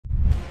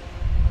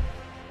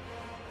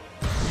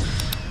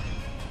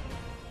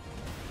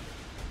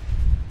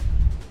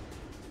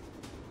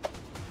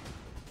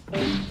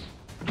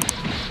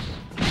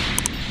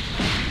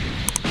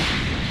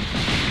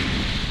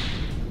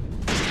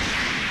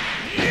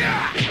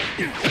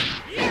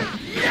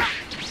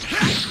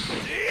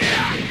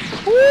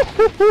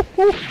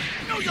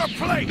Know your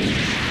place!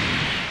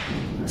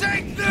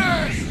 Take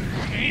this!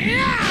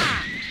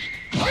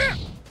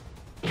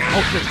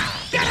 Okay.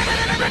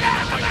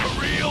 Like a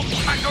real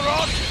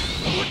Kakarot?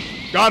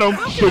 Got him,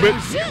 stupid.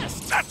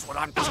 That's what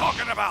I'm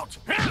talking about!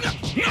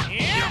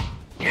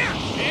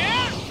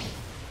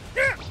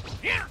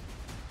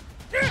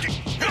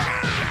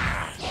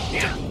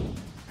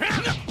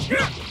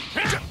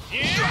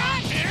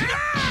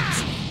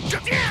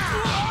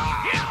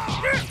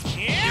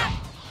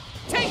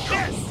 Take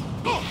this!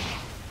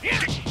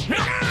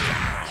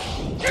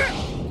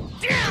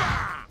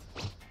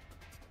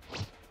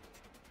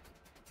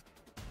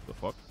 The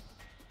fuck?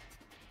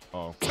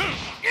 Oh.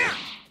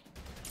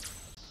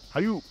 How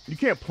you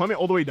can't plummet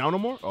all the way down no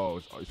more? Oh,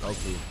 it's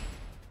L2.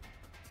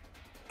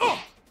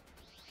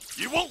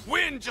 You won't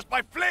win just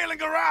by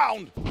flailing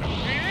around!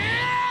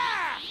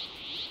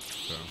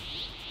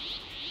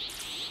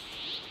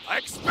 I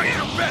expect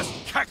your best,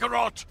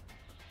 Kakarot!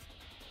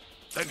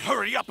 Then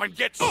hurry up and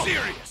get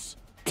serious!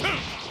 Come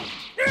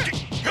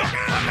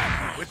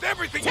at me with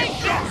everything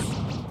you've got!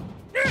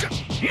 Take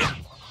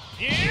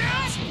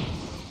this!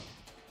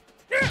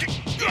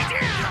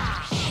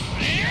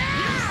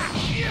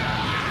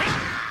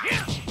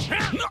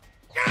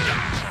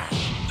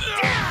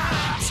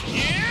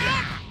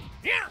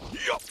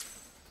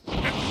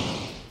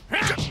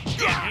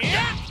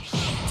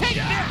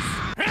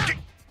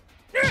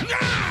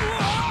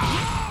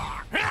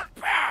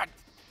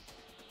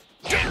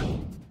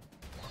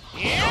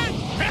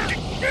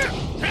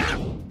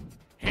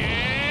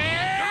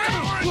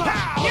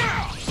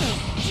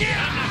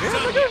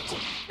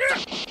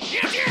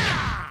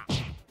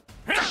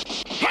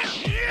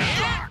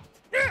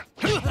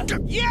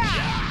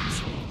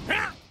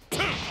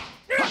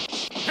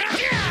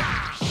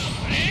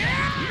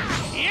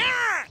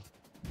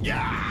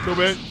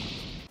 Stupid.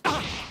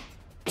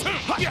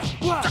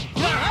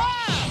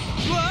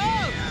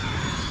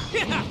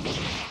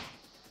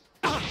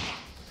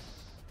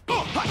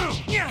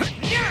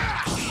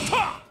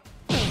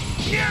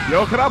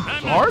 Yo, can I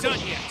hard? Done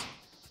yet.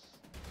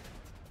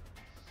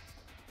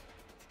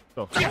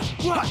 Oh.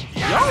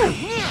 Yo!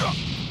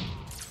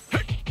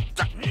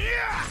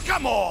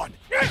 Come on!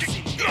 Take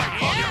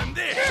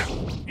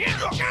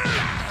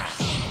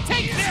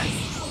this!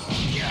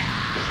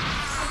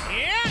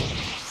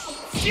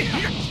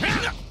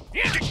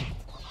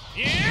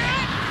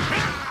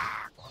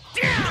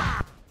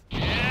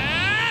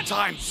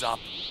 Time's up.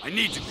 I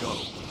need to go.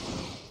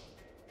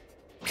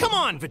 Come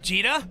on,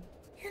 Vegeta.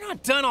 You're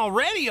not done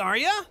already, are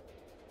ya?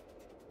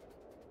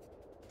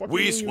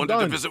 Whis wanted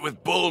to visit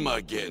with Bulma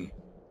again.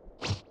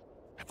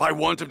 If I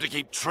want him to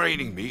keep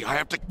training me, I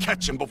have to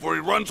catch him before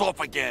he runs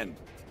off again.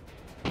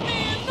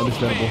 Man, no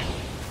Understandable.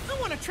 fair. I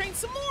want to train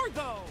some more,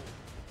 though.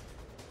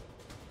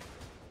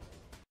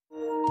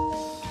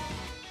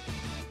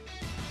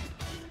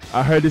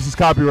 I heard this is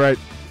copyright.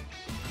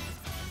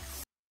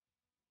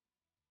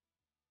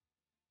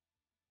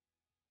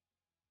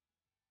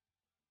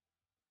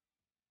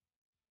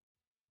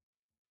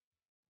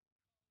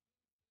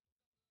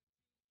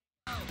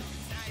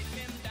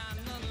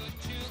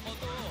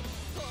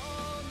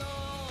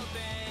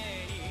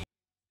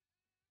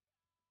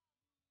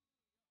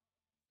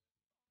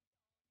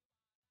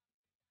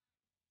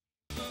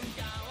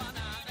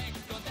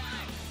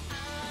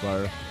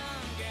 Fire.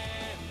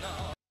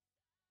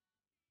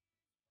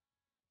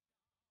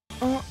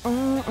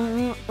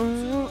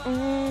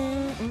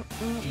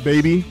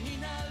 Baby.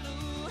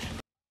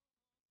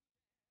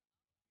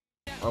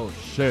 Oh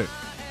shit.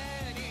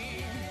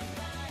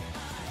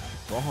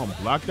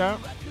 Gohan blocked that?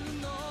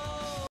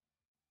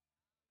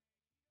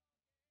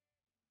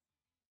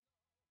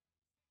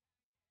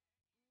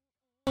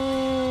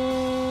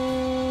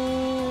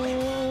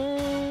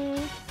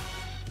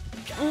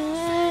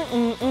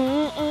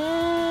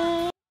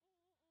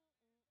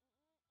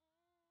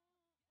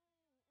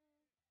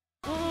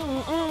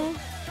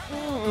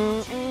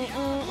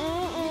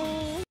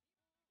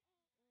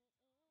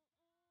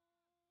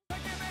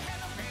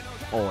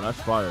 Oh,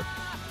 that's fire.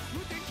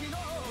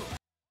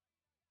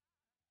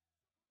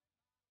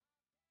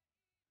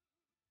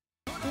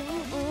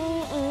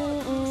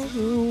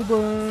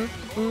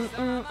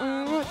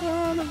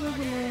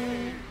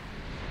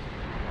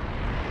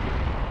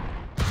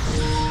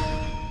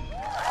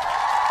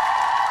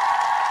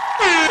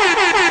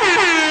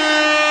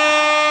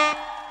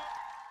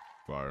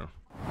 Fire.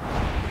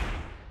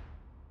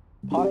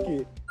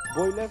 Pocket.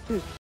 Boy left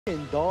his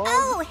f***ing dog.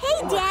 Oh, hey,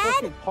 in the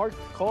Dad. fucking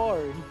parked car.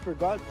 He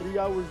forgot 3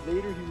 hours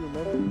later he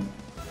remembered.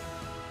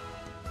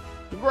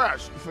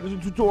 Congrats, you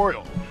finished the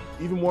tutorial.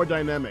 Even more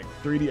dynamic.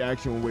 3D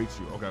action awaits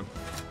you. Okay.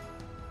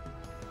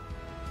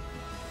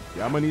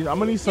 Yeah, I'm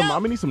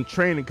gonna need some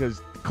training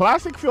because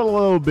classic feel a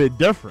little bit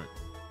different.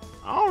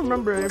 I don't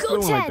remember it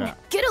feeling like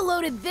that. Get a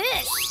load of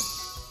this.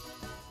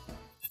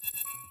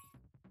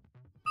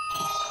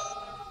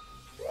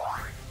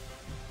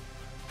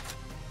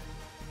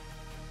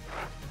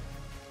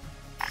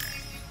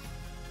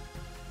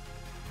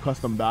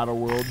 Custom battle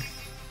world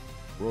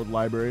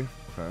library.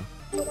 Okay.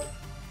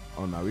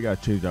 Oh no, we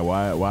gotta change that.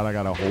 Why I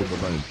gotta hold the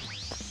button?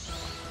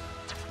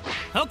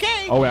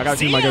 Okay. Oh wait, I gotta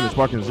change my ya. game to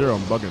Sparking Zero.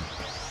 I'm bugging.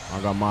 I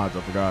got mods.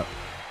 I forgot.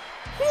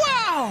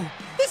 Wow!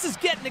 This is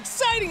getting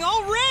exciting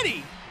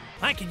already!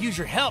 I could use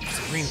your help,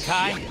 Supreme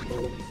Kai.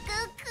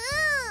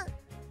 Goku!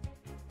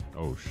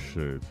 Oh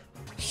shit.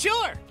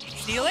 Sure!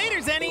 See you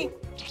later, Zenny!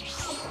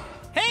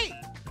 Hey!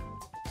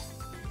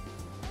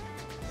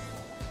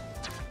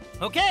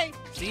 Okay,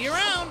 see you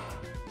around!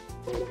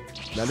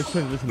 Now this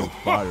transition is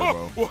fire,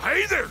 bro. Well,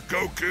 hey there,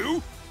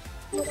 Goku!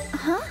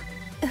 Huh?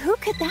 Who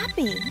could that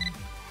be?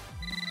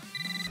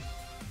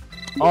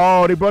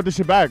 Oh, they brought this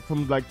shit back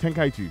from like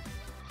Tenkaichi.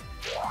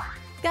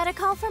 Got a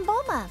call from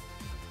Bulma.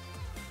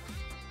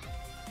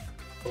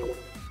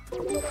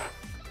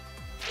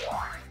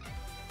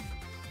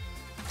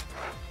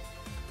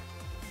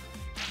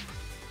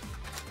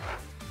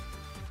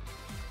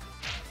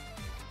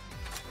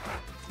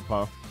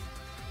 Huh?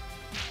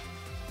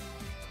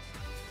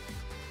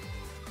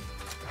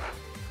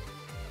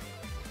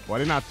 Why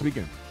they not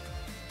speaking?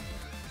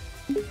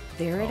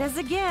 There it is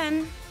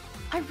again.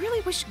 I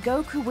really wish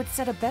Goku would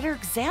set a better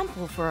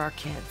example for our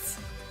kids.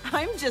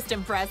 I'm just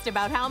impressed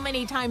about how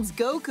many times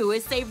Goku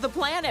has saved the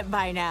planet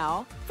by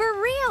now. For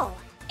real.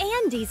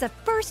 Andy's a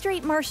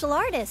first-rate martial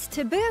artist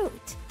to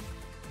boot.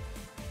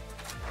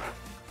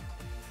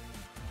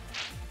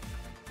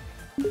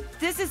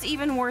 This is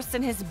even worse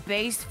than his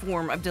base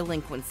form of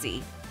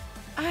delinquency.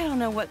 I don't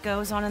know what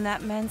goes on in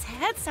that man's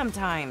head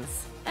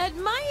sometimes. At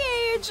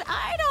my age,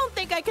 I don't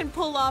think I can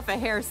pull off a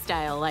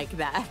hairstyle like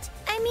that.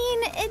 I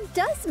mean, it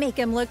does make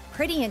him look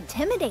pretty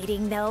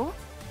intimidating, though.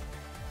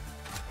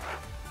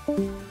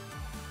 Look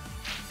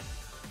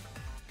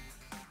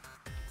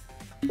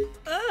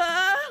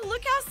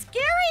how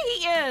scary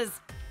he is!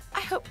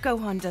 I hope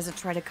Gohan doesn't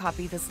try to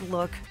copy this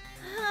look.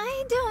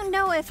 I don't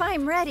know if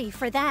I'm ready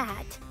for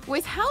that.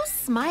 With how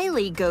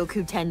smiley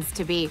Goku tends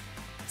to be,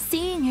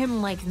 seeing him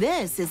like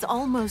this is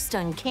almost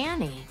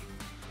uncanny.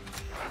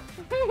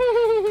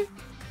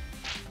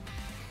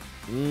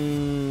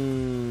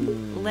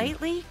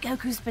 Lately,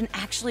 Goku's been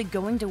actually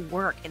going to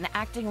work and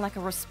acting like a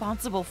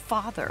responsible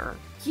father.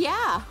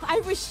 Yeah,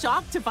 I was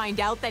shocked to find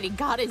out that he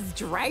got his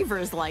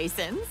driver's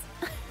license.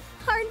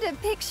 Hard to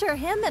picture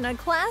him in a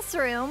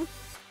classroom.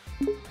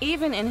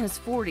 Even in his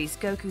 40s,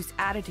 Goku's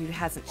attitude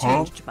hasn't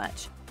changed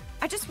much.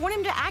 I just want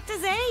him to act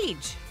his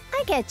age.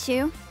 I get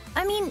you.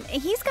 I mean,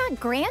 he's got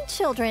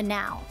grandchildren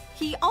now.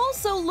 He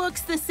also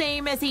looks the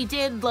same as he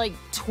did like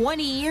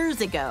 20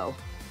 years ago.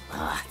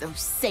 Ugh, those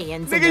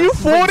Saiyans Nigga, and you their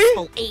 40?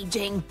 graceful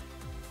aging.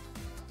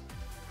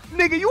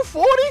 Nigga, you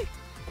 40?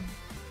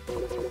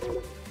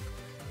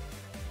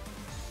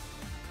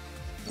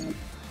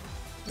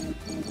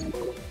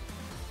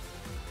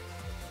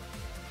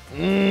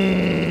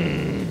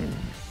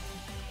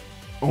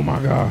 Oh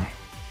my god.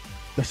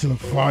 That shit look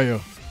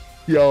fire.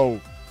 Yo,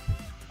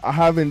 I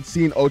haven't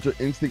seen Ultra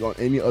Instinct on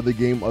any other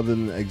game other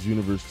than X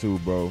Universe 2,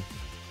 bro.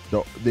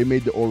 They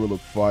made the aura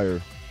look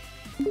fire.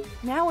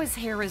 Now his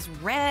hair is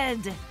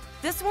red.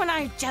 This one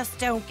I just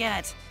don't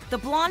get. The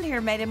blonde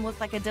hair made him look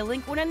like a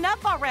delinquent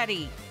enough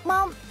already.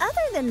 Well,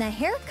 other than the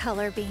hair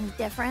color being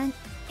different,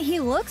 he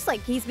looks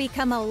like he's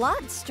become a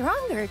lot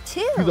stronger,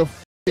 too. He's a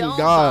f***ing Don't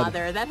god.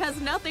 bother, that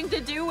has nothing to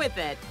do with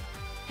it.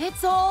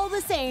 It's all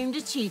the same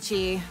to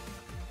Chi-Chi.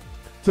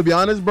 To be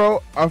honest,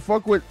 bro, I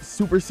fuck with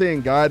Super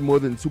Saiyan God more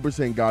than Super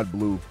Saiyan God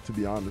Blue, to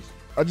be honest.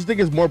 I just think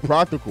it's more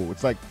practical.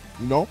 It's like,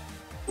 you know?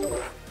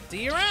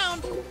 See you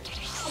around!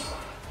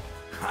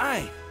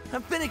 Hi,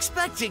 I've been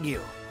expecting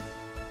you.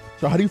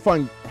 So how do you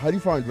find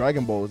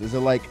Dragon Balls? Is it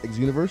like X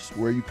Universe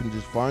where you can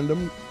just find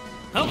them?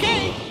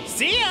 Okay,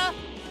 see ya!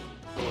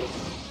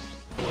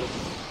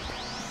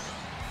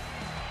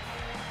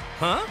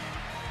 Huh?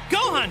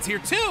 Gohan's here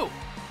too!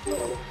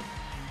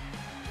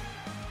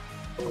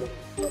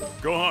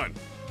 Gohan,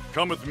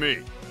 come with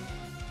me.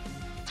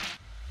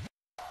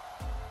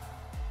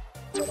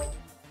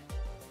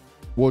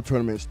 World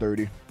Tournament's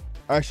 30.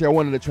 Actually, I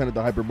wanted to train at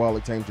the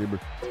Hyperbolic Time Chamber.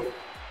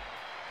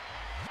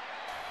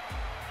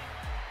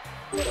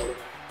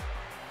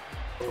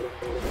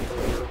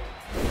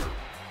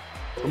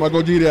 Where my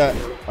Gogeta at?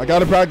 I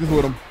gotta practice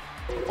with him.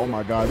 Oh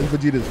my god, this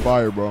Vegeta is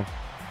fire, bro.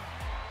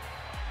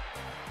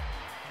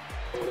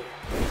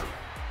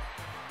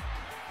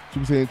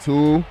 Super Saiyan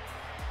 2.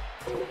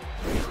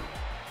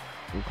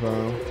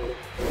 Okay.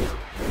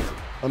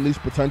 Unleash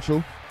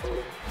potential.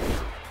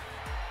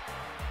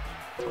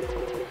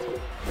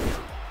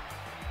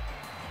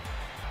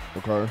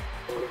 Okay.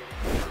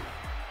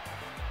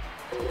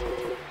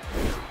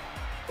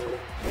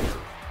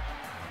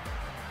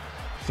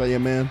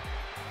 Saiyan Man.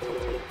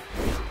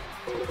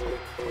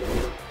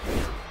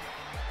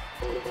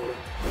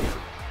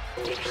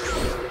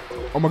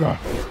 Oh my god.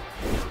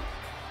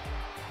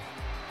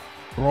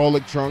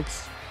 Rollick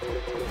Trunks.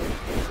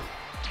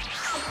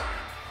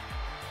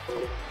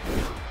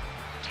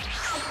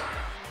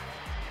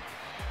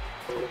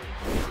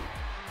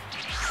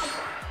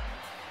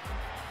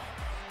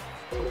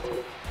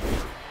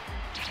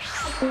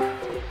 I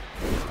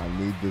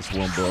need this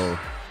one, bro.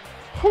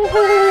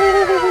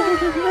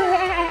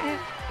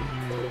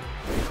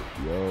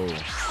 Yo.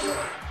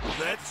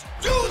 Let's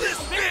do this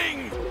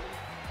thing!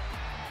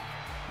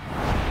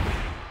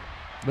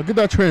 Look at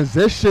that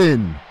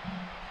transition.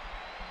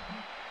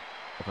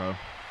 Okay.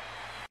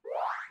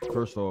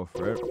 First off,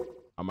 right?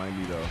 I might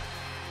need a...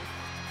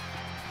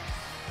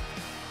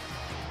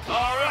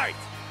 All right.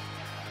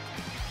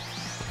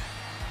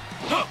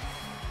 Huh.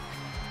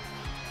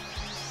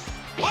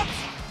 What?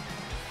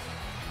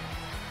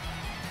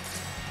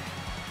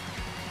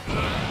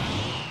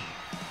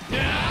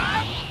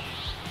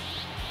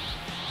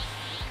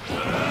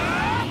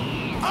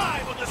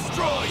 I will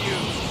destroy you.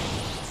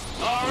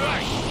 All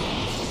right.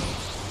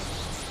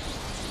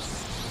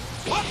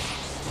 What?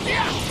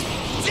 Yeah.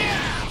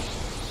 Yeah.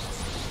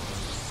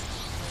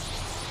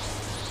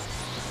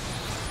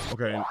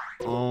 Okay.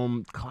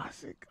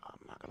 Classic. I'm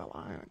not gonna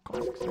lie.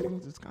 Classic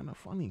settings is kind of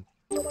funny.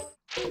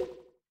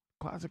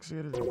 Classic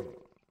settings.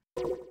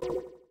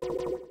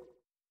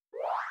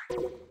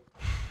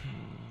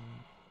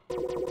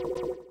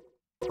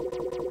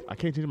 I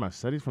can't change my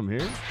settings from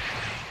here.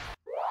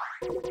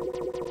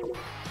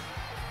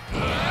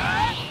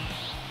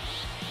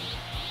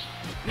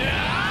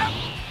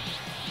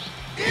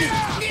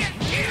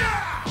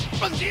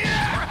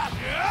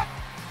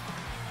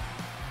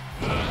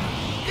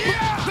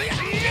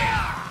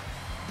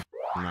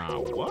 Nah,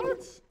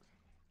 what?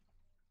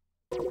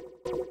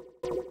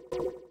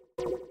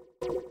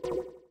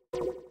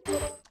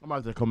 I'm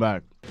about to come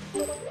back.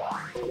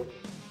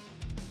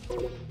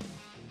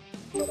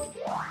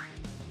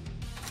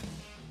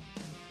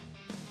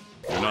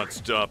 You're not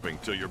stopping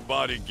till your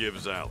body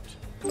gives out.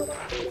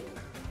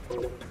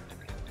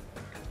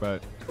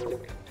 But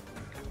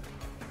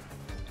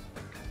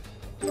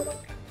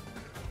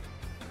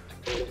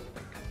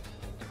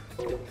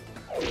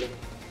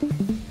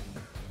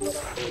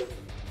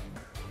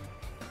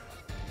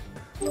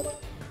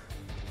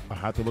I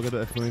have to look at the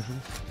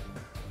explanations.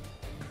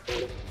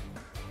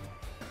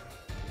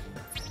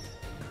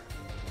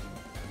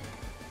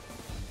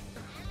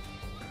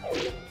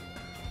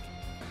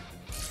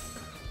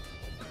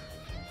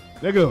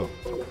 Nigga.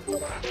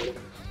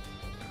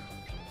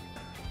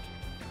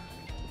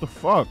 What the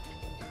fuck?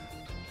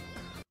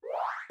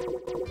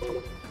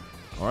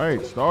 All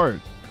right, start.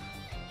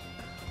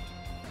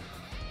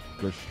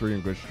 Good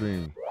stream, good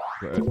stream.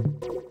 Go ahead.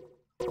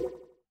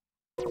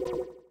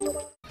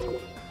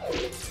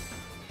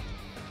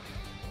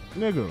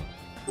 Nigga.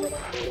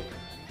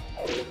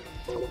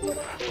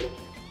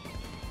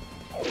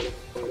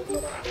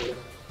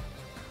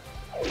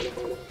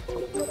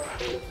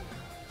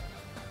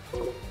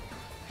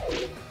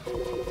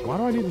 Why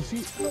do I need to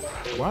see?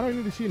 Why do I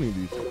need to see any of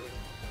these?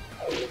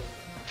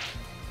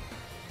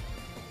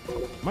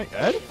 Am I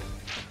Ed?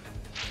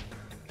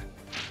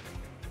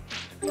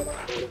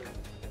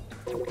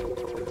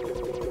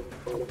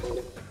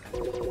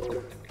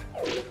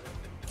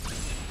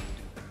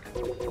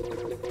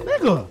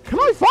 Nigga, can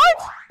I fight?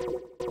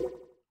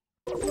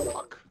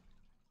 Fuck.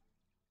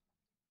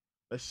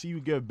 Let's see you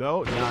get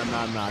belt. Nah.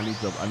 I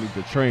need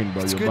to train,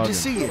 bro. It's You're good bugging. to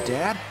see you,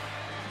 Dad.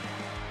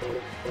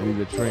 I need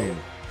to train.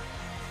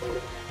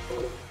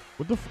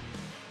 What the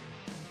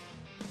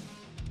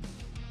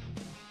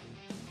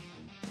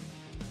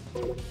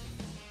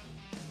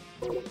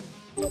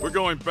We're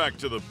going back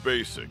to the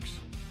basics.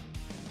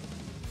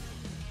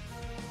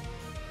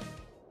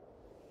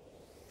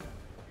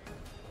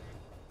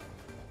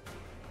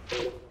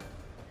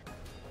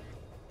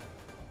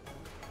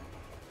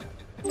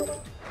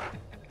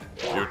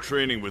 You're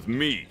training with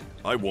me.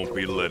 I won't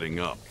be letting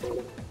up.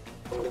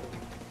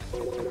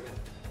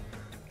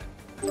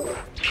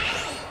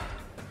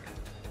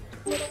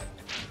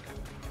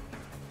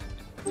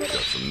 Got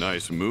some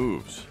nice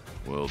moves.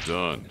 Well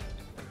done.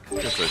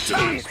 Guess I should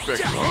have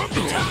expected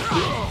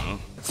huh?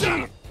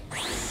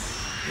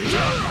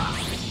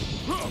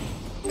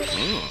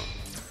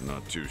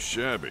 Not too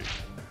shabby.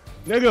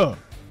 nigga.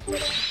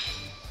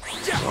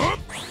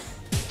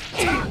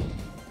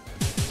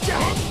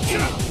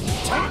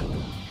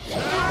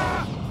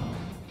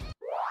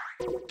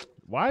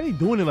 Why are they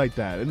doing it like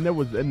that? It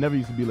never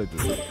used to be like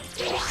this.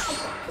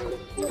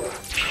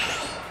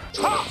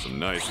 Some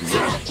nice moves.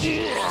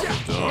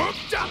 Well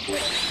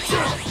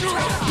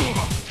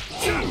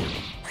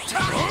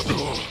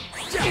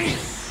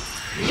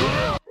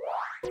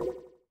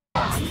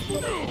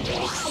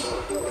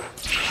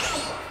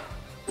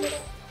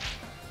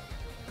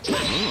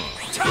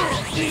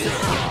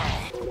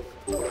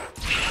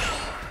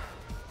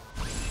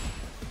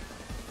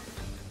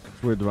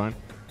It's weird, Divine.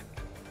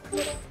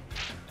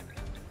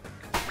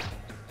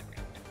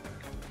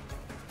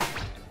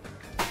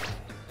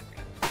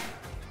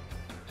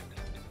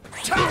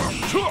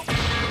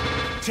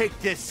 Take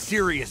this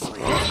seriously.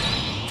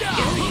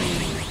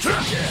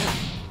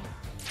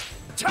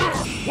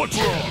 what's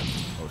wrong?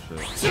 Oh shit.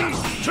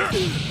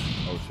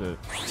 Oh shit.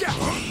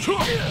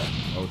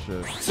 Oh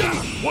shit.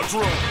 What's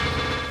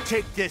wrong?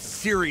 Take this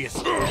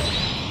seriously.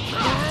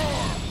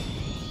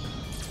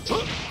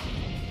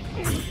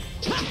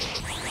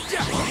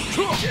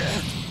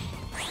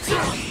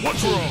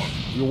 What's wrong?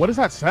 Yo, what is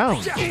that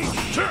sound?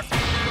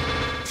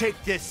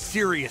 Take this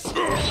seriously.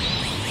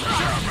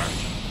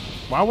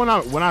 Why when I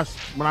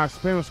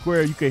spam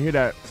square you can hear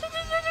that?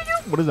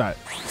 What is that?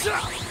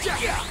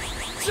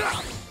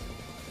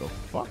 The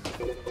fuck?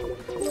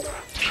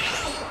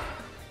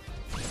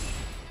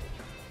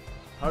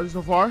 How's it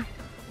so far?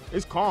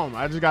 It's calm.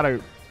 I just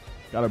gotta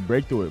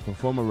break through it.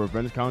 Perform a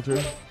revenge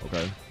counter.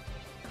 Okay.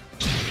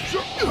 Let's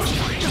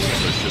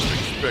just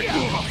expect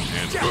it.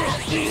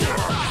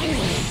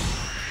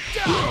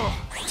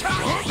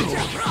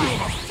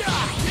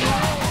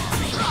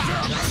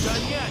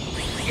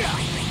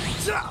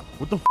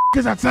 What the f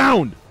is that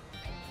sound?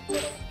 I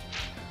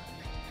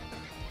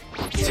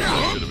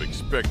should have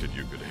expected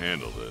you could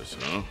handle this,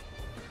 huh?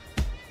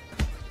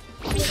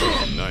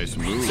 Nice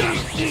move.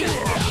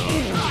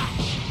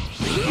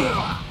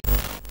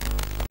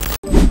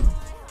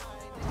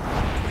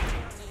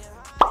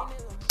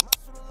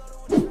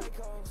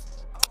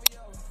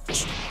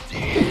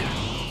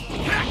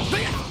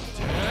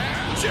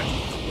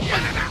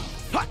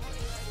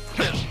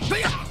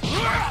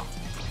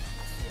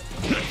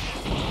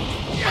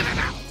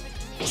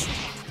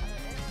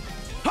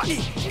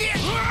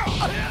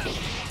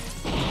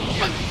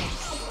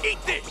 Eat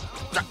this!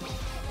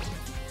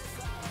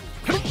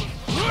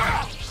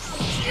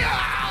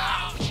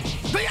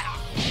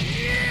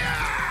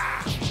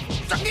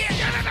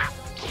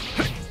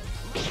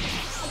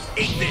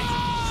 Eat this!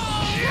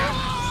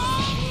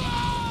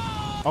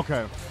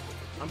 Okay.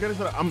 I'm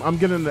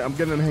getting the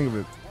hang of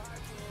it.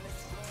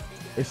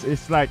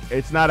 It's like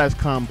it's not as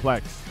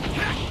complex.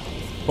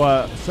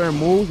 But certain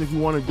moves, if you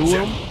want to do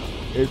them,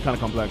 it's kind of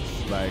complex.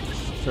 Like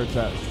such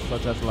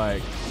as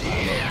like.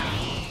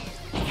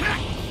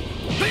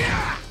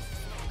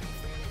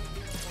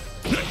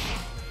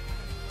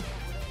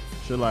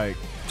 Shit like.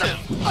 I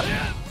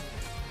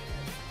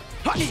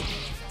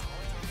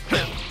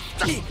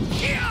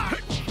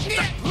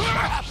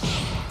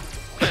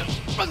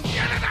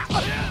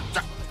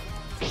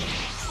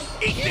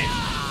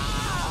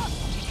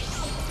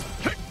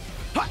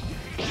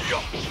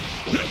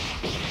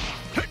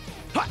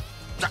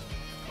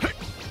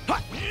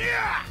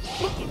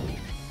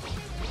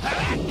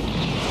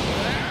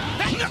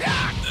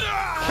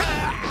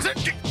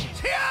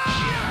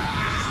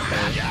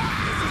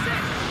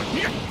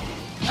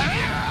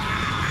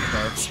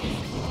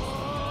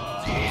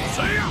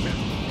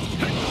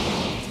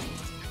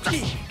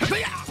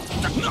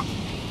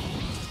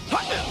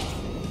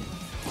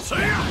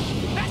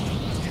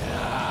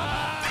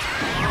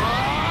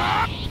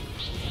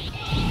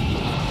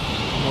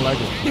don't like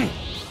it.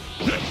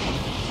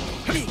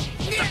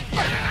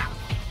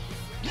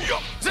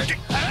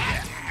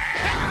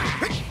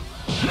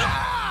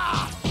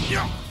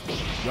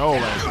 Yo,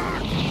 like.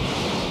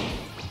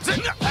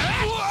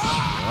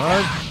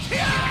 What?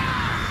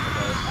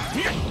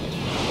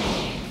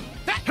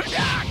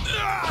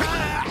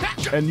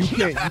 And you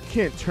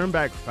can't turn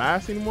back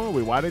fast anymore?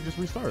 Wait, why did they just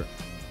restart?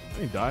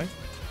 They ain't die.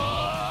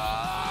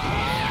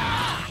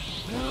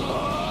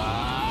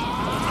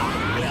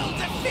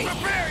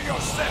 Prepare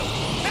yourself!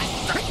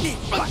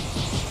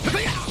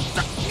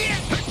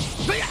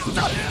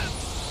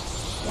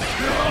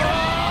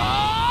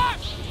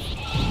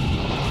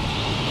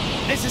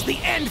 This is the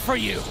end for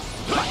you.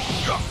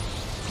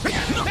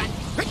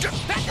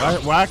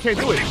 Why I can't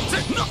do it?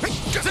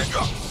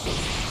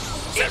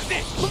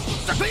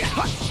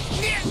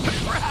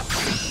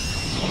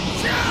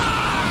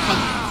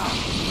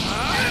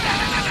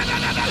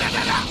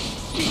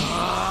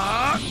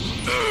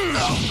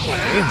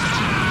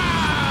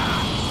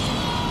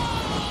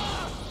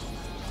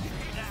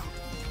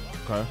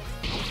 Okay.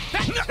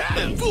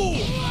 Fool!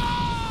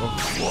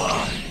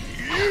 Why,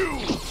 you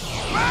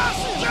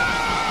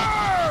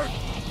bastard!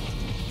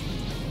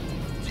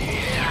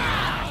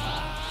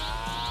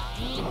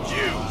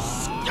 You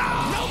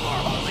scum! No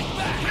more holding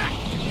back!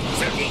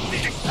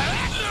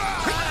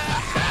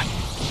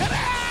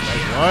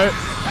 What?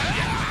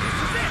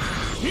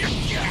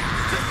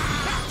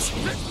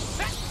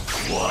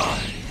 Why,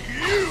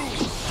 you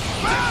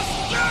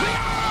bastard!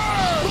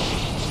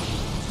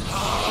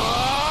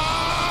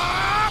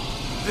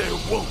 There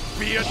won't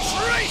be a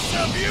trace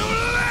of you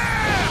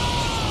left!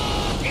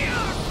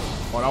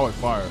 Oh, that was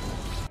fire.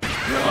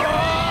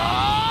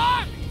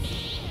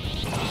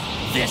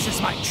 This is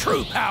my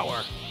true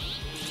power.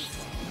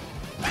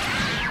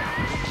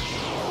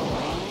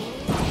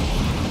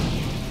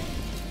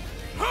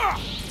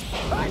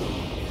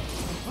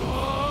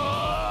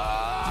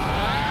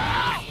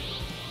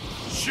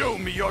 Show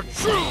me your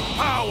true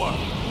power!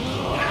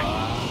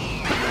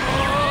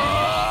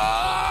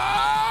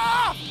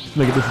 This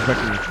nigga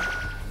disrespecting me.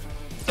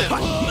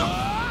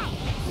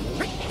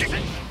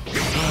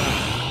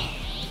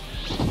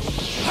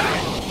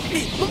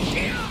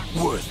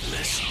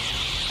 Worthless.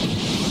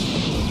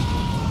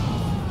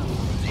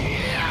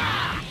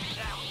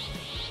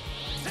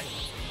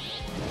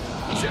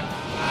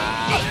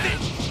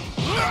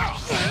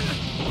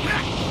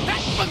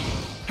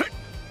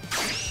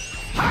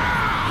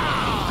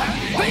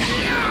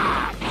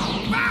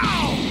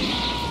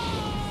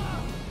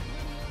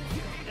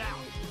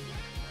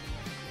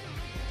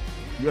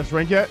 You S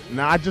rank yet?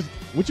 Nah,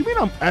 what you mean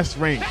I'm S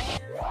rank?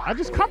 I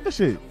just copped the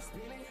shit.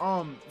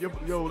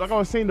 Yo, like I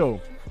was saying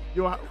though,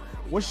 yo,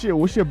 what's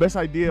your best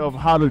idea of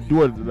how to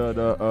do it,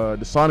 the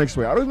Sonic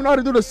sway? I don't even know how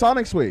to do the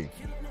Sonic sway.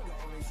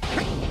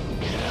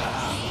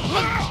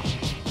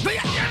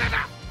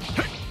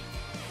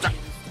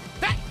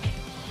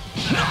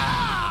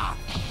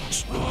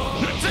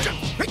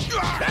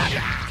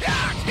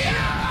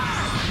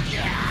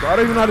 Bro, I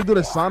don't even know how to do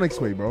the Sonic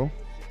sway, bro.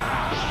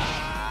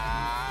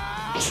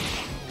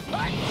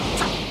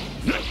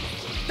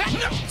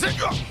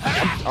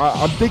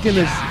 I'm thinking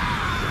this.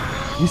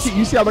 You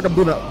see how like I'm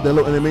doing the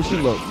little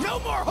animation? Look. No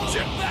more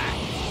holding back.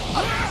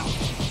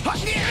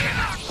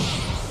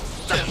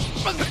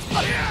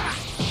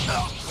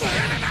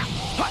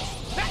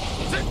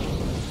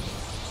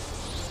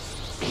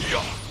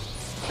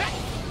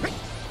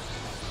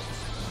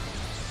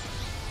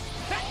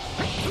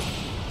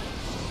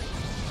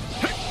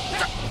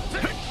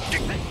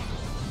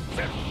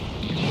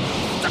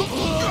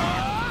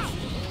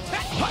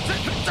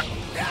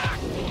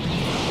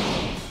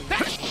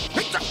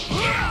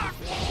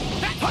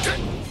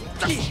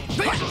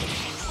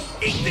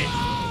 Eat this.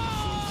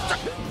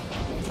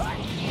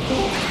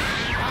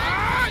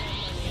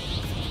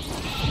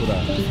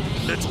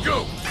 Let's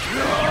go.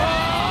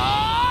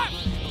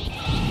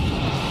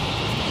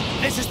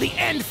 This is the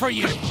end for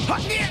you. Nice.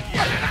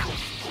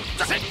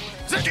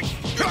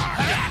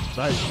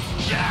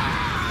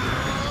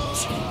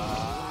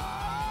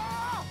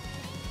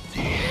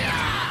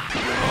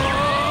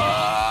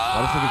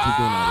 Why does nigga keep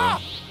doing that,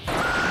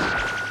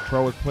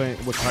 bro?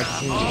 Pro was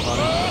practicing.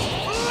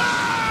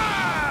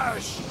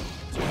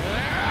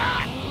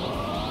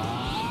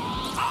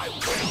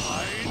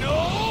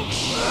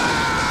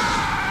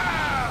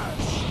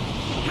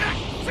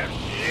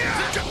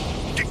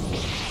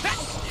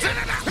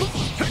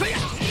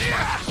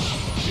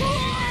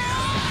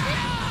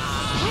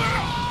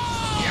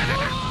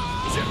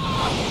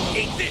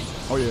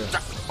 Oh yeah.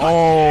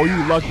 Oh,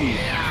 you lucky.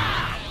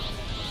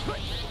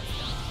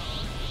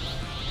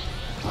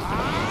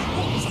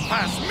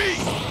 Surpass me.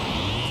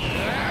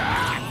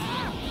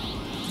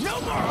 No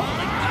more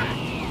holding back.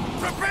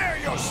 Prepare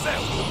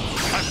yourself.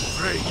 I'm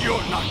afraid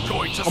you're not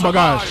going to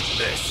survive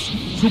this.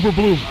 Super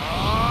blue.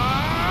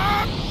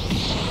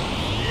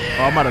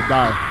 Oh, I'm about to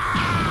die.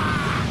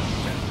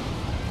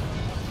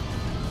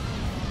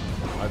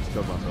 I just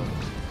killed myself.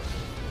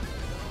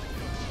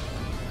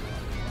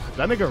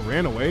 That nigga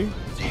ran away.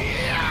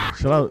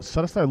 Should I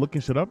start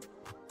looking shit up?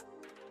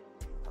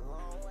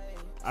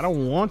 I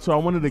don't want to. I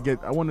wanted to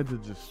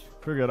just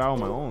figure it out on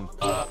my own.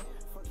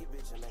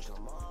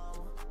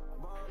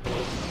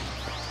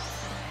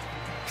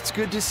 It's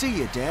good to see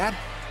you, Dad.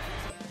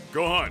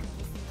 Go on.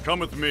 Come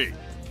with me.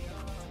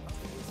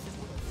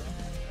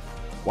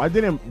 Why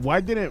didn't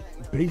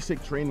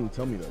basic training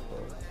tell me that, bro?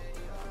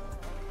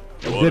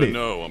 You ought to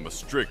know I'm a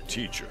strict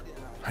teacher.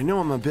 I know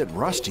I'm a bit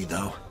rusty,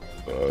 though.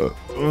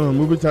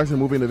 Moving attacks and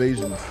moving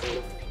evasions.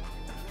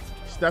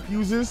 Step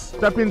uses,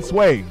 step in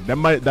sway.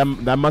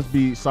 That must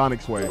be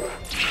Sonic sway.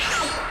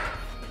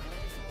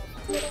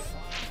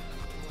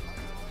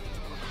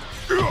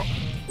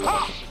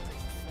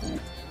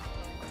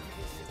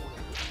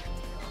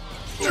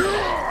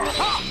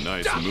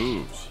 Nice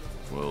moves.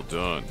 Well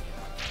done.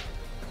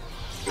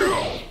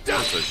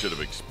 Guess I should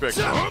have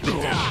expected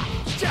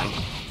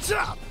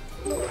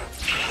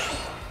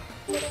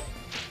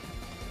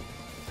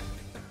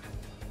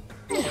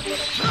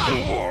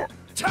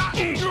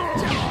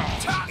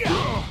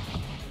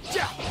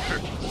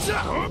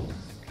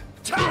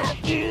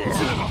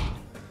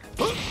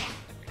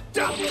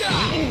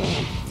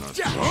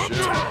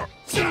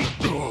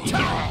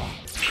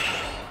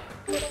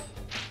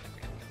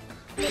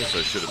Guess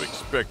I should have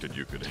expected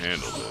you could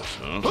handle this,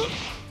 huh?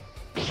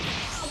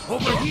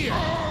 Over here.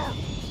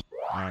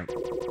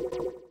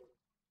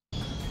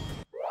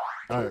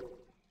 Alright.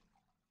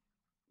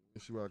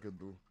 Let's see what I can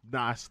do.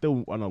 Nah, I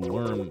still wanna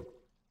learn.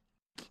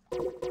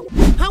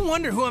 I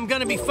wonder who I'm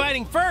gonna be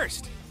fighting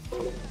first.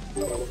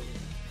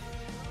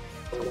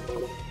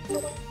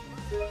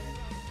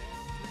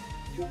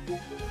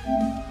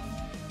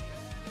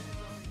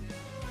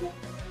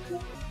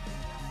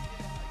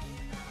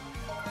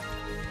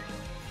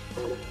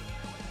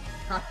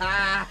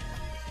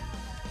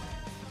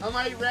 Am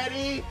I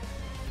ready?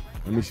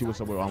 Let me see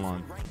what's up with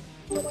online.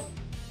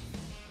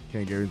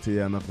 Can't guarantee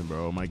you nothing,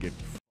 bro. I might get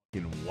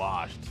fucking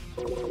washed.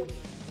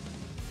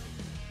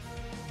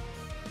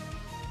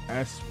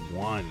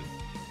 S1.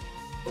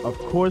 Of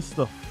course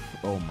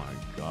oh my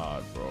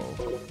god, bro.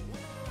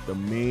 The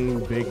main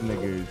big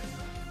niggas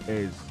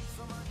is,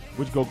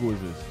 which Goku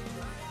is this?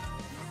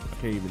 I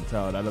can't even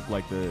tell. That looked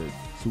like the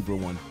super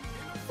one.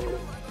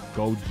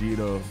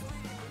 Gogeta,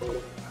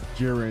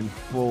 Jiren,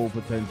 full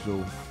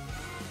potential,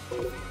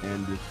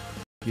 and this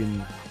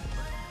fucking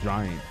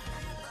giant.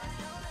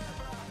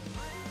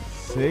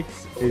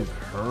 6 is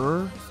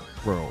her?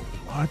 Bro,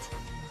 what?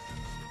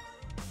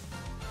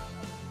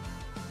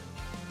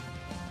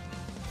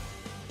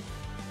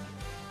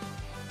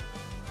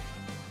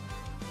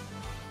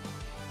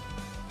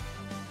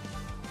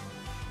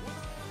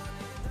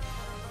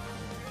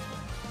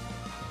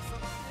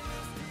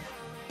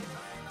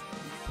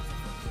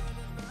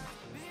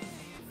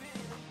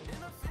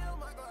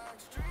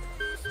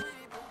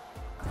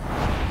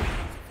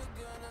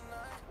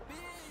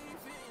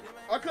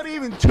 gonna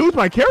even choose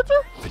my character?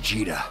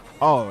 Vegeta.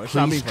 Oh, it's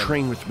not me. Please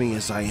train with me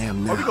as I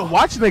am now. Oh, we can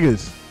watch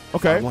niggas.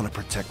 Okay. I want to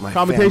protect my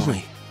Commentation.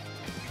 family.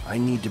 I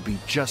need to be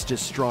just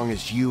as strong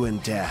as you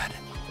and Dad.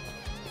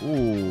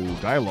 Ooh,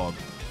 dialogue.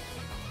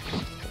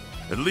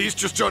 At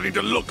least you're starting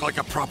to look like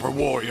a proper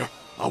warrior.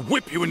 I'll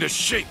whip you into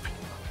shape.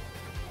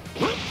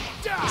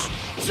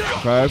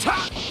 Okay.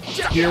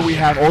 Here we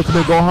have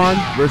Ultimate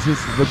Gohan versus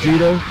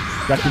Vegeta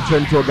that can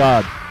turn into a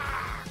god.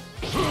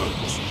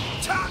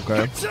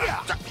 Okay.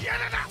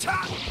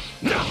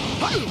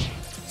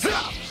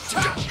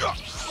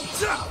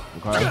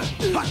 Okay.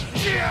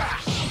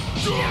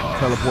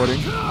 Teleporting.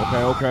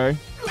 Okay.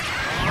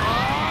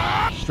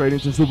 Straight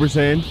into Super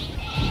Saiyan.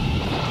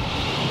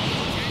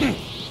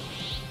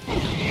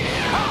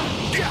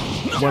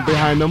 Went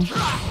behind them.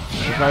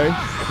 Okay.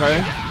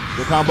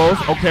 Good combos.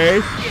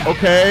 Okay.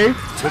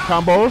 Good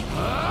combos.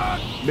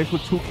 Mixed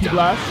with 2 ki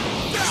blasts.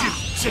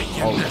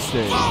 Oh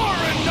shit.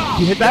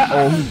 He hit that?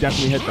 Oh, he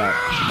definitely hit that.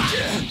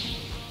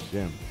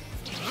 Damn.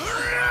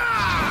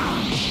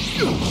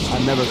 I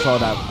never saw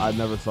that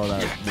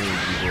move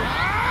before.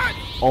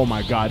 Oh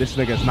my god, this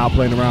nigga's not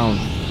playing around.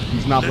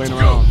 He's not playing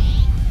around.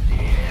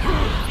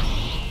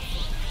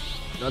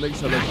 That nigga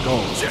said let's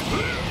go.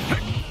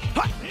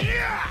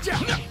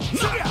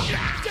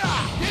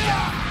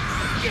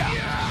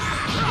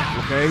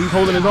 Okay, he's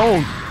holding his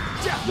own.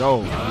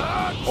 Yo,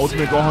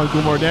 Ultimate Gohan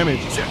do more damage.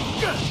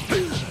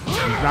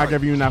 He's not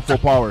giving you that full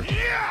power.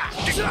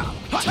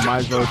 You might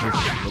as well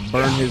just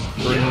burn his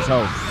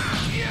health.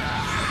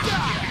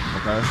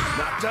 Okay.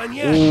 Not done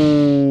yet.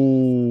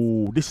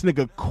 Ooh, this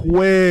nigga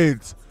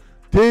quit.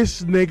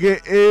 This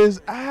nigga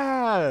is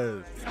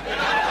ass.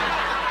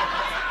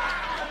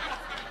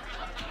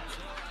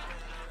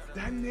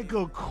 That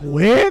nigga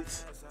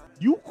quit?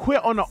 You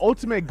quit on the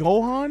Ultimate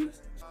Gohan?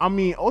 I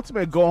mean,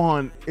 Ultimate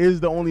Gohan is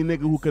the only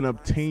nigga who can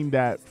obtain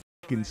that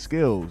fucking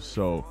skills.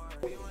 So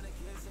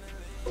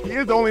he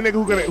is the only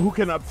nigga who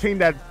can obtain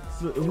that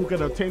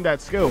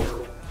skill.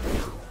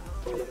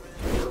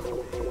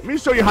 Let me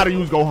show you how to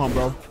use Gohan,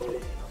 bro.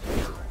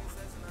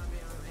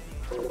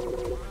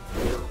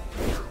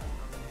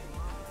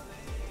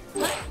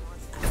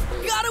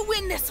 Gotta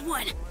win this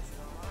one.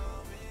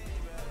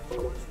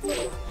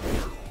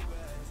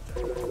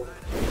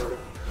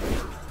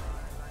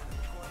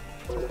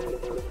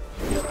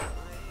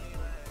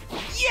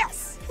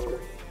 Yes!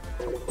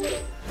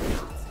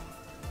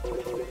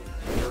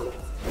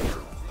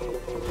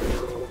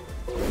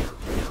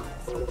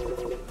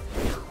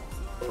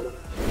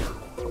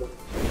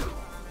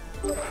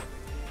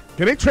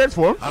 Can they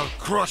transform? I'll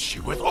crush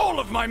you with all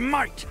of my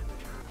might.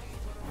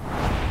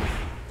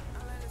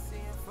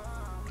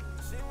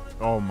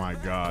 Oh my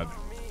god.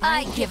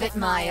 I give it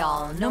my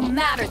all, no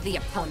matter the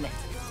opponent.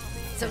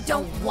 So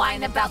don't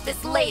whine about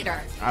this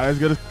later. Alright,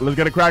 let's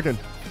get it cracking.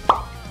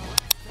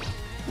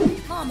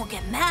 Mom will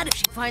get mad if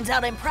she finds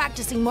out I'm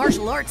practicing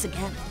martial arts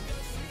again.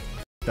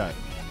 That.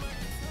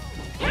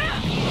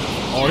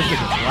 Oh, this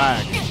nigga's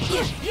lag.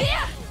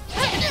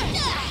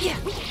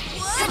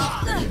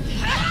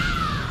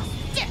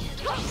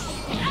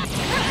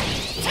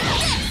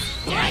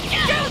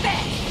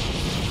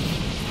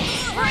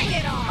 Bring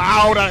it on!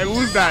 How did I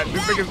lose that?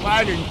 This nigga's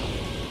lagging.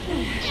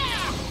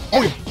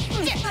 Oh yeah.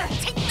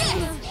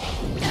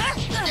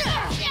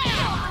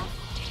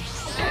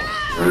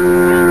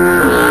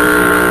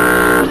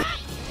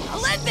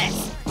 I'll end this!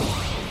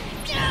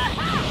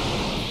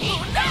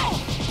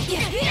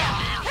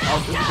 Oh,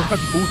 this is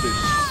such boosted.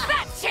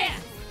 That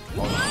chance!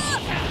 Come on!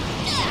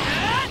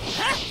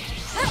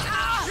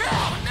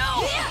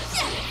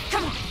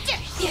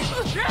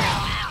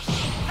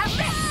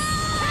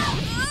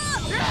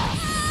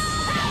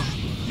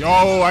 Yo,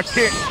 I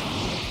can't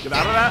get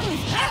out of that.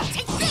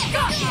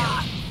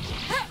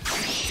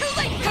 Too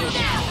late, come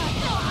down!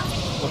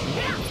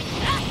 Eat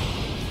that!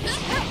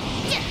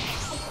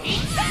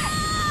 Eat that!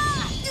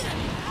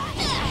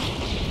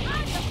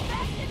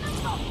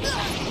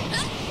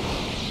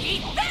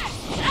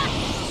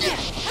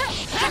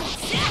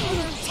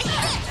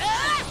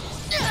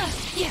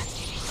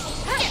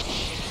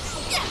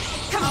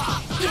 Come on!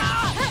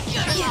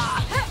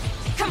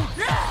 Come on!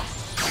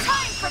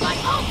 Time for my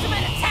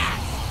ultimate attack!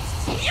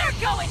 You're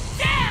going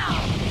down!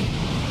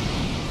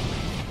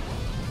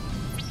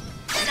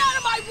 Get out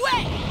of my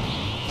way!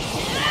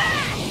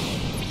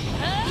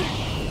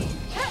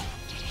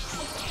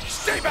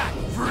 Stay back,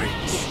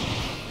 freaks!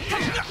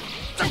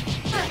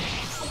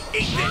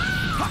 Eat this!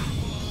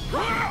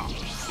 Come on!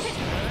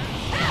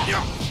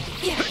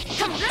 Yeah,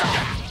 come on!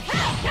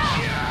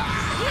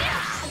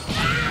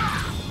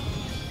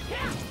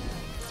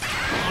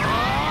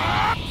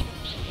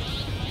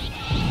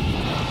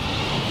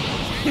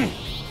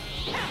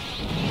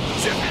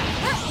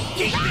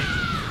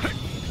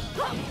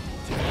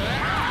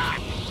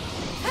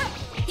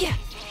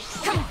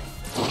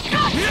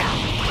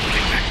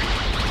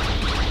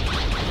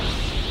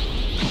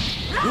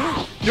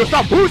 Yo,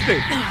 stop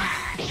boosting!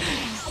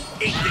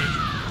 Eat this!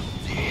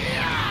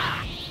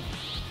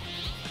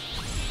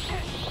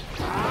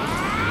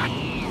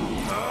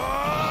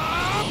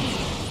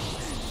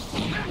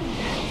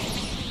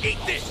 Eat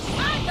this!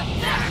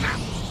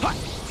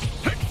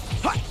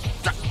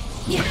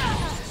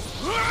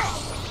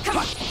 Come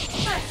on.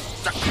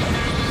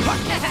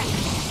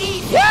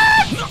 Easy.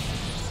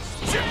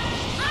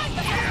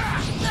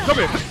 Come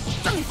here.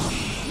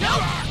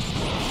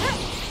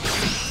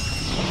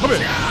 Come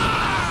here.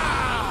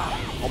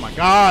 Oh my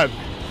God.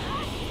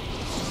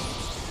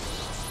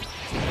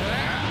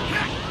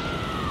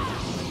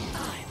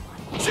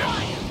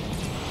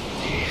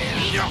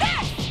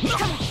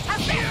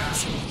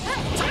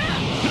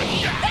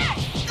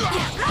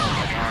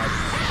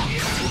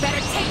 You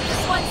better take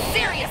this one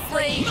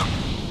seriously.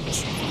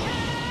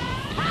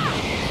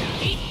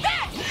 Eat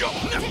that!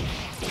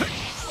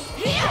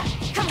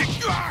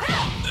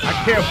 I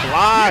can't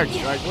block.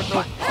 Like, what the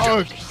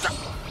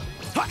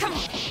fuck?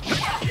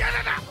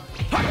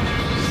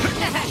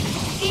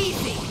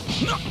 Easy.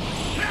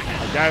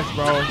 I guess,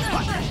 bro.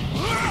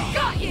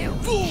 Got you.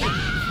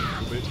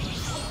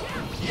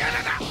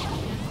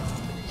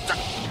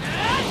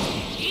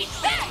 Eat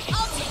that!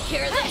 I'll take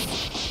care of this.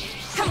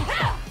 Come on.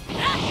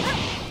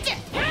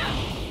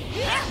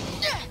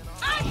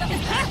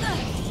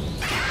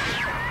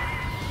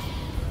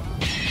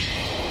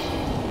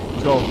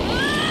 Let's go.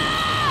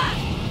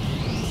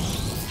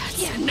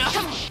 No.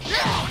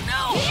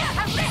 No.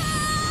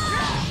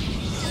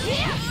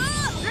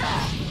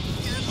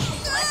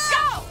 Let's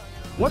go.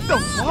 What the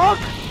fuck?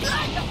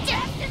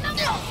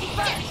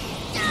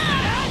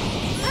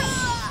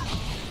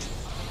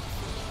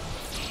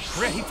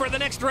 Ready for the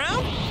next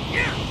round?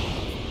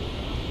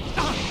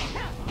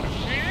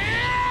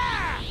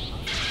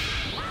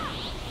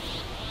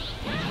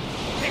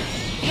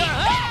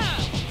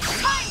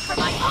 Time for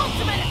my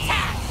ultimate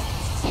attack.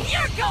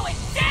 You're going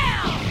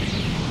down.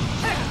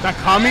 That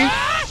Kami?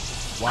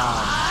 Wow.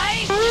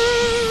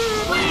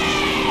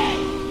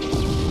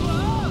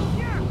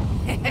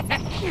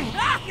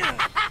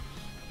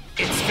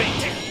 It's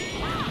fate.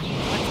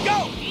 Let's go.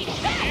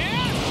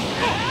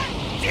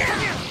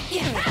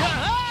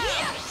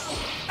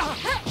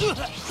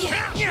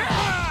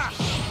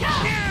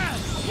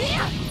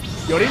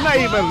 Yo, they not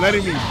even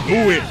letting me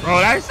do it, bro.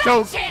 That's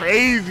so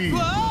crazy.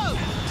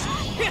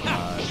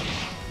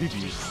 GG.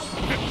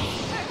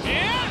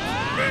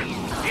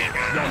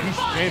 Yo, he's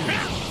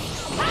spinning.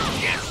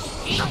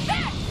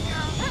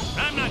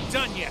 I'm not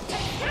done yet.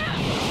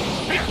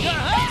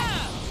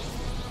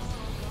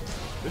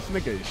 This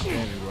nigga is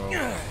spinning,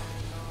 bro.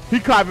 He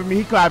clapping me.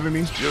 He clapping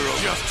me.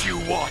 Just you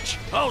watch.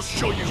 I'll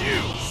show you.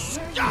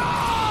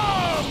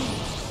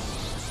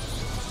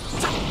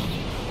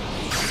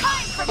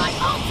 Time for my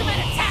ultimate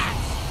attack.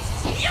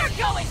 You're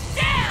going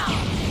down.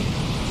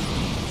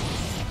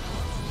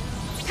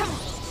 Come on.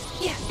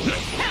 Yeah.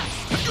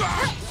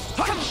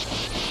 Come on.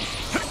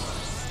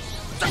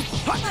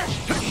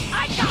 I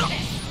got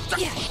this.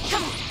 Yeah.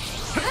 Come on.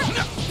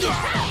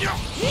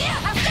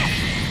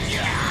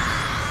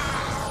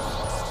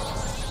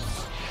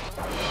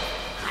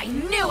 I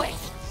knew it.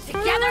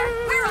 Together,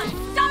 we're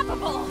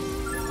unstoppable.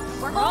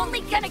 We're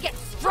only gonna get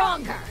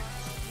stronger.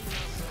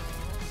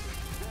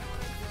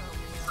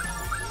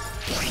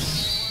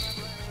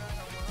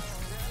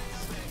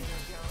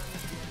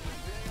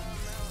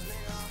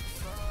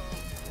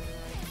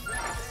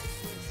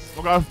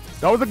 Okay,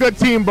 that was a good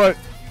team, but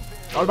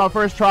that was my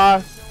first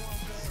try.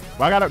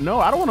 But I gotta no,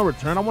 I don't want to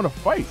return. I want to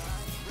fight.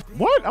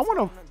 What? I want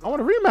a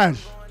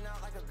rematch.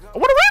 I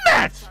want a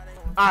rematch.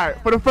 All right,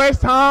 for the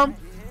first time.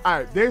 All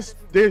right,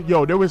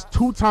 there was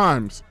 2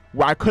 times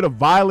where I could have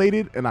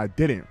violated and I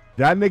didn't.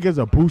 That nigga's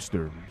a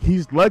booster.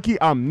 He's lucky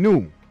I'm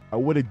new. I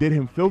would have did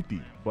him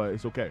filthy, but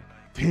it's okay.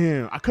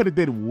 Damn, I could have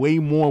did way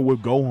more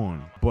with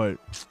Gohan, but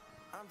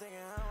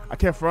I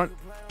can't front.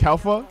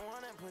 Kalfa,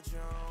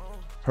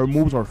 her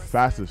moves are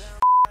fast as f,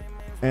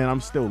 and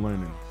I'm still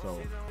learning, so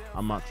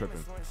I'm not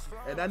tripping.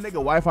 And that nigga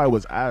Wi-Fi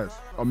was ass,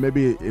 or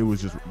maybe it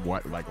was just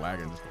like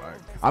lagging, just lag.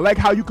 I like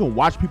how you can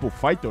watch people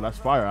fight though. That's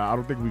fire. I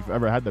don't think we've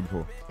ever had that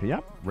before. Can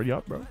y'all ready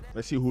up, bro?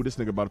 Let's see who this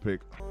nigga about to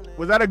pick.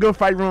 Was that a good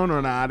fight run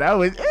or not? That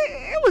was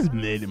it was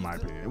mid in my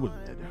opinion. It was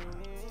mid.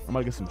 I'm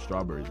gonna get some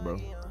strawberries, bro.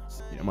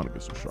 Yeah, I'm gonna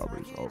get some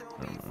strawberries. Oh,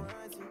 never mind.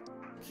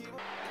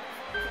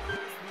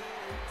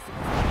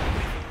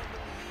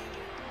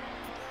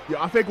 Yo,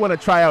 I think when I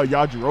try out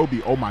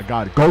Yajirobe, oh my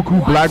god,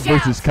 Goku Black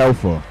versus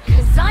Kalfa.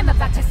 Cause I'm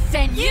about to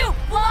send you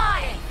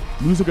flying.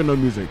 Music or no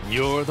music?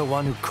 You're the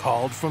one who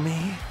called for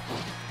me?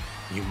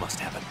 You must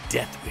have a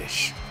death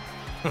wish.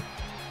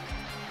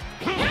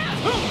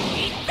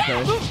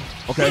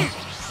 Okay.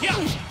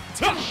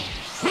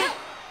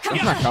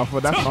 That's not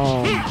Kalfa, that's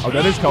oh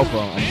that is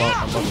Kalfa. I'm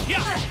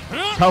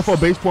Kalfa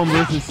base form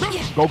versus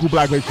Goku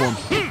Black base form.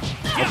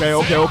 Okay.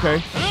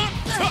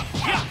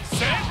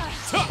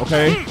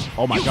 Okay.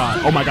 Oh my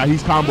god,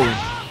 he's comboing.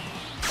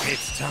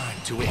 It's time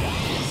to end.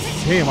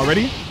 Damn,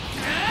 already?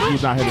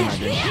 He's not hitting that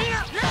game.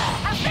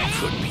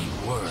 Could be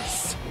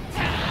worse.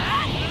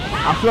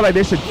 I feel like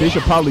they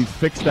should probably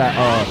fix that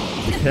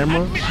the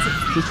camera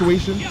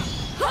situation.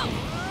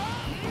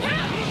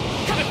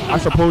 I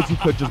suppose he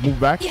could just move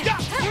back.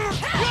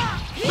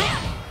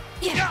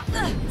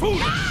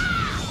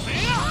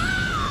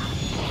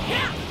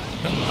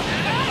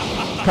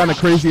 kind of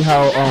crazy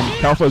how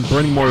Alpha is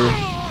burning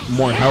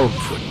more health.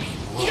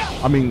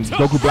 I mean,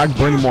 Goku Black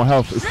burning more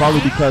health. It's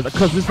probably because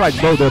it's like,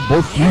 bro, they're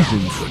both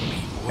fusions,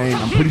 and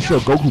I'm pretty sure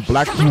Goku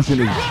Black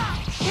fusion is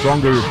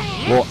stronger.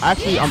 Well,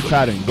 actually, I'm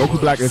chatting. Goku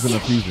Black isn't a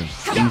fusion.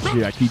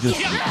 He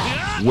just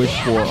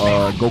wished for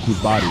Goku's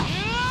body.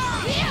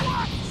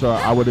 So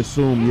I would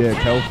assume, yeah,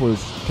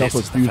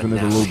 Kelfa's fusion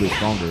is a little bit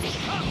stronger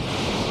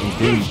in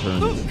game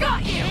terms.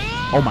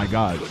 Oh my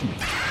God.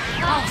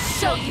 I'll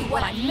show you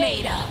what I'm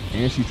made of.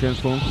 And she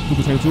transformed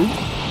Super Saiyan 2?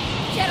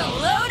 Get a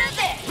load of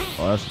this.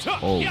 Oh, that's shit.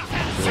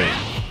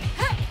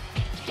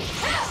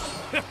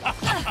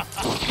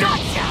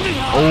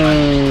 Oh.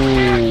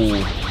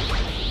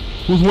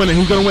 Who's winning?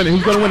 Who's gonna win it?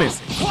 Who's gonna win it?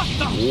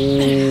 Oh.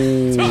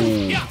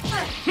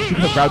 She could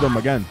have grabbed him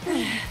again.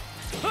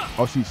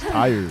 Oh, she's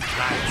tired.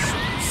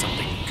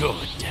 Something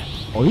good.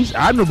 Oh, he's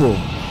admirable.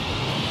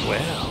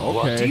 Well, okay.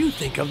 What do you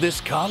think of this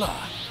color?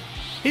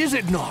 Is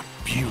it not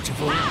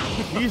beautiful?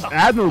 He's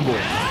admirable.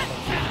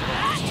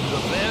 The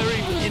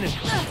very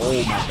innocent.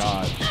 Oh my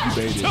God, you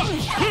baited.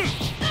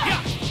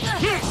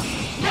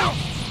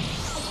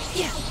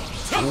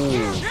 Oh.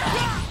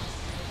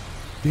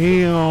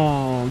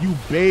 Damn, you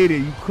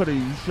baited. You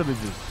should have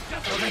just.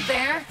 Over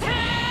there.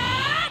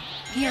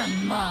 You're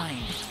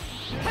mine.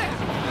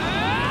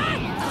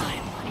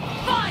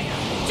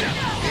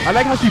 I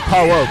like how she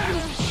power up.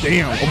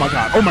 Damn. Oh my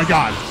God. Oh my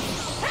God.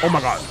 Oh my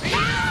God.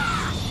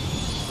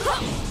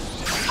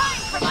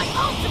 Time for my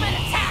ultimate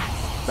attack.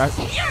 That's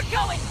You're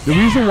going the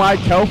reason why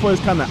Kelfa is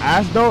kind of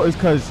ass though is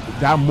because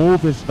that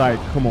move is like,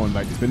 come on,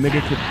 like the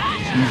nigga could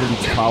easily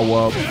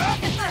power up.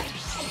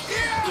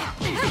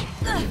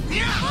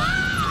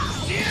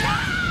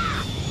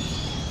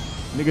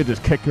 Nigga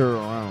just kick her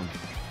around.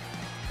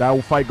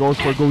 That fight goes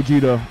for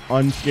Gogeta,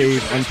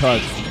 unscathed,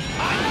 untouched.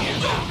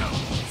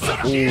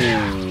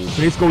 Ooh.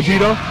 Face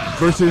Gogeta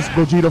versus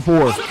Gogeta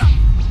 4.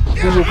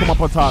 Who will come up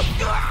on top?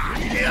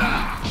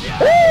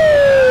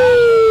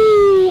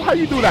 Ooh, how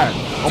you do that?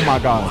 Oh my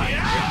God.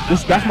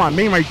 That's my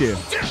main right there.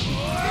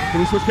 Can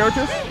we switch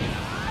characters?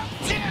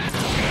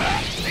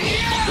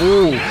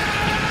 Ooh.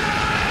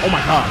 Oh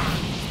my God.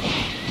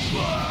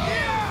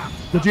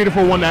 Gogeta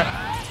 4 won that.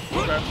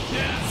 Okay.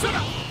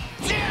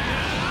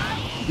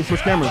 You can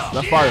switch cameras.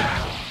 That's fire.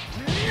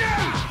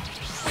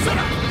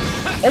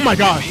 Oh my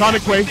God.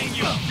 Sonic Quay.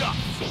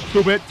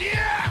 Stupid.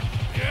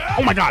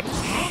 Oh my God.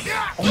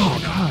 Oh my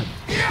God.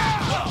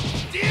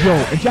 Yo,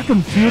 if y'all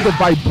can feel the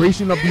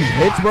vibration of these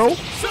hits, bro.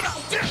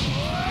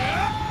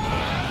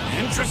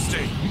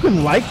 Interesting. You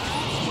can like.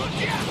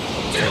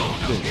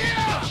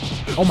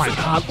 Oh my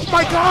God. Oh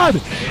my God.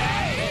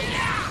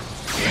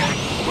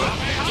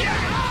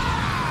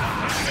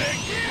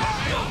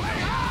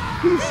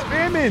 He's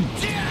spamming.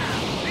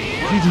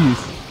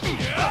 GG's.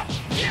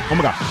 Oh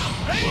my God.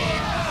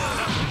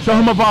 Show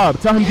him a vibe.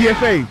 Tell him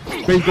DFA.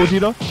 Face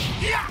Gogeta.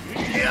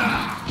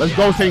 Let's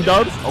go, St.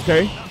 Dubs.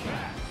 Okay.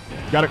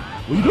 Got it.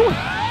 What are you doing?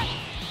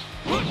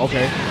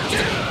 Okay.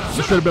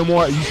 You should have been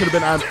more. You should have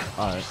been on.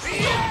 All right.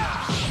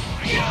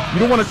 You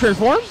don't want to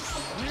transform?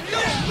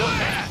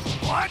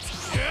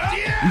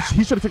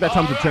 He should have took that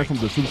time to transform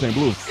to Super Saiyan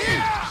Blue.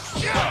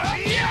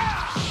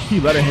 He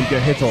letting him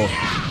get hits off.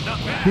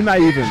 He's not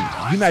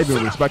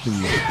even respecting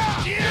you.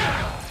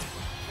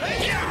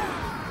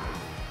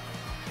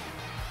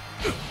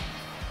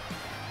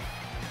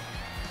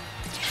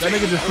 That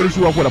nigga just finished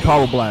you off with a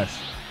power blast.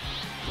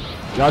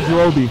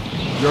 Yajirobe,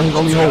 you're his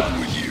only hope.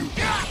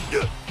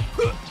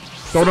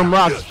 Throw them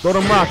rocks. Throw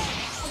them rocks.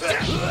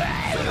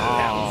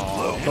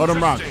 Oh, throw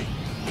them rocks.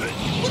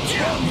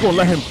 You gonna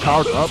let him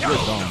charge up? You're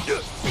dumb.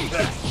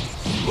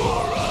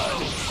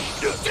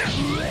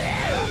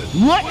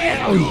 What?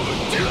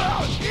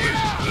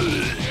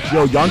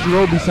 Yo,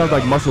 Yajirobe sounds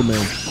like Muscle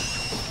Man.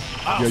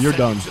 Yeah, you're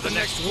done. To the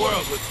next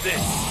world with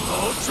this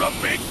ultra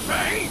big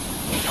bang.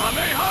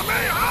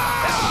 Kamehameha!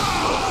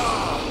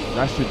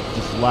 That shit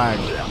just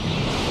lagged.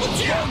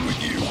 What's wrong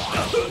with you?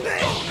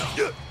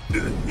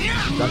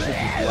 That shit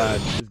just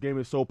lagged. This game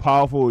is so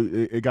powerful,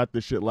 it got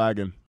this shit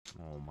lagging.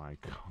 Oh my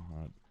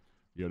God.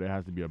 Yo, there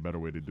has to be a better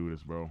way to do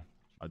this, bro.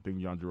 I think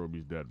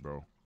Yajirobe's dead,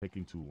 bro.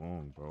 Taking too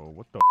long, bro.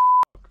 What the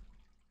fuck?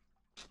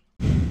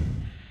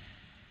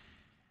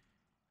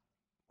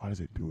 Why does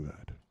it do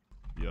that?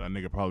 Yeah, that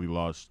nigga probably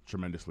lost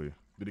tremendously.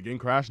 Did the game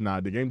crash? Nah,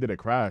 the game didn't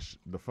crash.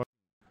 The fuck.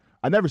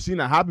 I never seen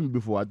that happen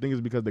before. I think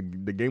it's because the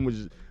game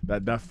was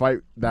that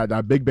fight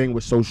that Big Bang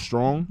was so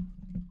strong.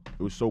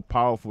 It was so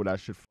powerful that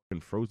shit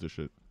fucking froze the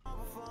shit.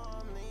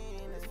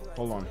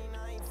 Hold on.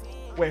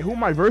 Wait, who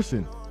am I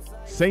versing?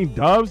 St.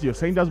 Dubs? Yo,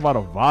 St. Dubs about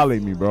to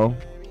violate me, bro.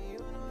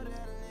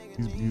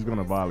 He's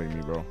gonna violate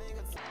me, bro.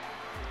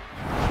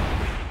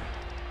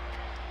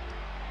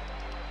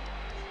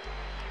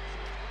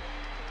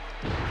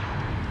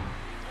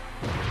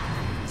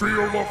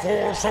 Feel the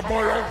force of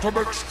my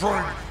ultimate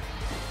strength.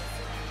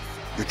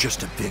 You're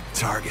just a big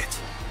target.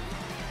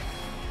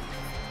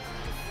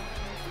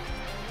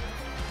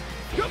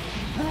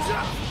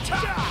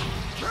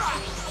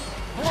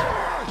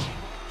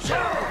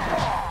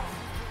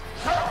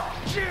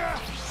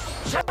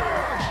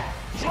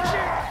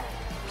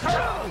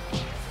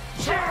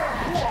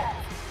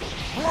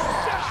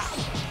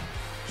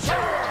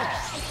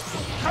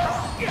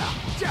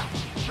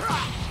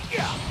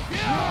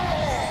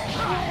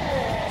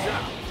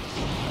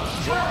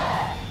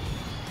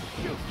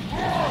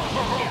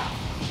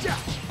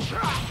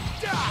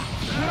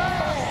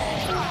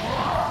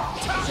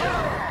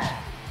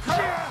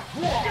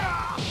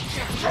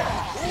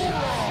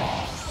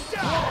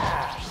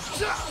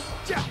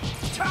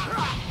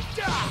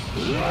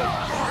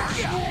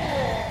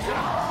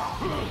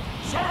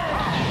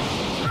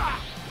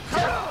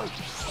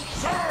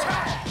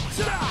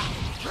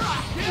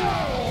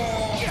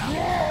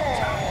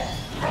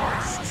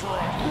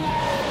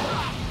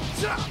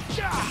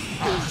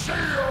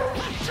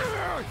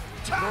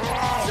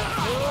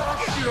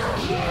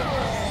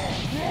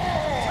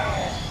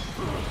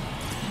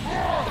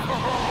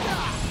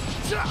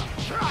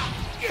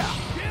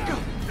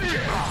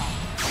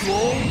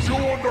 Don't you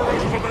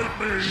underestimate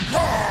me!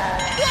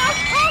 What?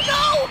 Oh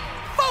no!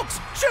 Folks,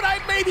 should I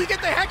maybe get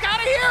the heck out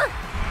of here?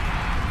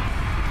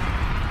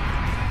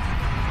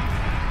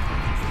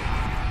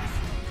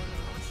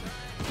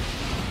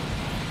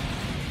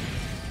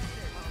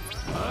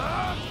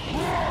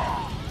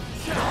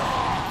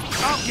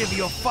 I'll give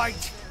you a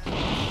fight.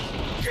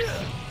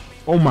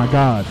 Oh my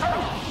God!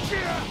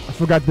 I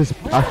forgot this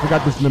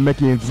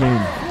Namekian's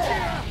name.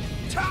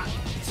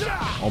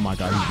 Oh my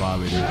God, he's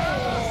violated.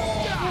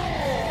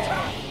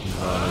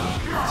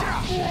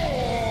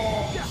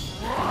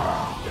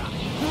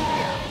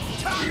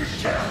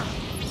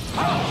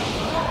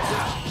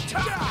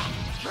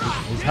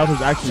 His health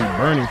is actually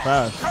burning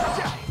fast.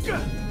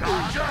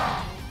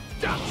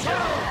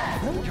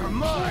 You're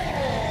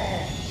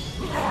mine!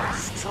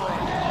 Nice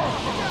try!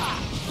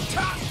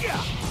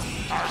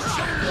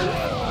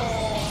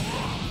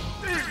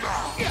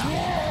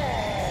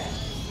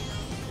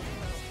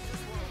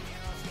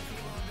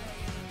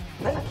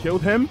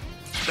 Killed him?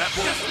 That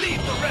will just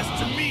leave the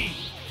rest to me!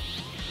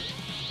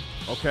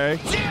 Okay.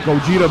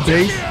 Gogeta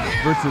base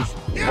versus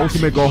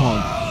Ultimate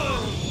Gohan.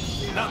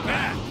 Not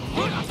bad!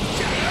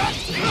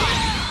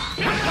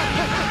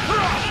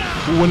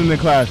 Who won in the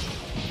class?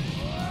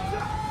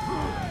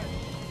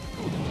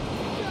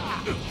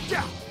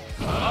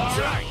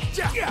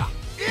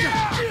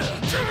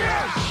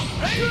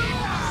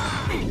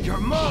 You're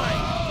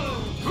mine!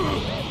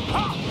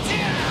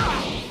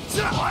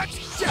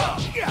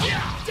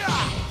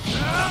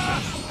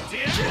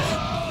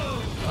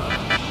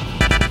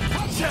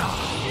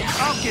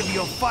 I'll give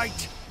you a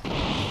fight.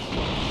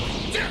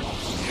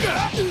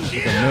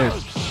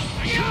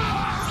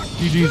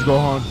 GG's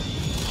Gohan.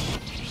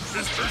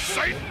 Mr.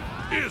 Satan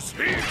is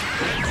here!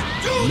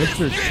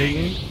 Mr.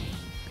 Satan?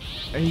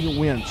 And you can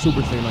win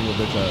Super Saiyan on your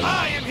bitch ass.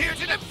 I am here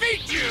to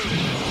defeat you!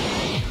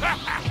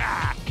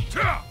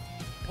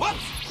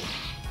 Whoops!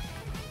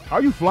 How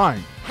are you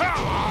flying?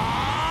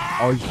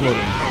 Oh, he's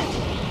floating.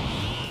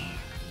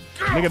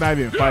 Nigga not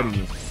even fighting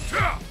you.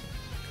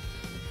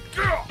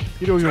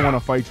 He don't even want to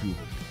fight you.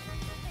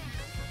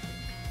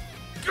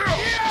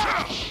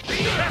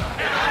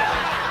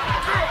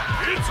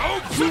 It's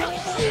over!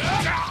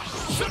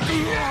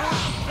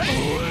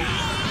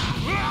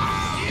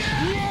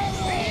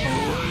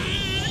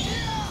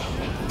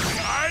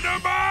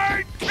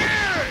 Dynamite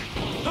King!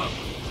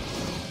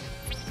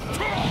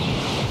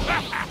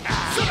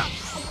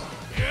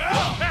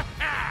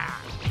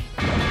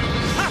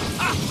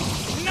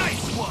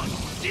 Nice one.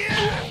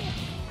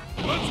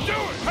 Let's do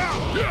it!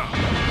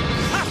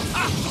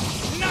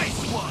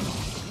 Nice one.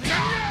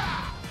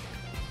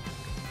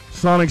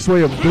 Sonic's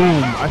Way of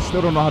Doom. I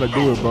still don't know how to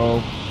do it,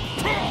 bro.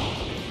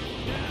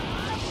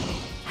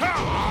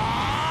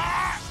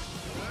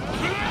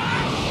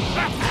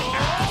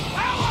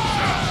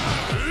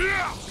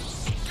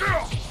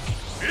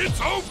 It's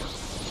over!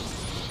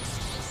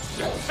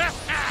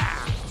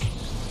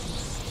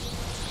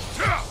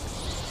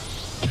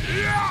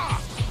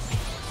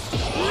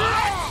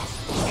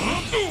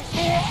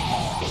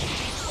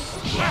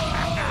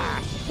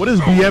 What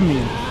does BM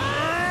mean?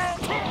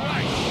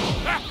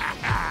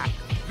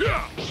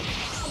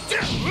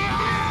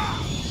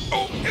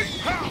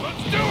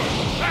 Let's do it!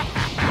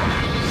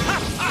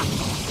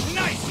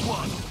 Nice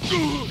one.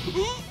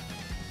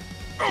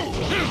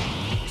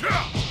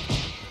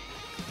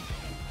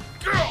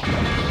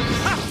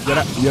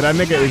 Yeah, that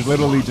nigga is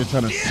literally just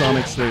trying to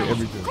Sonic Slay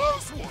everything.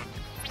 Close one!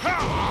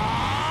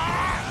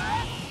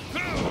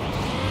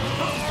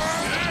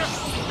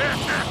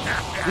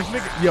 This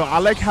nigga, yo, I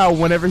like how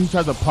whenever he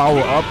tries to power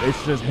up,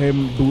 it's just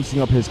him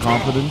boosting up his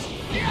confidence.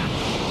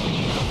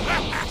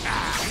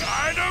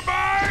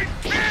 Dynamite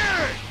King!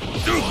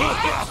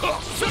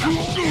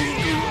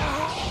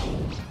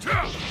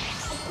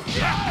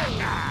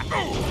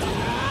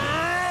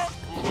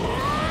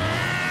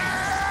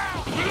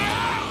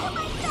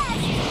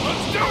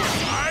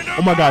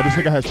 Oh my God, this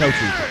nigga has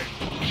Chelsea.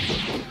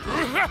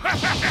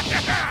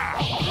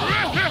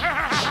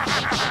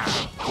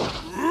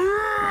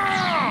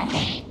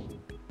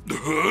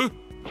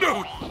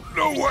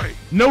 No way!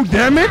 No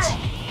damage?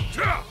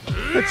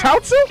 The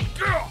Chaozu?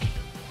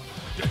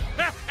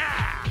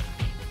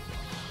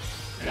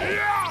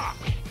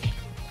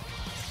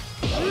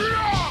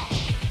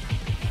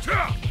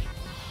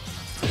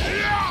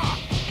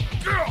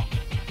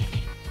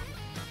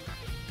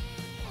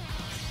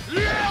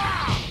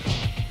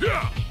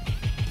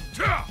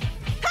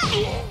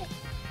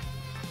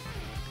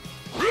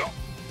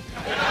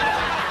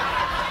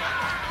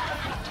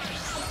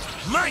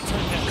 My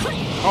turn now.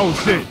 Oh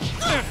shit.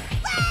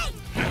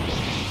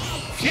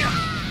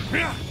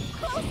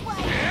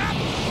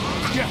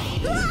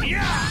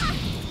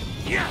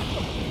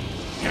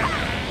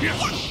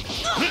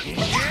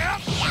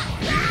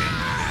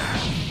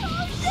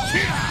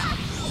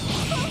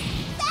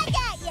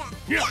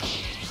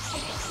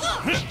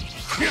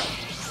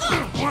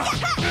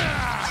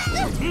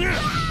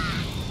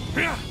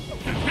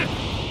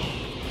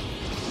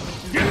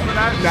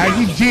 Now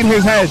he G'd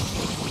his head.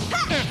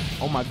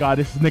 Oh my god,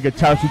 this nigga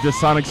Chaozu just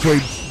Sonic Sway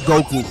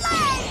Goku.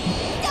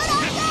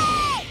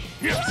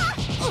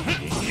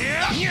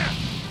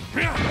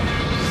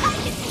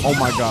 Oh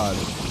my god.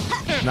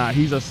 Nah,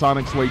 he's a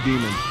Sonic Sway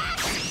demon.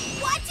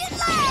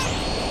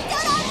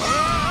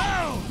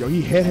 Yo,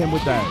 he hit him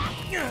with that.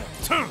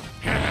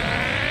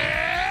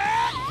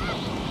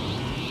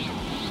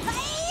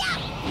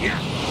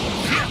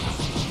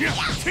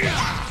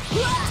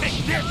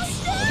 Take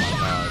this!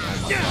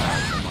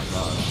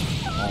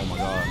 Oh my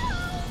god.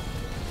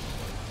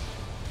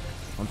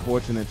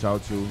 Unfortunate,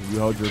 Chaozu. You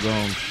held your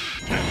own.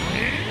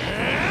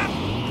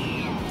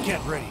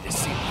 Get ready to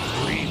see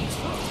my dreams.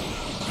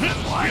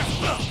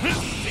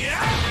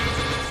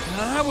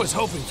 I was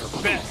hoping for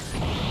better.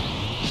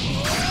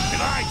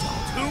 If I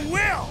don't, who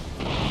will?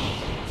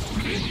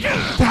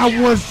 That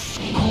was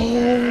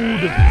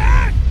cold.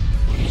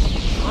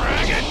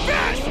 Dragon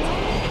Fist!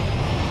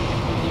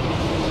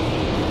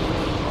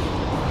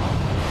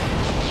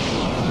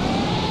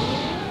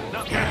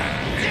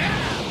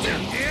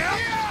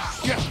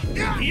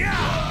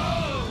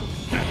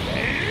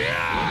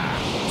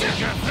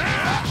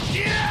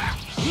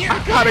 I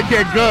gotta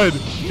get good.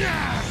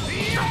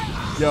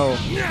 Yo,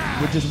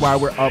 which is why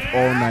we're up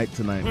all night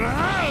tonight.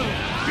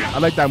 I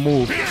like that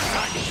move.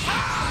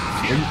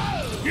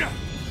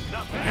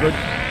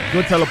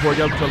 Good teleport,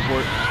 good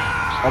teleport.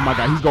 Oh my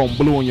god, he's going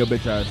blue on your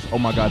bitch ass. Oh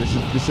my god, this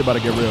shit about to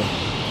get real.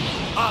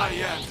 I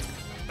am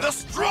the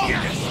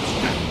strongest.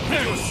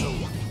 You're so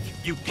weak.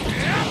 You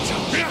can't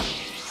touch me.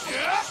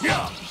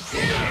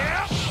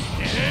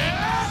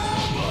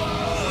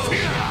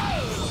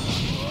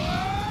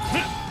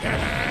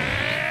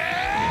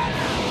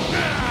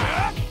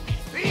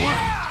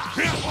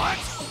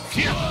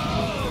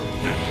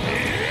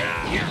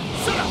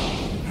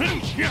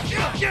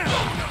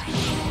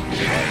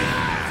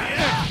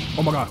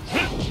 Oh my god.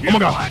 Oh my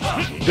god.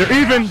 They're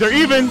even. They're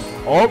even.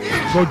 Oh,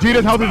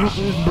 Gogeta's house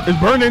is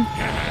burning.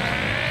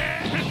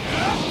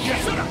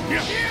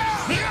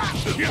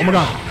 Oh my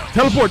god.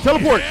 Teleport.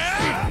 Teleport.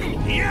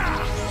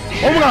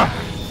 Oh my god.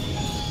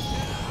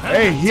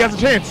 Hey, he has a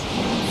chance.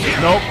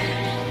 Nope.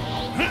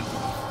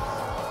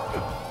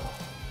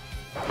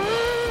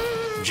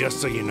 Just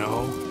so you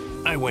know,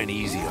 I went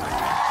easy on him.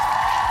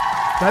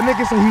 That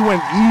nigga said he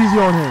went easy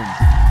on him.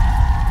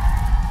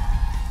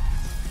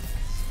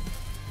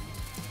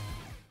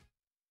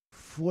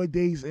 4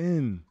 days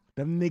in,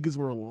 them niggas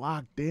were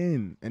locked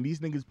in, and these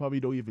niggas probably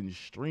don't even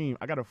stream.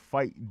 I gotta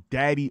fight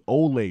Daddy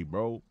Ole,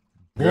 bro.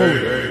 He's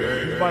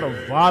about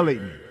to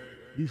violate me.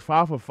 He's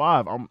 5 for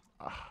 5.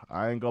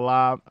 I ain't gonna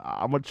lie.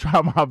 I'm gonna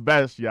try my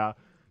best, y'all.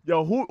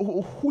 Yo, who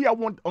y'all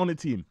want on the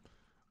team?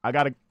 I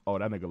gotta. Oh,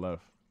 that nigga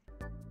left.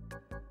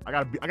 I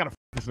gotta f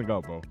this nigga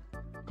up, bro.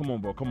 Come on,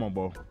 bro. Come on,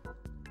 bro.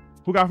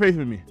 Who got faith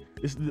in me?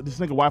 This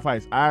nigga Wi-Fi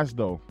is ass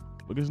though.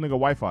 Look at this nigga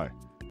Wi-Fi.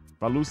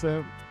 If I lose to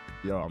him,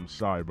 yo, I'm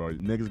sorry, bro.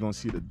 Niggas gonna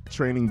see the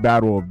training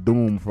battle of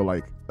doom for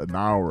like an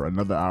hour,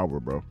 another hour,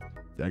 bro.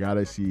 I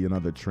gotta see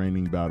another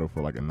training battle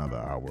for like another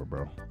hour,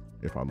 bro.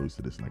 If I lose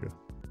to this nigga.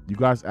 You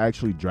guys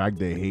actually drag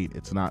their hate.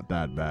 It's not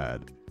that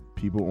bad.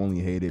 People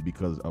only hate it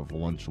because of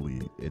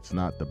Lunchly. It's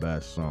not the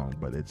best song,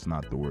 but it's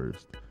not the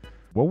worst.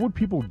 What would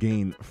people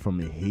gain from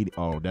the hate?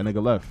 Oh, that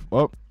nigga left.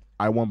 Oh,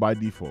 I won by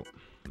default.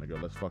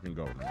 Nigga, let's fucking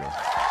go, nigga.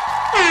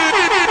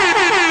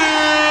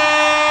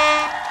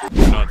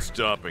 We're not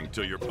stopping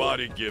till your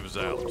body gives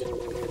out.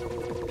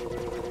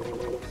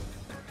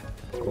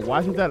 But why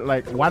isn't that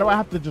like, why do I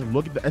have to just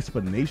look at the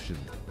explanation?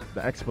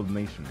 The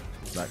explanation.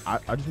 Like,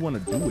 I just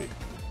want to do it.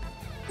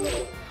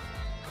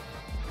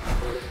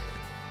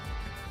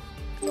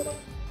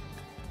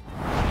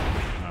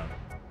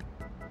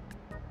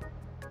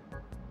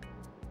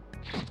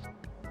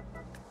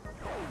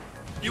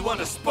 You want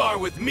to spar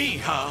with me,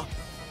 huh?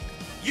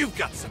 You've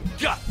got some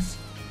guts.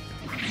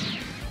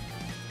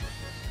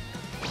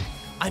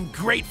 I'm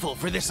grateful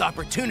for this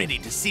opportunity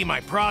to see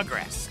my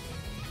progress.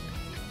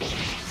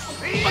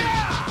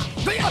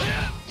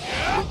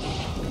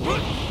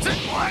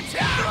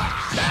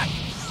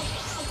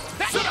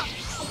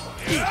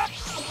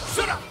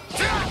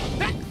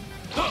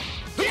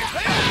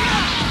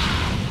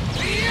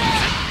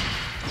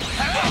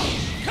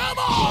 Come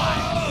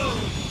on!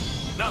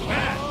 Not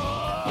bad.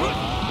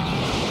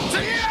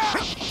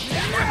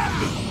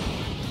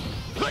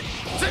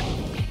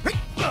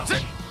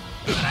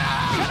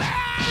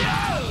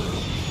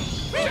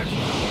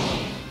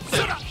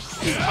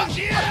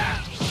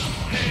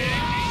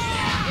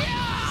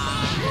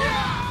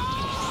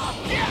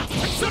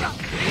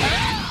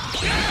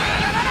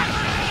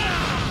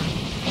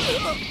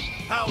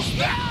 How's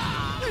that?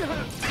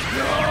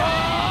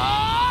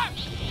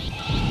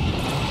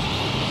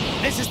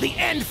 This is the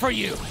end for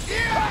you! Let's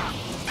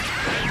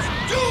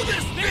do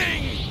this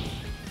thing!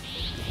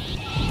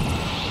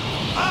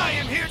 I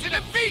am here to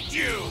defeat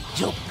you!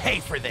 You'll pay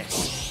for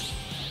this!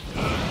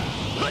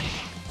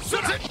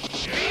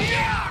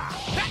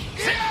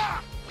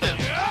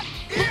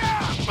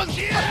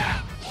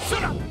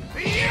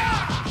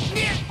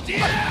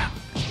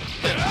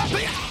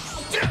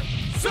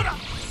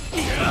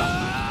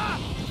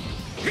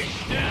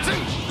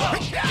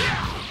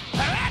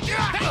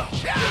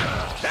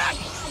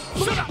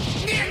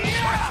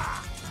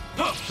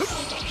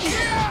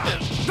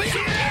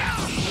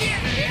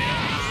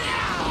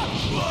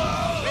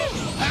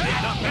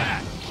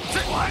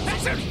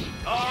 What?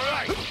 All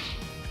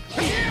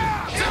right.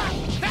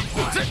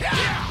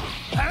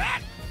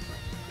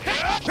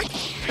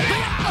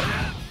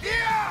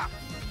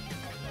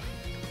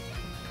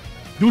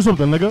 Do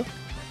something, nigga.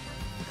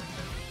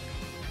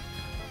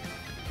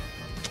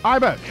 I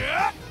bet.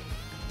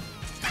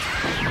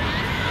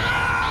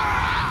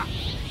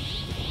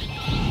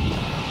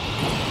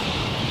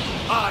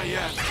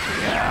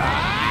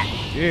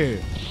 Yeah.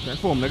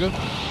 Transform, nigga.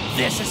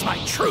 This is my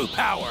true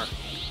power.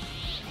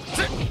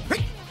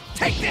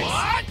 Take this.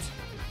 What?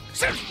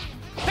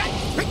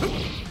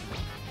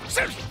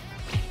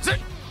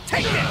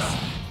 Take this.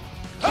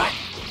 All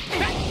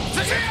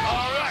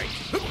right.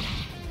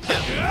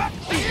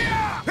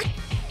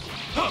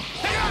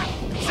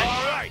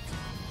 All right.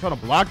 Trying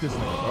to block this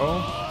nigga,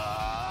 bro.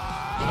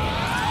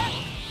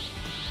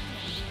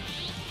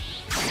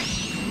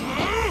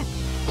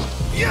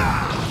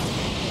 Yeah.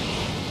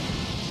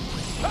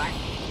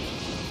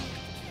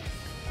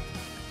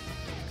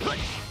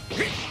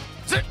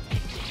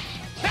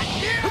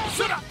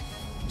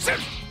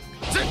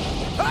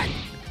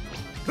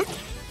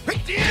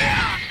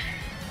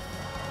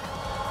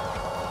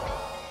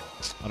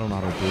 I don't know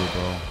how to do it,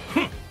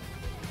 bro.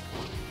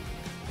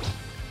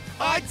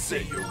 I'd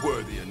say you're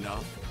worthy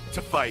enough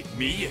to fight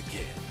me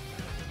again.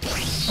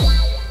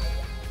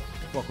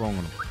 What's wrong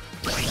with him?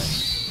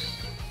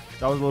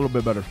 That was a little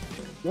bit better.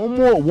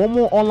 One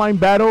more online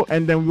battle,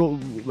 and then we'll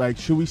like.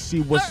 Should we see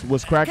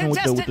what's cracking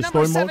with the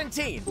story mode?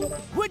 17.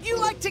 Would you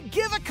like to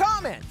give a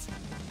comment?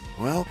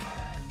 Well,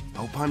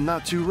 hope I'm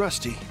not too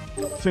rusty.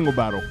 Single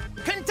battle.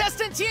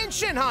 Contestant Tien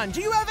Shinhan, do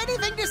you have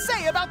anything to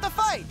say about the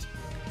fight?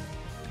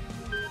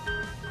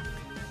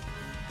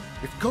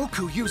 If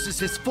Goku uses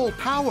his full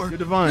power, You're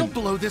divine. he'll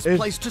blow this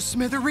place to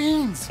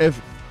smithereens.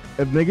 If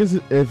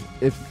niggas,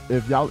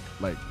 if y'all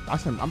like,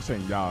 I'm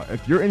saying y'all,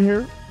 if you're in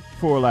here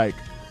for like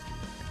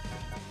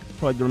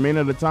the remainder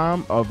of the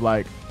time of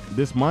like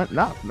this month,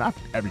 not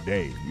every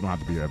day. You don't have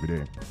to be here every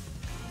day.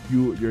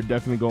 You're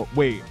definitely going.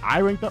 Wait, I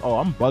ranked up. Oh,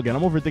 I'm bugging.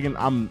 I'm overthinking.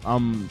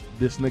 I'm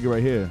this nigga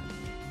right here.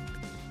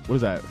 What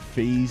is that?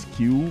 Phase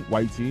Q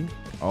YT.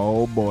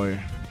 Oh boy,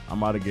 I'm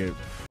about to get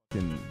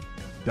fucking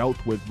dealt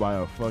with by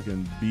a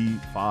fucking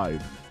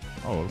B5.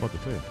 Oh, what was I about to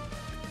say?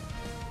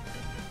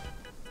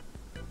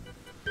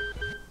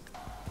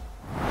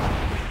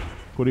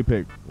 What do you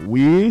pick?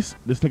 Whis?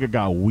 This nigga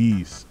got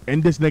Whis.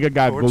 And this nigga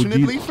got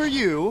Fortunately Gogeta. for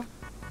you,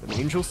 an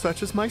angel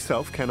such as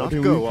myself cannot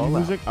Okay, go all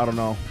music? out. I don't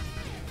know.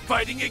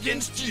 Fighting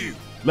against you.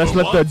 Let's For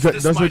let once, the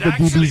this let's let might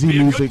the actually DBZ be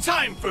a music. good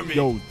time for me.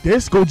 Yo,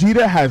 this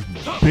Gogeta has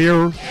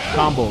bare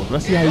combos.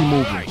 Let's see how he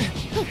moves.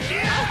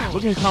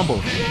 Look at his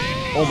combos.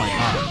 Oh my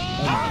god.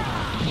 Oh my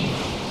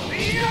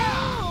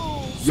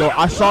god. Yo,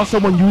 I saw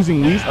someone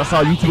using Whis. I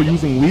saw a YouTuber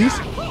using Whis.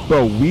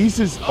 Bro,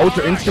 Whis'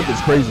 Ultra Instinct is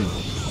crazy.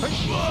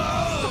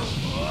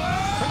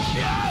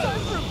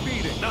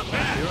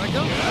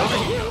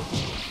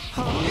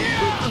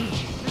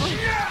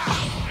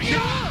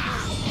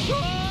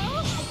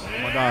 Oh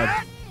my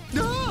god.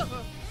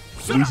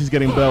 Whis is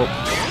getting belt.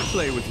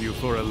 Play with you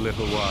for a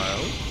little while.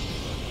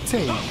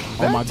 Take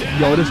Oh my god.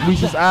 Yo, this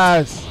Whis'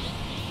 ass.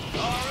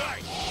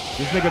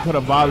 This nigga could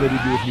have violated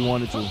you if he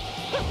wanted to.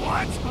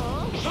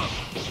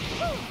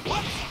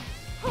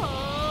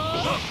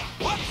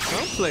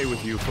 I'll play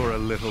with you for a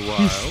little while.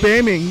 He's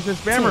spamming. He's a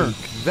spammer.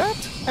 Take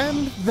that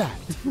and that.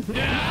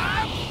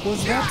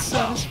 Was that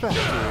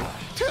satisfactory?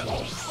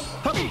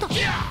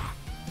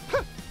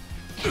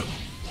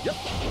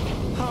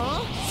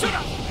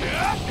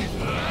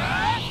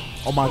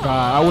 Oh my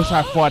god. I wish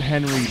I fought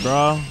Henry,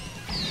 bro.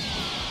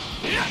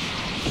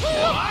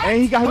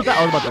 And he got hit.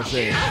 I was about to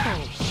say.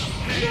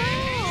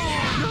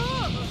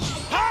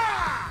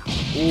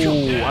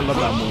 Ooh, I love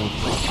that move.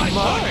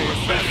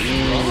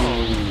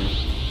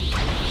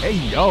 Hey,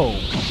 yo.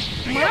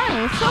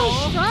 Wow, so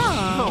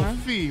strong. Oh,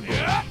 feeble.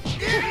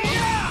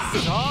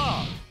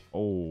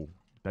 Oh,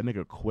 that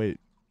nigga quit.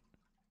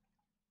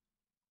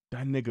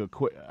 That nigga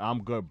quit.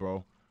 I'm good,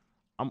 bro.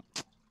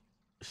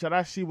 Should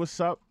I see what's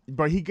up?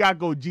 Bro, he got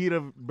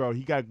Gogeta, bro.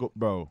 He got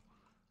bro.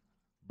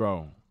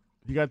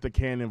 He got the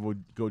cannon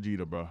with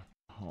Gogeta, bro.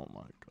 Oh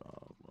my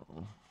god,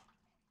 bro.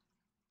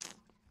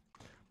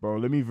 Bro,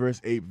 let me verse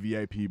Ape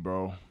VIP,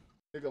 bro.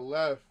 Nigga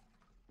left.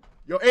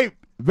 Yo, Ape.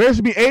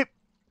 Verse me, Ape.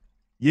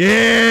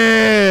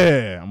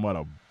 Yeah. I'm about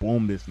to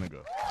boom this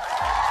nigga.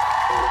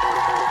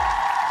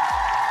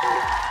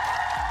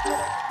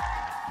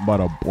 I'm about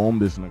to boom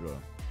this nigga.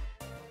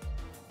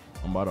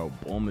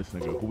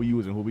 Who we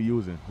using?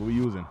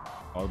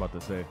 I was about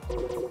to say.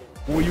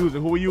 Who we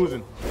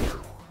using?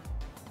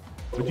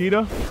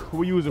 Vegeta? Who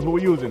we using?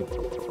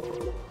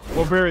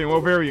 What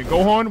variant?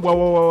 Gohan?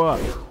 What?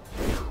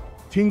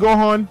 Teen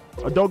Gohan?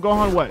 Adult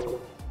Gohan? What?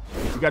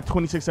 You got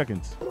 26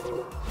 seconds.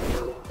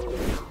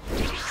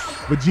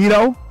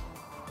 Vegeta?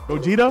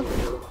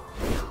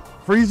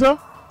 Frieza?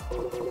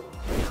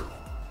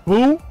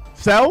 Boo?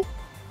 Cell?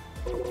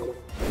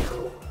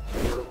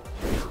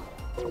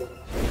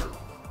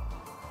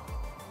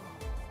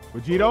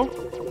 Vegito?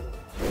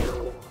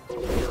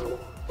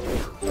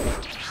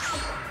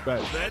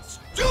 Let's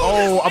do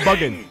Oh, this I'm bugging.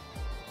 thing.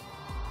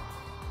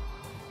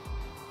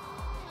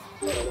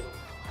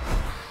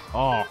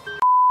 Oh,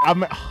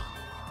 I'm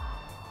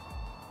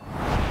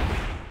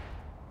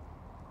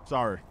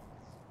sorry.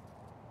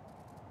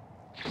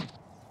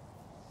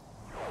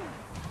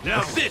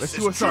 Now this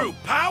is true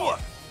power.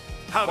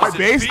 How Why does it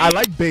base? feel? I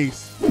like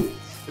base.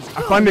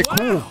 I find it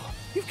cool.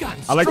 You've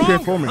gotten I like stronger,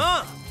 transforming.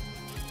 huh?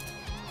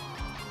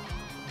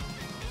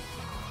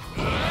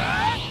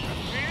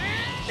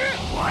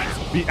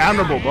 Be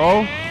admirable,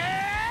 bro.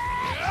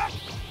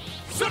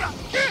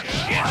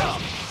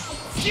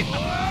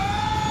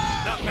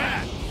 Not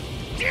bad.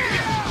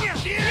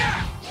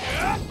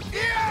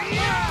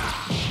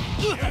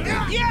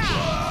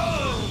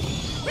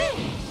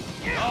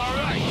 All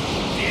right.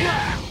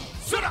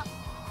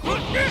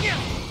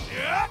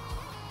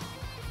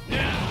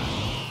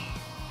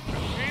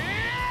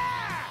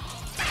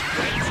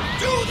 Let's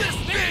do this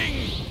thing.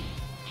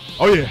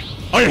 Oh yeah.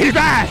 Oh yeah, he's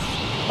ass.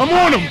 I'm on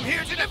I am him.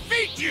 here to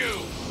defeat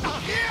you.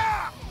 Not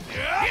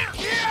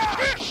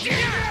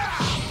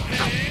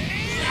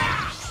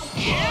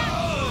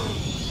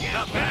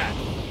bad.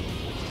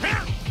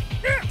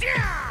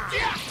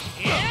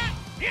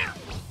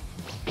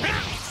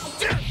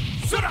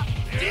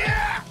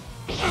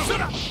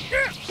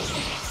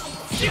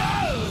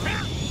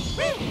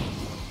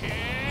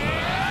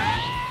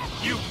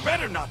 You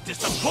better not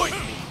disappoint me.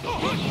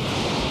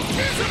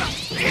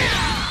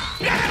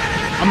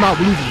 I'm not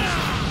losing this.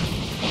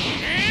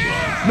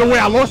 No way,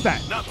 I lost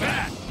that. Not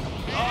bad.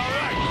 All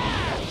right.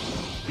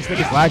 This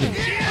nigga's lagging.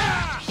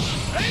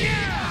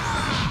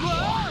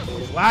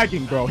 He's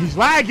lagging, bro. He's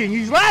lagging.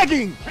 He's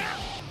lagging.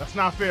 That's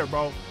not fair,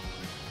 bro.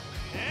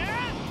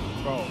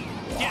 Bro.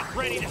 Get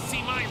ready to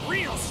see my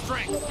real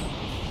strength.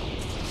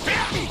 I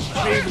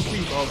can't even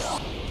see, bro.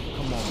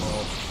 Come on,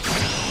 bro.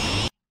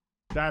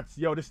 That's,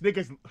 yo, this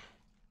nigga's...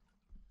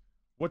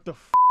 What the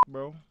f,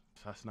 bro?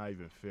 That's not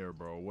even fair,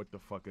 bro. What the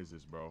fuck is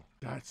this, bro?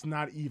 That's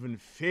not even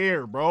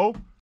fair, bro.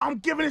 I'm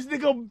giving this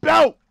nigga a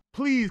belt.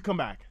 Please come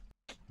back.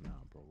 Nah,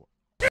 bro.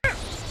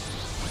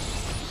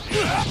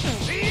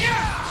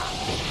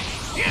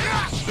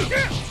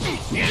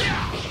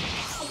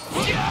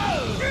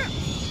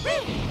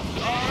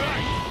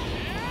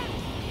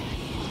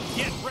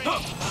 Get ready.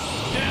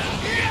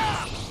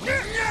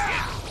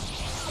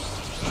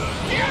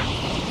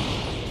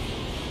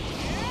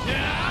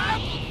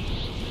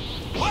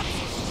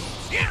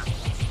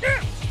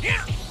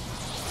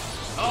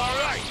 All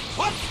right.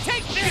 Let's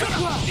take this.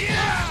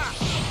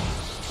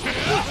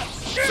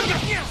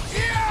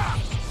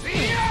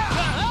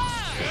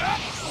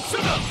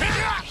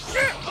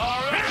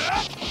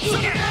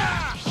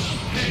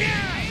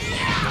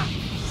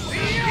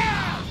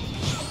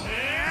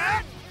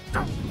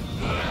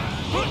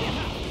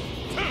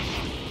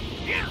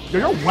 Yo,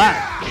 you're whack.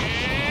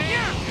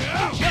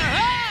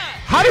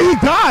 How did he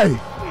die?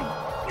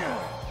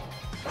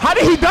 How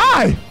did he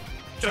die?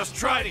 Just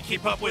try to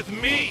keep up with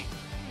me.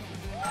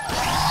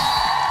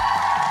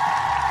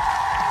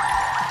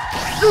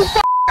 You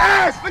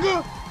ass,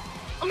 nigga.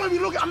 I'm not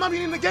even looking. I'm not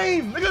even in the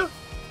game, nigga.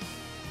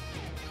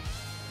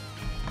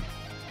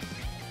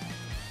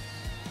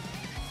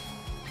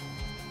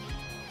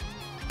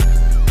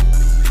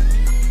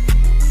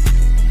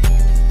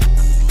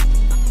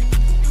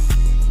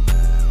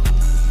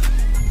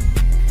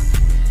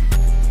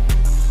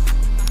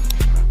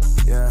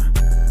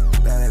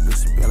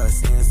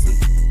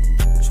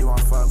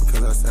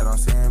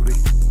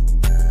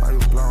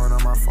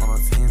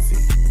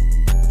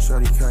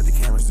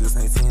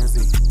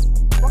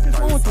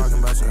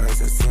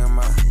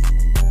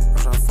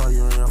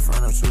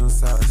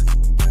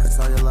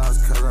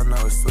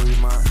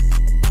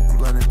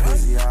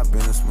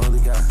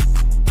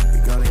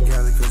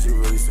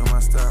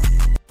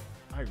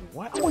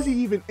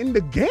 In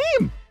the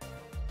game?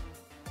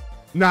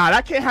 Nah,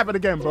 that can't happen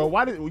again, bro.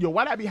 Why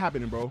that be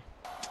happening, bro?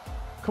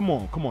 Come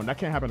on, that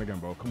can't happen again,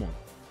 bro. Come on,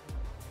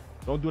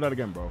 don't do that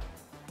again, bro.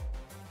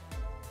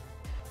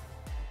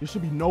 There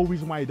should be no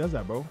reason why he does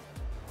that, bro.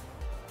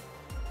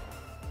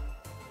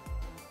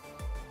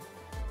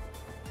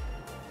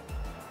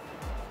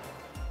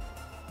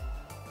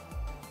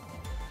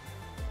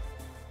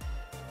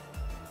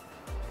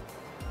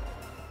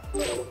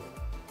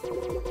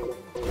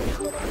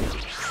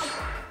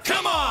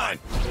 Come on!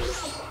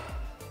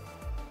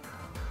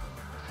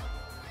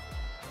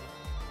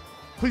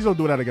 Please don't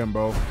do that again,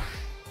 bro.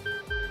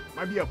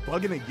 Might be a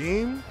bug in the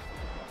game.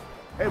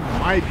 It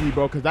might be,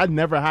 bro, because that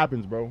never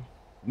happens, bro.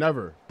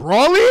 Never.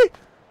 Brawly?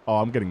 Oh,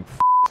 I'm getting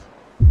f***ed.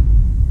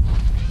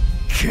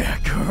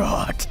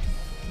 Kakarot.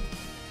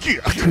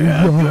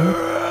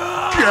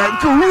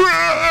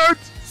 Kakarot!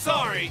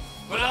 Sorry,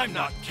 but I'm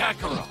not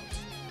Kakarot.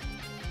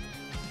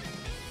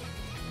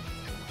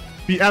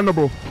 Be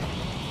admirable.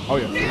 Oh,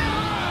 yeah.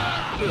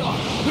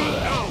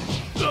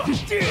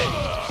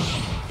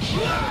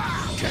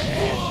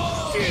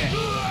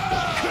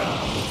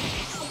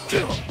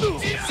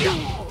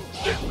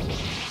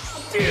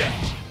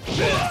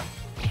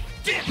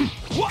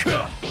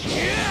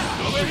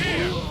 Over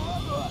here.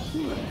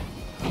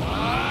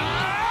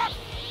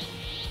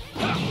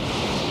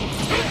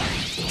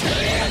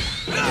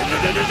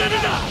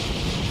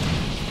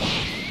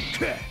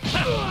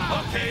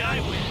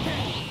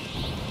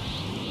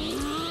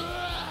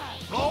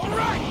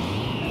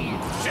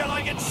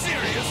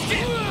 serious?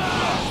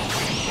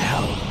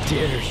 How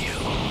dare you?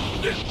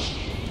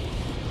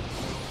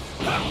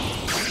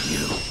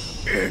 You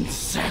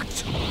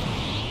insect!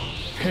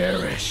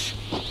 Perish!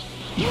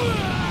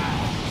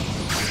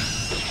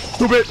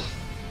 Stupid!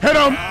 Hit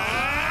him!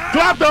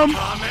 Clap them!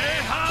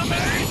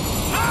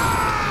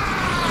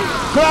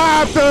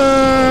 Clap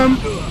them!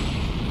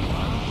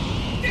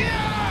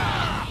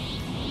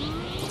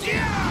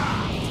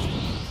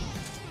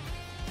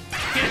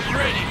 Get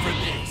ready for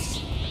this!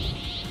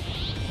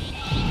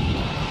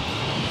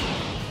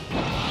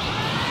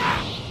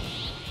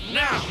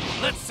 Now,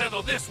 let's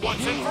settle this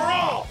once and for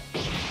all!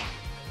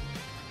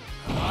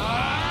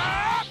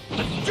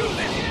 Let's do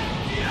this!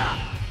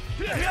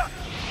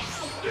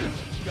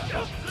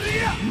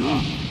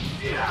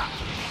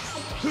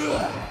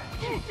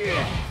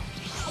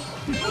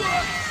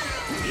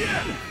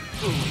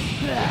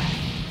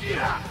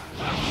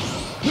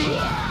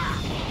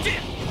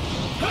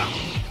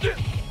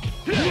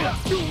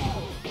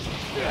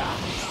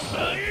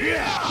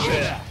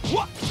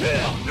 What?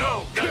 Oh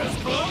no, that was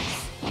close!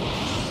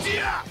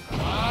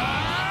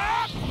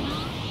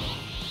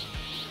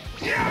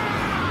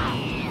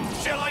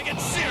 Shall I get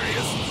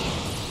serious?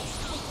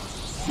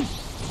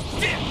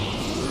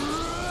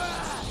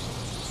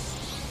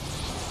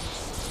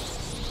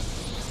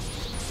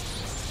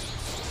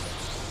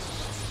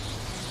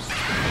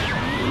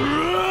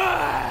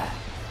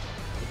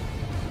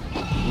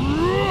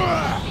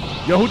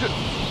 Yo, who just...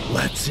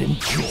 Let's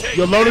enjoy.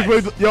 Yo,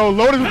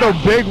 Lotus with the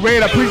big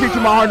raid. I appreciate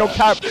you, my heart. No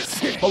cap.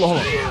 Hold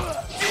on.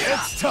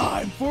 It's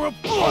time for a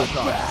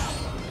bloodbath.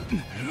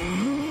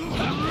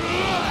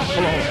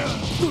 Hold on.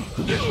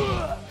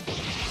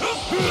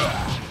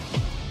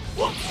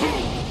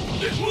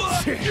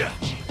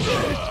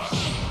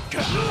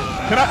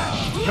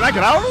 Can I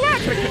get out of that?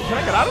 Can I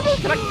get out of this?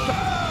 Can I?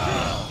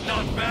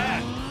 Not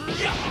bad.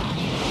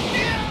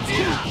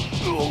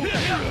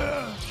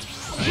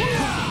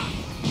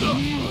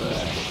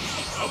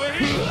 Over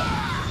here.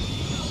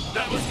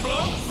 That was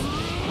close.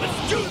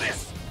 Let's do this.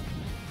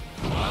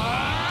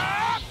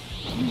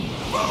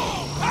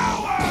 Full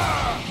power.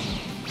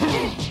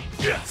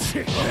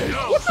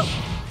 What the?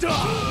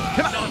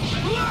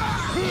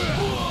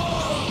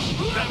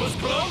 That was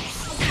close.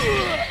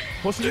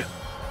 Pussy.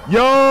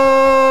 Yo,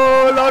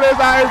 Lotus,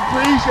 I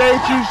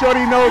appreciate you,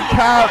 shorty. No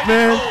cap,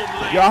 man.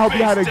 Yo, I hope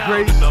you had a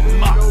great stream.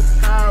 No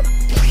cap.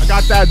 I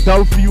got that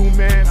dub for you,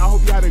 man. I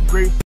hope you had a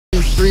great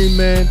stream,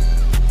 man.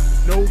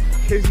 No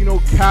kizzy, no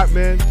cap,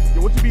 man.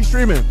 Yo, what you be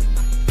streaming?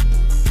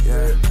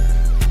 Yeah.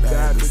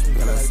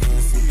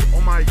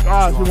 Oh my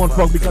gosh, you want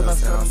fuck because I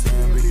said I'm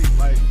TNT.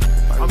 Like,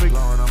 I'm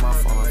blowing on my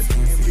phone like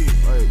TNT.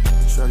 Like,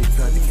 shorty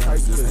cut the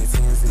cameras, just ain't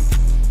TNT.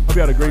 Hope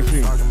you had a great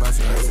stream.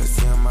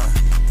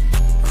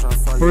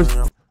 First,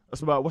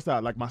 that's about, what's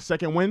that, like my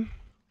second win?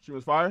 She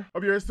was fire.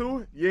 Up yours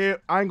too? Yeah,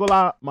 I ain't gonna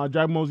lie. My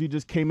Dragon Ball Z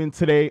just came in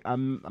today.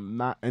 I'm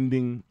not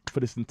ending for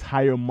this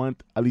entire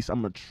month. At least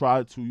I'm gonna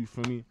try to, you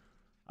feel me?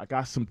 I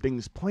got some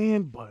things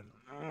planned, but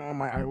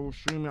I will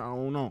stream it. I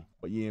don't know.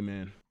 But yeah,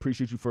 man.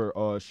 Appreciate you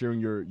for sharing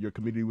your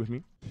community with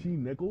me. T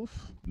Nichols?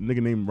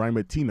 Nigga named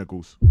Rhyme T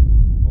Nichols.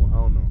 Oh,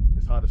 hell no.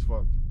 It's hot as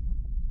fuck.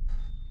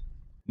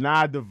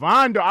 Nah,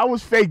 Devon, though. I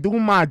was fake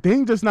doing my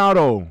thing just now,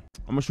 though. I'm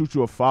gonna shoot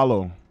you a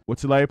follow.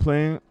 What's it like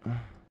playing?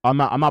 I'm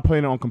not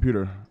playing it on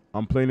computer.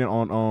 I'm playing it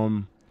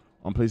on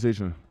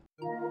PlayStation.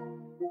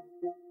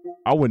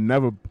 I would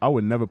never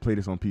play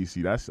this on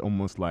PC. That's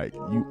almost like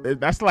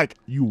that's like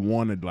you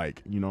wanted,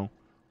 like, you know,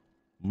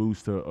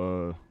 lose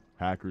to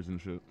hackers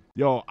and shit.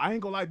 Yo, I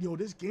ain't gonna lie, yo,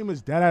 this game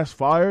is dead ass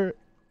fire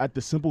at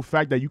the simple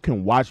fact that you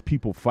can watch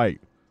people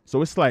fight.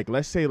 So it's like,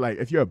 let's say like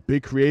if you're a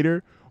big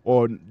creator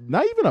or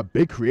not even a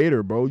big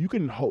creator, bro, you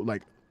can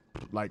like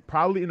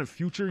probably in the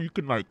future you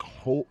could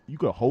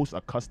host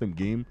a custom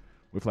game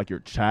with like your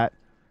chat.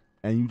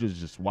 And you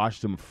just watch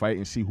them fight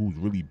and see who's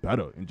really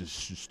better and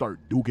just start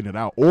duking it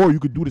out. Or you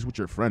could do this with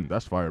your friend.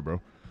 That's fire,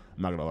 bro.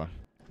 I'm not gonna lie.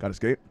 Got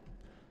escape?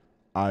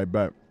 I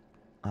bet.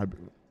 Have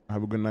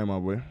a good night, my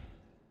boy.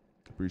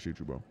 Appreciate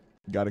you, bro.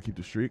 Gotta keep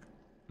the streak.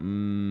 Y'all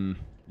ain't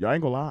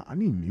gonna lie. I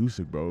need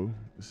music, bro.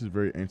 This is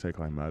very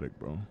anticlimactic,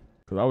 bro.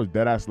 Cause I was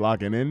dead ass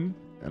locking in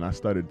and I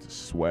started to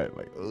sweat.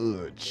 Like,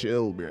 ugh,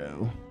 chill,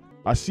 bro.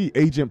 I see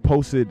Agent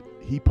posted.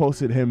 He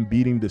posted him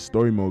beating the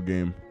story mode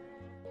game.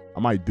 I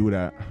might do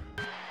that.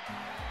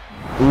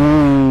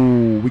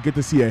 Ooh, we get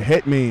to see a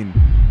hit main.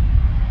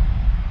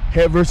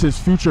 Hit versus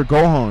future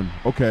Gohan.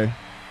 Okay.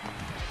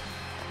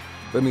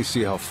 Let me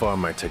see how far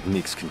my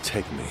techniques can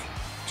take me.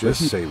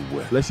 Just say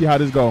when. Let's see how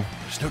this go.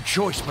 There's no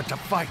choice but to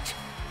fight.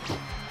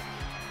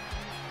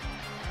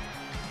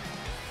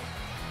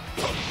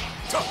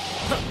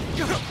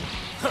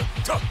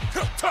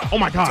 Oh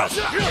my god.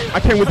 I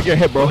can't wait to get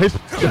hit, bro. He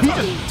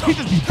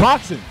just be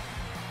boxing.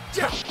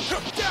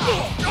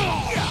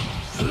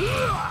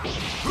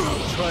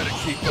 Try to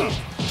keep up.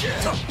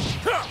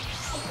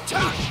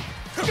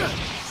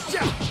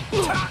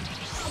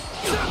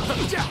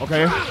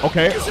 Okay.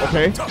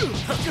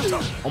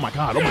 Oh my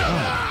god.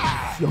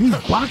 Yo, he's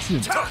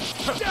boxing.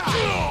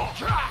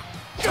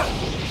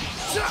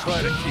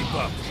 Try to keep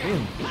up.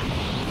 Damn.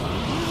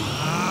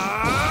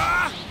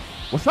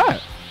 What's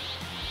that?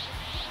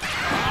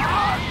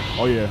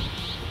 Oh yeah.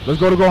 Let's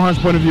go to Gohan's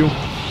point of view.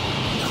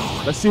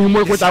 Let's see him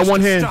work with that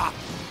one hand. Stop.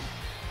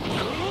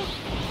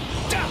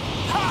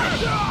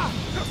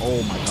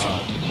 Oh my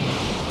god.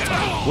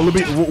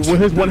 Will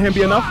his one hand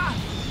be enough?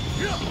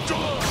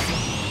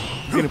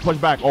 He's getting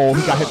punched back. Oh,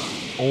 he got hit.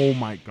 Oh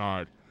my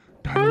god.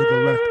 That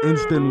nigga left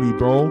instantly,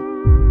 bro.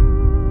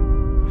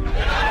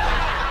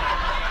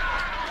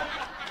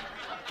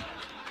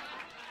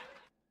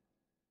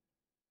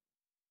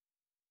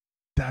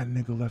 That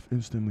nigga left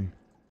instantly.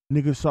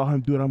 Nigga saw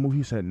him do that move.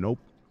 He said nope.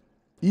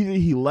 Either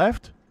he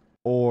left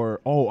or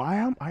I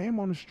am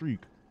on the streak.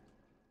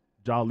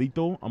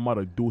 Jolito, I'm about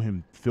to do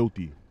him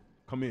filthy.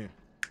 Come here.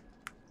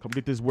 Come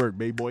get this work,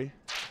 baby boy.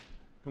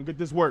 Come get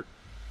this work.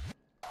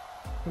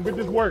 Come get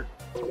this work.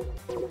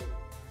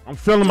 I'm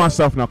feeling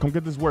myself now. Come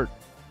get this work.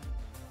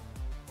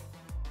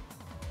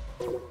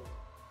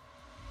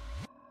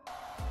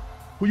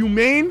 Who you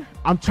main?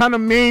 I'm trying to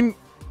main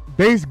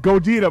base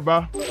Gogeta,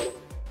 bro.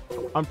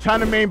 I'm trying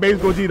to main base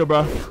Gogeta,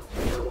 bro.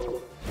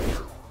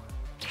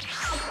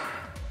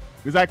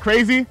 Is that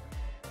crazy?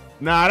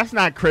 Nah, that's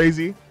not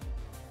crazy.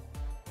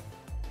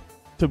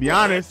 To be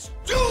honest.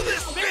 Do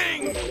this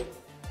thing!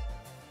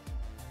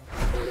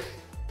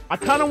 I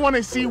kind of want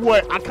to see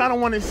what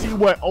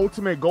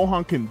Ultimate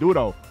Gohan can do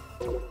though.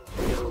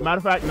 Matter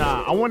of fact,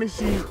 nah, I want to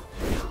see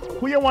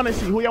who y'all want to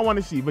see. Who y'all want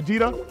to see?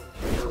 Vegeta?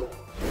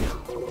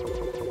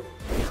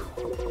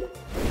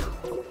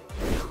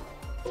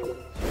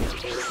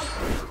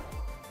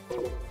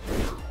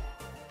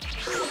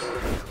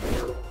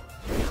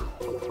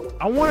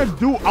 I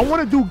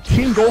want to do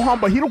King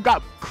Gohan, but he don't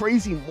got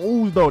crazy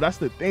moves though. That's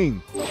the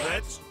thing.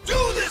 Let's do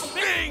this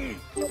thing!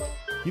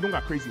 He don't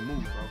got crazy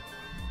moves, bro.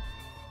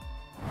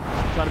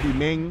 Trying to be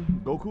main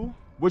Goku?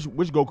 Which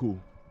Goku?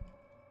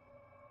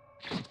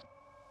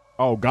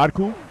 Oh,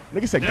 Godku?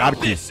 Nigga said Now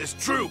Godku. this is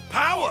true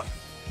power!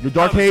 Your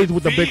Dark Haze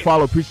with the big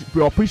follow.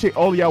 Appreciate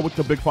all of y'all with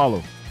the big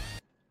follow.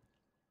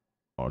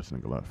 Oh, this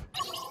nigga left.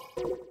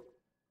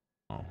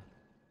 Oh.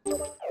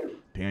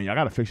 Damn, y'all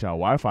gotta fix y'all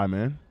Wi-Fi,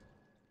 man.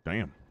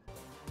 Damn.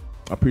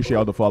 I appreciate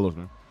all the follows,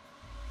 man.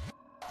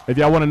 If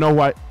y'all want to know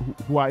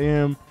who I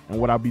am and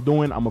what I'll be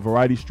doing, I'm a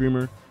variety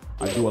streamer.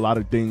 I do a lot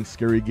of things,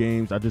 scary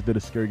games. I just did a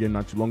scary game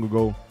not too long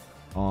ago.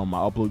 I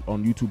upload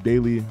on YouTube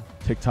daily,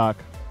 TikTok,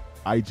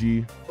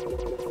 IG.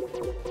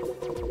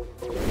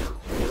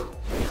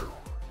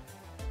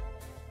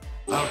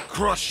 I'll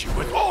crush you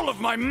with all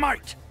of my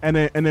might! And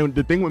then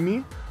the thing with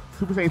me,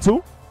 Super Saiyan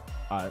 2,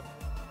 alright.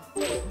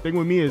 The thing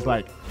with me is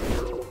like,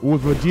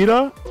 with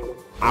Vegeta,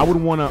 I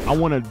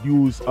wanna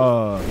use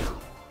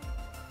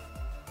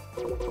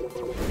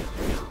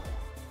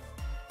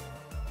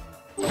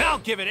I'll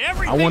give it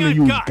everything I want to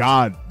use got.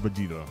 God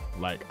Vegeta.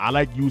 Like, I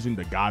like using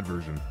the God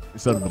version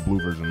instead of the blue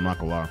version. I'm not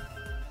gonna lie.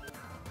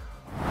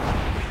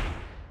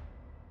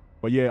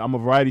 But yeah, I'm a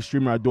variety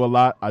streamer. I do a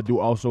lot. I do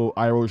also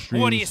IRL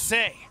streams. What do you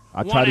say?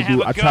 I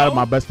try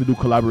my best to do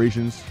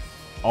collaborations.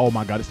 Oh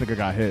my god, this nigga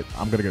got hit.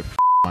 I'm gonna get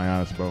my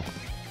ass, bro.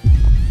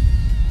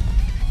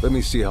 Let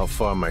me see how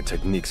far my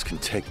techniques can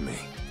take me.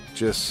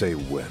 Just say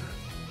when.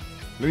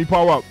 Let me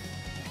power up.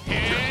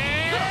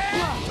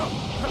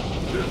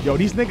 Yo,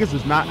 these niggas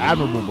is not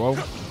admirable, bro.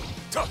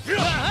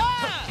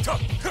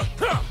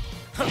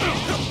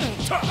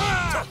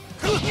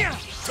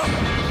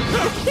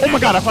 Oh my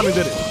god, I finally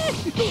did it.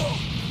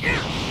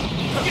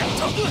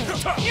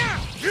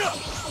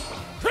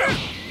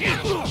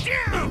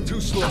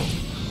 Too slow.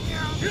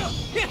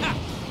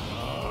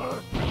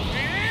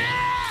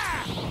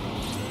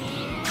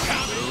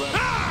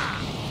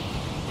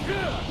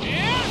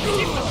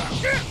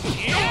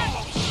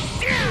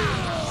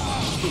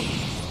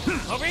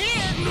 Over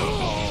here!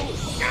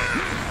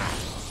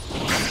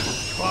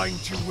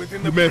 Find you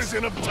within the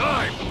prison of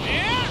time!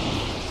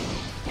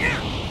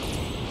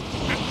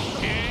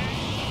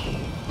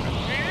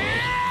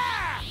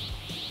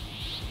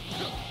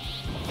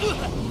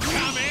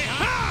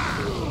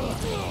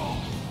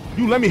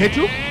 You let me hit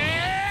you?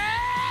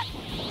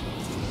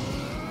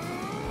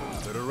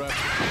 Better wrap.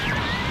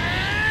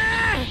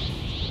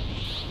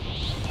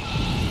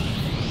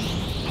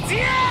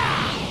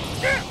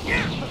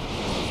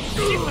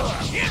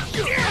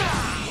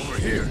 Over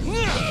here.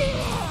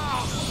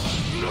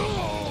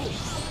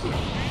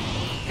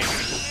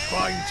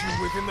 Find you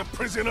within the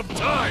prison of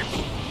time.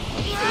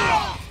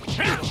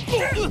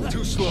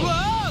 Too slow.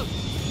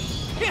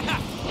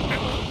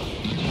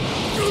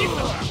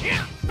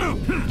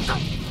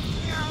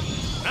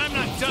 I'm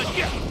not done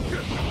yet.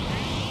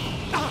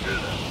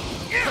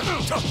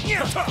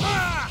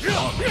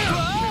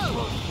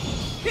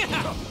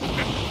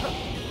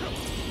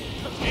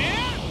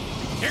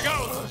 Here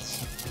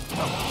goes.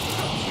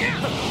 You're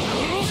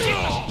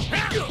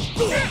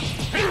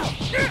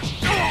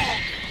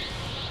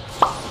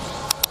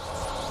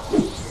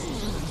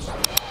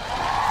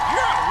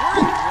a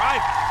worthy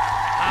rival.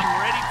 I'm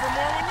ready for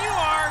more when you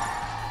are.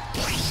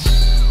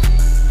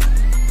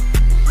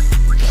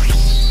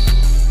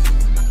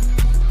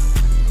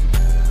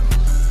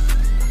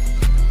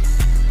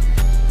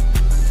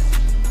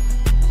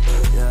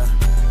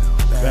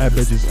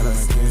 bad bitches feeling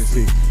like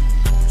TNT.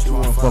 She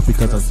wanna fuck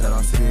because I said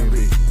I'm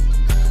TNT.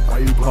 Why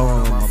you calling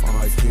on my phone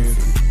like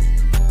TNT?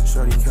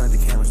 Shorty cut the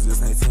cameras,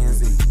 this ain't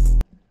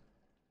TNT.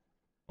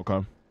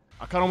 Okay.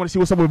 I kinda wanna see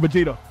what's up with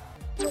Vegeta.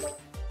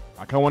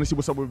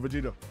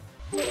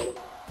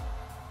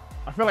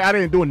 I feel like I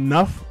didn't do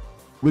enough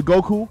with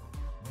Goku,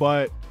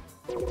 but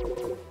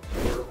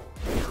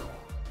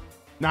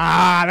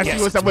nah, let's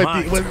see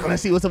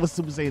what's up with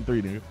Super Saiyan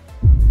 3, dude.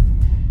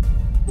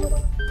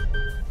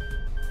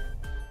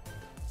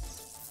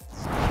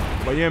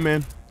 But yeah,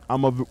 man,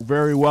 I'm a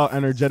very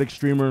energetic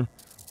streamer.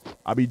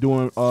 I be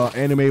doing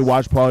anime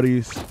watch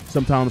parties,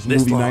 sometimes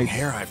This movie long nights.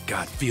 hair I've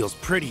got feels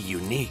pretty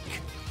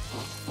unique.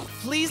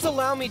 Please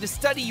allow me to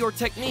study your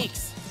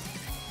techniques.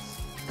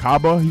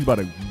 Kaba, he's about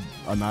to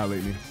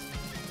annihilate me.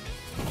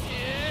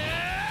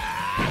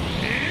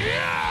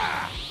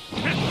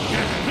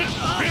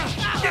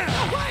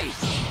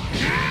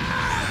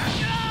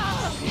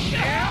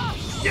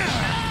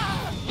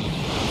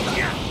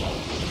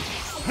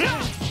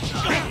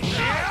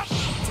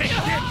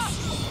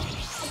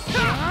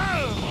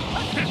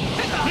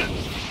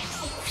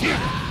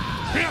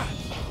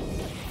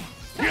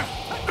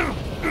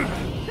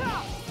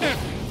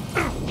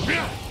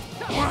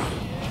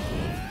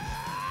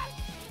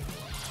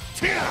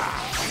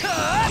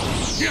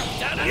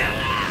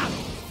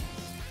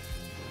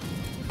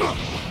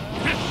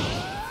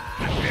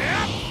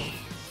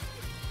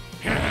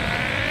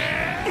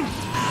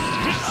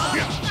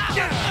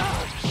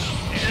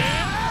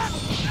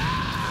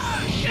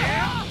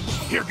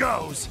 Here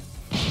goes.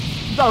 You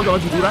thought I was gonna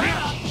let you do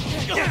that?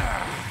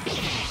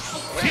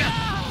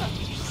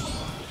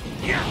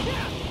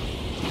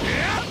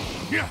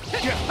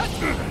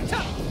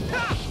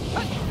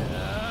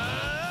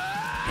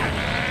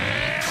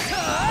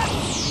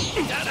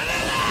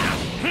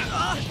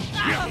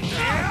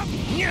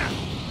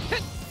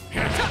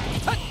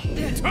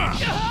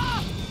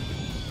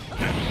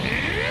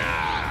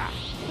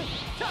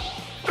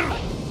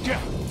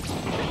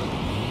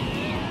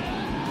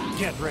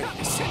 Get ready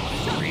to set me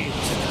free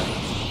tonight.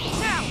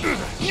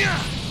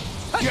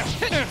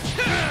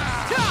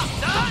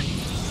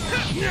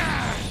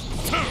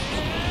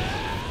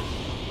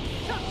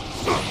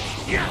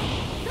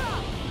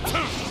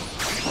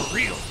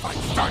 Real fight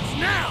starts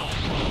now.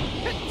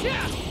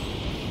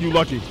 You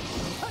lucky.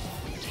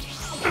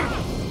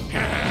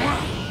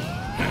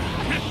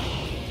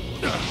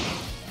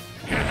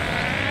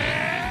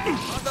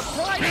 The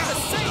pride of the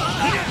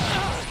Saiyan.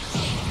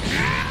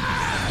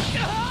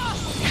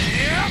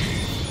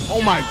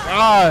 Oh my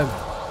god.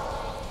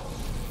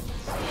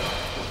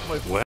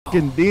 Well,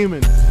 fucking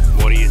demon.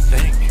 What do you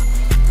think?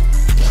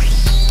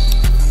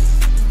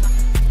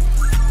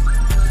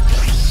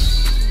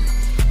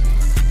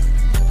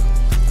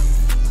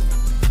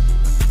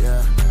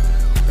 Yeah,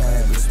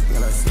 bad bitch,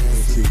 feel like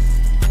CNC.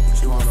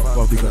 She wanna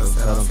fuck because I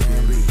said I'm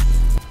TNT.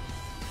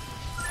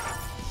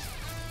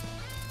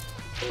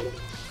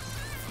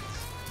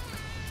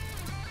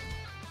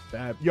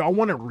 Yo, I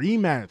want to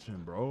rematch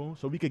him, bro,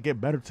 so we could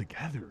get better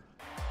together.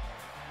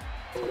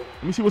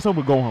 Let me see what's up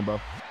with Gohan, bro.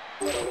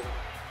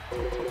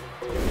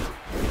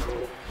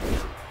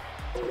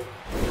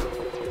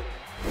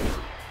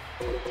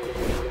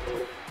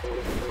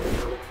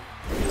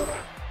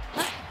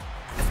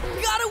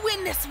 Gotta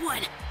win this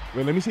one.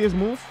 Wait, let me see his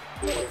moves.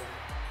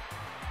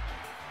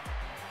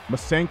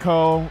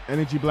 Masenko,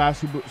 Energy Blast,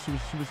 Super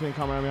Saiyan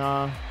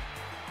Kamehameha.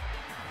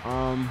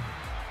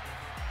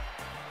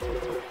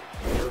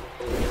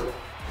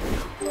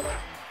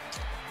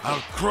 I'll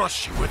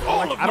crush you with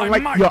all of I don't my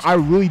like. might. Yo, I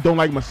really don't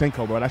like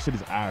Masenko, bro. That shit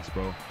is ass,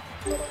 bro.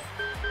 Masenko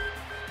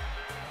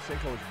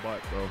is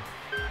butt, bro.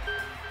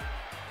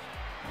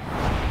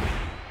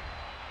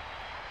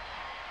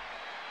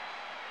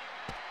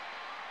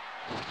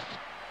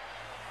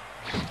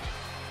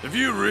 If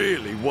you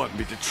really want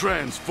me to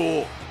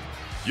transform,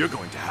 you're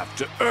going to have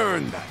to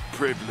earn that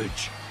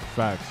privilege.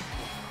 Facts.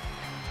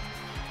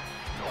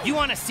 You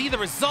want to see the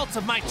results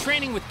of my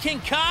training with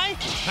King Kai?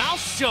 I'll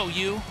show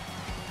you.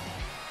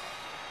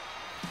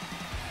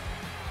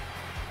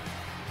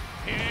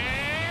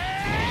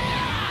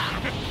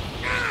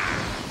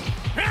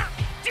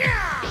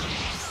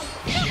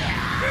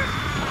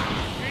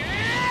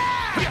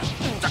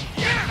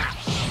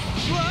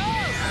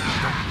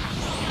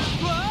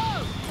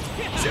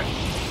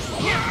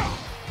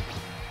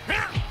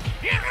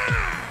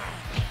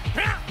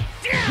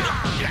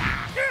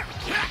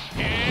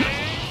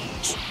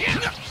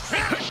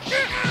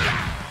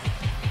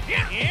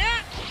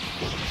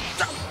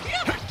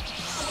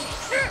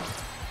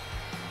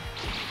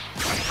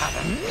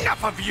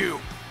 Enough of you!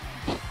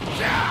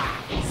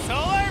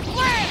 Solar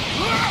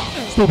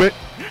Blast! Stupid.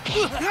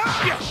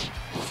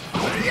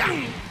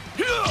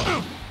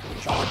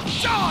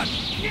 John!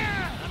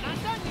 I'm not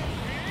done yet.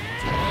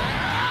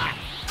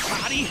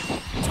 Body,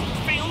 don't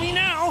fail me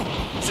now!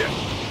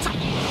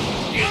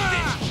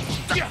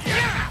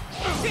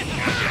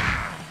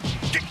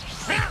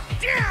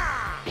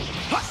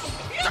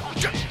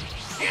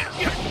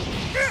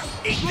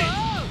 Eat this!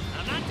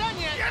 I'm not done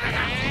yet!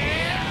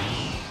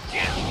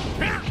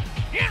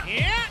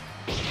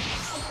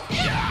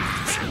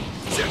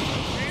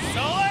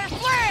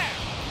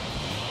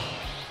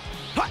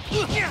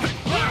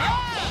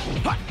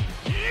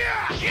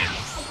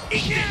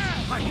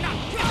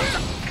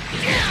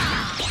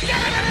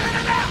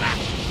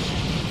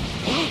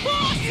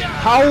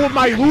 How am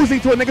I losing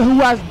to a nigga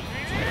who has?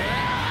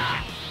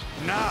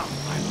 Now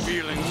I'm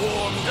feeling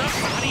warmed up.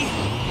 Buddy,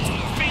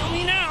 fail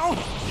me now.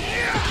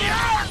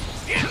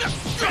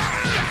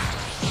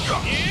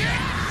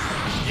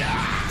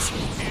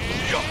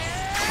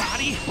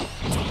 Body,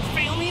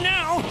 fail me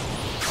now.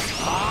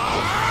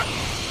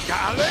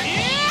 Got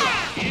it?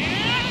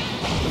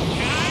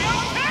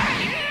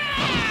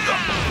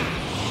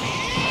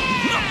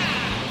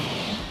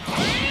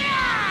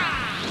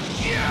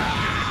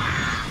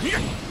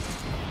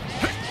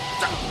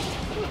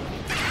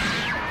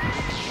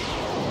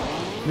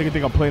 Nigga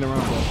think I'm playing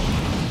around, bro.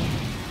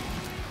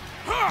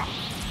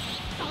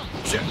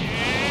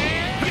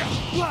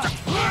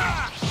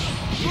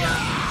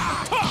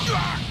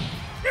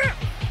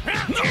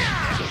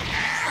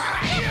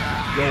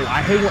 Yo,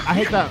 I hate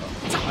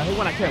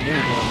when I can't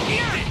move,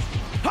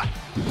 bro.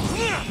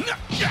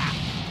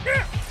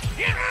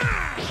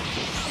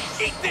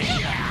 Eat this.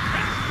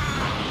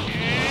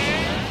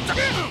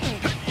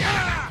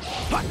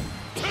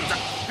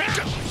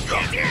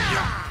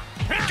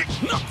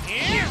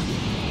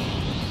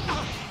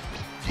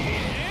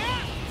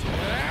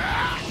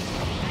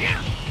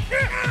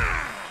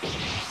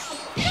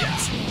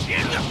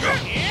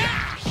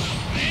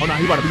 Oh no,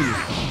 he about to beat me.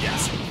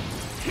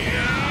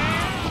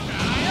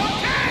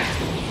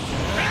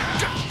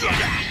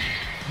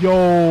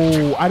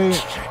 Yo, I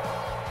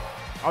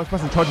was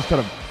pressing charges instead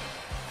of.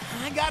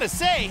 I gotta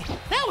say,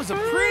 that was a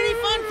pretty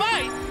fun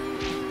fight.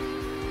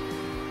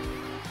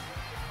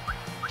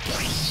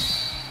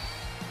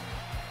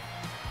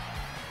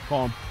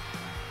 Calm.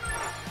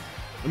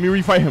 Let me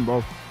refight him,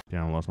 bro.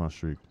 Damn, I lost my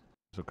streak.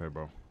 It's okay,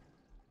 bro.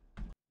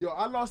 Yo,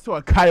 I lost to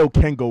a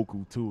Kaioken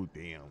Goku too.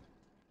 Damn.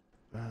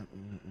 Nah,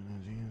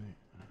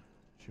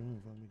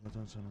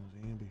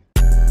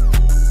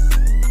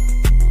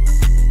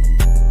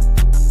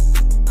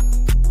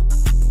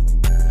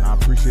 I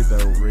appreciate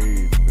that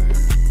rage, man.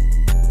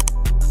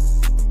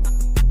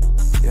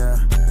 Yeah,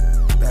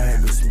 bad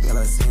bitch, she feel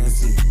like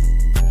CNC.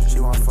 She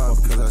won't fuck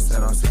because I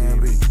said on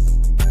CNB.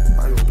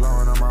 Why you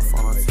blowing on my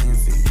phone on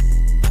TNT?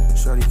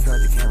 Shorty cut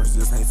the cameras,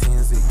 this ain't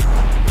TNC.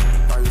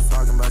 Why you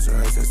talking about your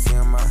ex at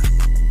CMI?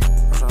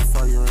 I'm trying to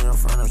fuck you in your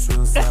front of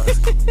shooting stars.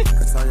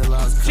 I tell you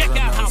lies. Check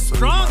out how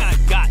strong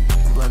I've got.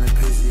 I'm blending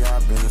pacey,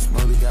 I've been a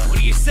smoothie guy. What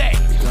do you say?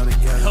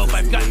 I hope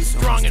I've gotten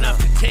strong enough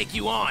to take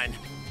you on.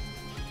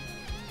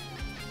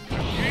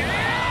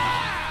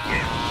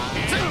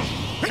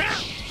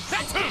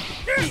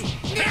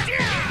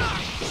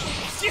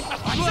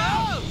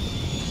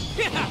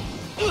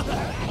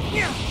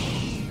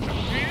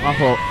 My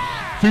fault.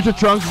 Future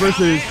Trunks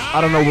versus, I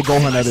don't know what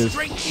Gohan that is.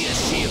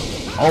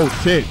 Oh,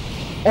 shit.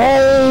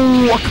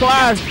 Oh, a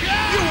clash.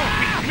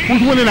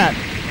 Who's winning that?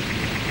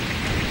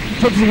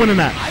 Trunks is winning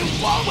that.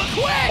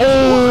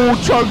 Oh,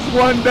 Trunks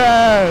won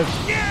that.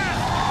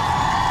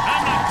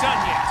 I'm not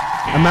done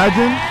yet.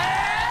 Imagine.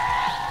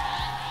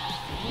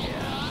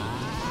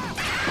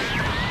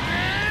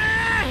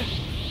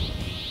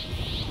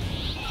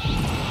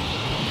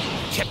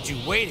 Kept you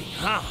waiting,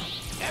 huh?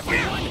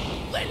 Everyone,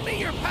 lend me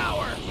your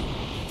power.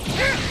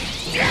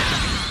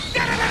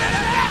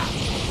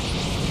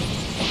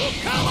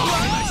 Come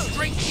on,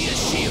 strength be a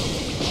shield.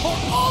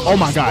 Oh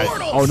my god.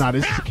 Oh nah,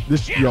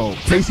 this yo,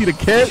 Casey the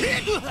Kid,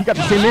 he got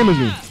the same name as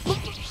me.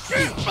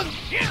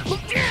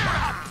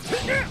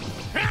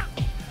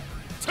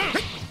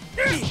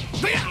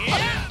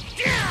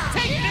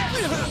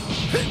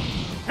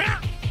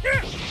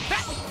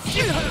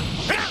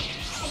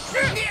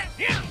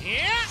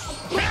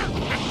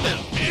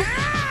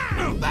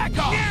 Back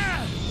off.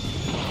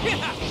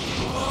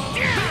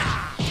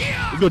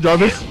 Let's go,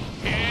 Jarvis.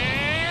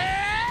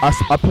 I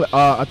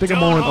think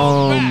I'm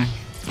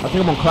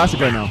on classic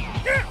right now.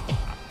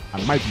 I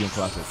might be on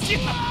classic.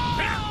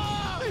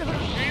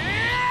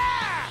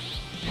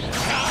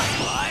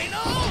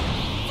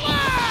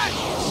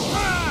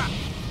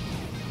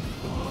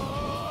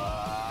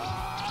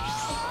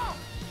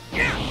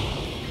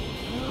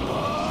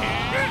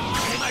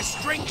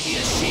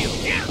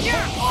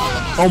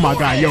 Oh my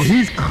god, yo,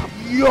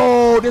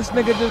 this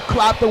nigga just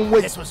clapped him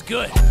with. This was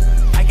good.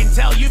 I can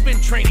tell you've been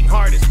training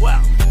hard as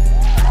well.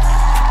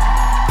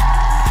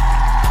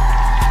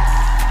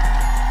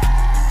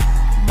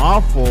 My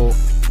fault.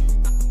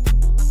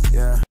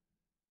 Yeah.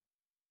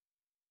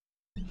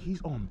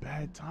 He's on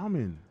bad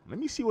timing. Let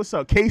me see what's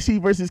up.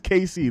 KC versus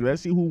KC.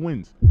 Let's see who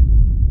wins.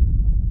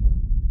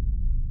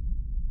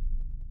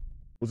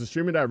 Was the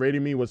streamer that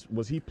rated me, was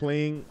he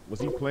playing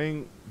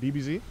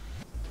DBZ?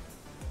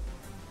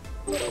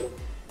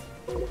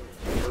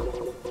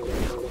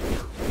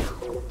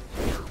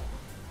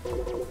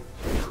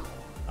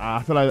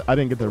 I feel like I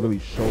didn't get to really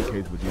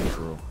showcase Vegeta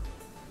for real.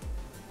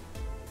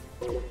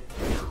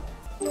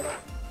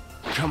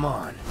 Come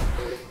on,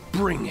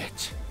 bring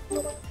it.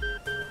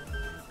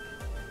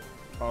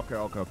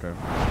 Okay.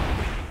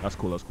 That's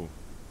cool.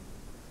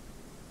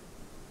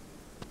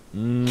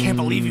 Can't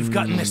believe you've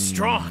gotten this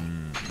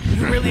strong.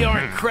 You really are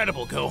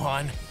incredible,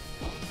 Gohan.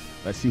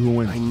 Let's see who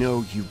wins. I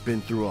know you've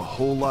been through a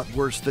whole lot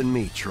worse than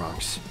me,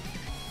 Trunks.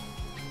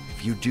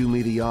 If you do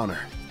me the honor,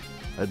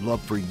 I'd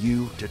love for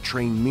you to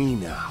train me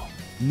now.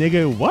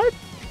 Nigga, what?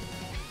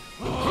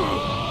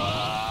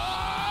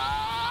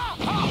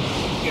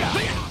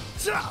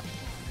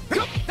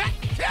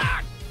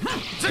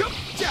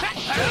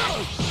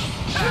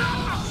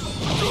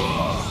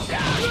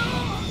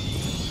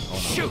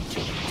 Shoot!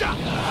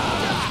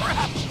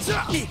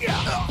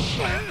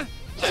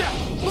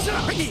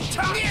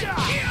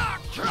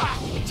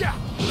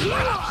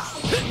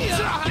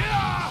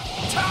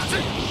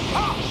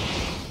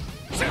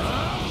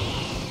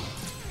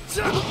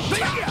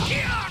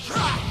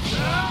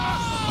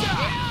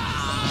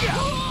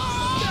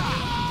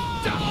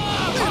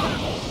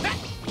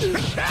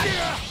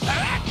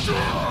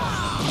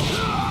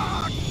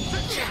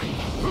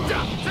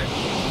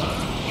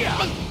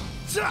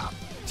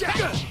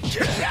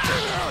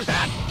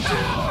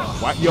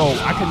 What? Yo,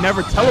 I can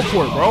never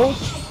teleport, bro.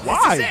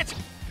 Why? This is it.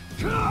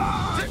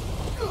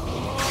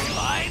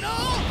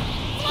 Final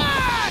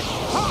flash!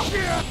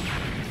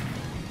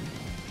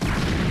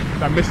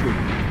 I missed it.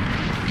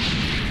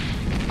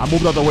 I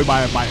moved out the way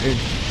by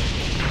inch.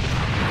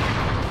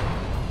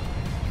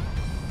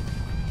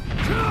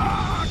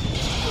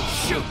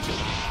 Shoot!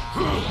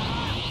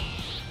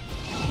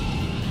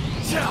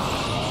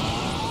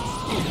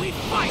 We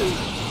fight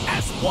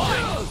as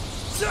one!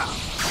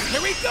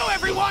 Here we go,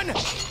 everyone!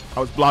 I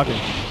was blocking.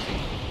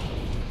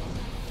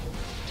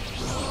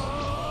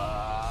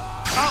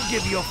 I'll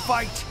give you a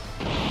fight!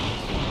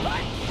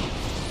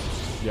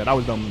 Yeah, that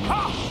was dumb.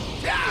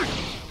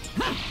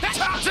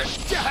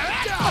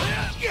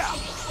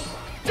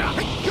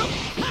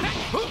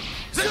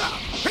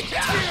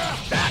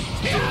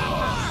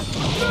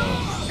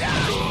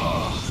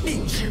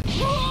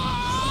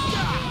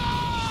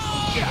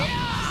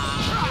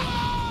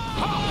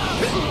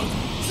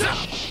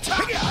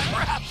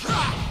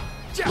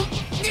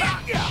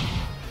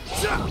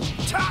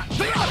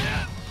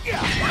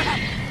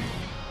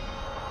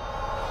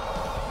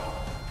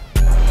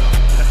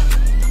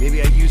 Maybe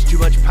I used too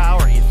much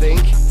power, you think?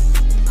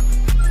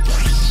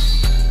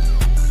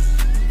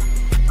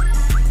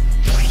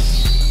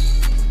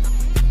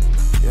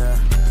 Yeah,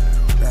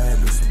 bad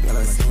bitch, got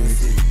a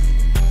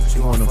CNC. She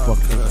wanna fuck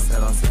because I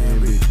said I'm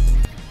CNB.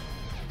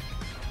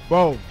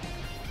 Bro,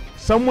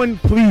 someone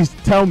please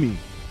tell me,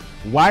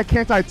 why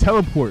can't I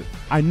teleport?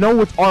 I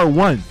know it's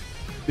R1.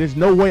 There's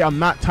no way I'm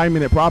not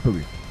timing it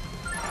properly.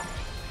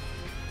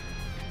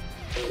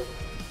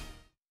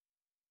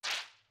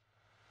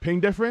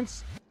 Ping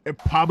difference? It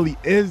probably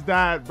is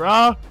that,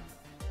 bruh.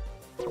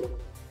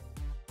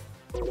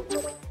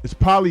 It's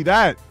probably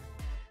that.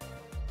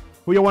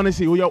 Who y'all want to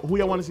see? Who y'all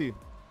want to see?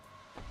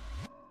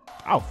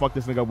 I'll fuck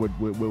this nigga with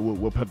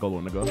Piccolo,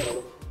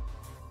 nigga.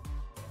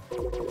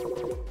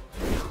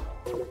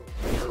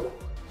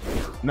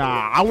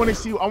 Nah, I want to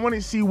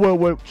see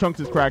what Trunks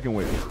is cracking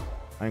with.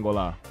 I ain't gonna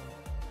lie.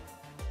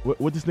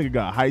 What this nigga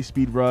got? High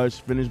speed rush,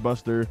 finish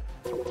buster.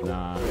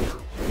 Nah,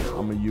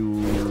 I'm gonna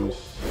use.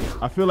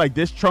 I feel like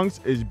this Trunks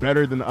is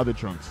better than the other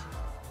Trunks.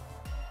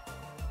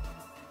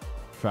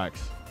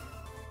 Facts.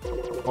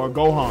 Or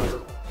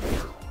Gohan.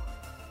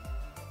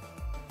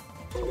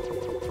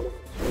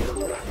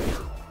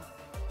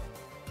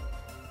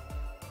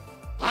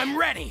 I'm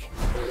ready.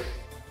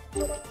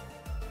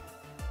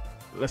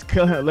 Let's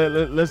kill him.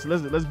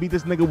 Let's beat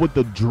this nigga with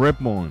the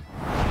drip on.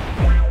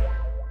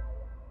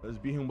 Let's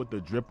beat him with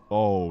the drip.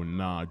 Oh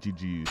nah,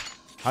 GG's.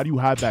 How do you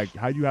have that?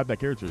 How do you have that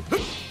character?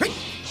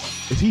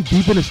 Is he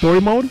deep in the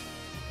story mode?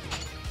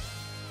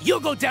 You'll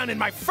go down in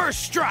my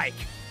first strike.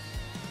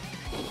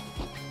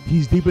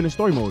 He's deep in the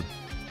story mode.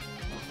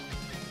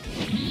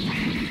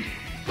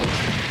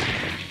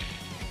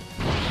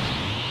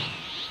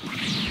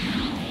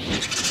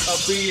 A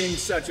being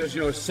such as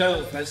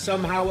yourself has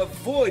somehow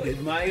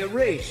avoided my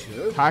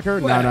erasure. Hacker?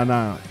 Well,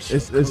 Nah.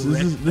 This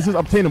is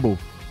obtainable.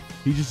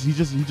 He just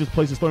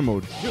plays the story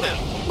mode.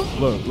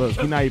 Look,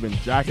 he's not even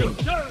jacking.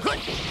 No.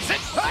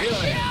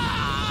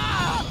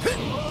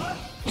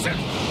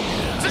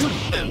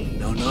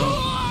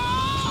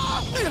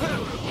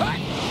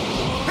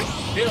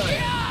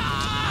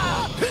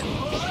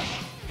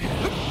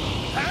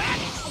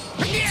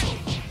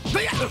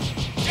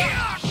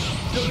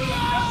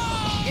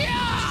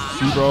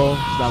 See, bro,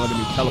 he's not letting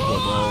me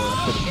teleport, bro. That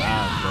shit is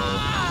ass,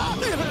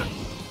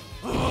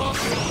 bro.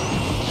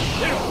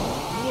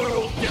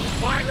 World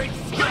defiling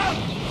scum!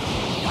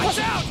 Watch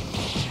out!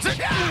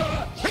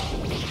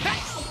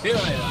 Here I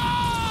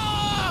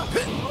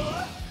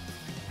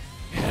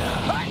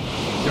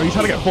Yo, he's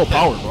trying to get full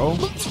power, bro.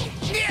 Come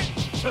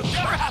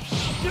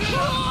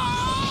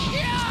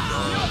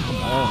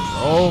on,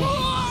 bro.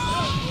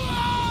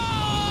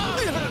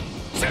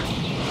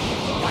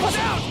 Watch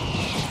out!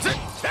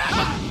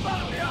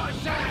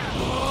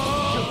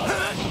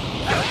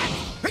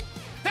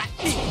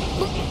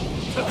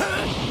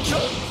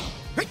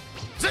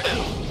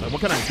 Like, what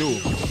can I do?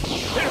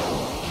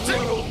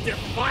 World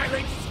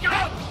defiling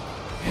scum!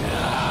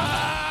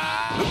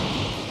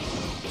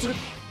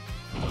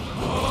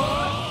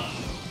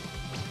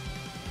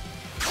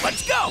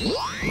 Let's go!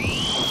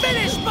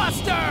 Finish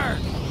Buster!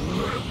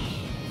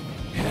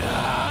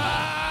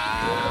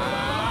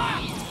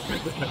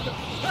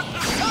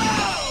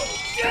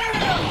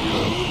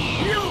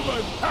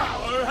 Human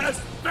power has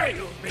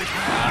failed me.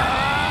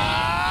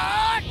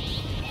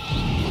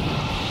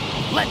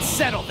 Let's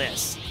settle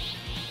this.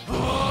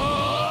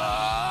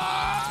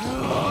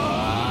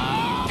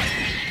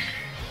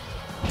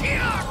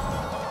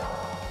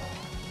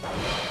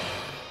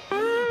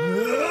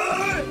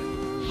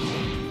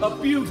 A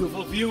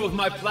beautiful view of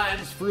my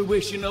plan's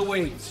fruition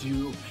awaits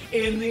you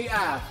in the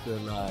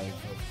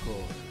afterlife, of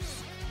course.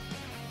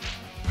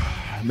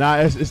 Nah,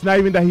 it's not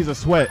even that he's a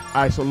sweat.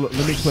 All right, so let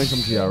me explain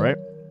something to y'all, right?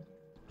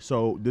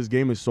 So this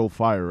game is so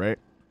fire, right?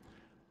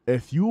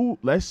 If you,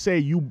 let's say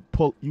you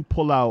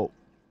pull out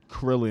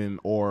Krillin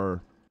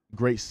or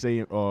Great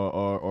Saiyan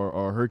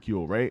or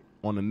Hercule, right?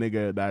 On a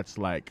nigga that's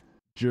like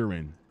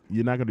Jiren,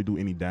 you're not gonna do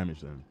any damage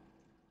to him.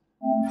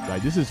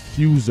 Like, this is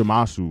Fuse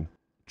Zamasu.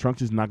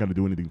 Trunks is not gonna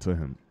do anything to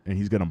him, and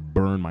he's gonna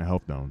burn my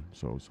health down.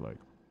 So it's like,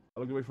 I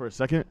look away for a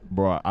second,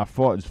 bro. I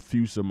fought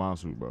Fuse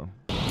Zamasu, bro.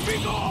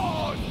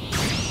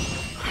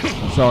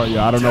 I'm sorry,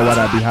 yeah, I don't know why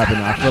that be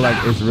happening. I feel like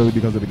it's really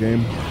because of the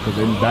game, because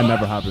that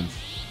never happens.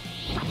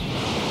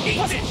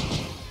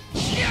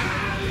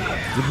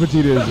 Which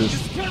Vegeta is this?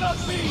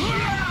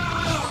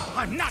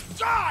 I'm not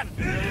done.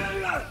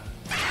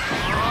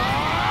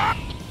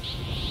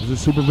 Is this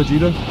Super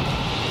Vegeta?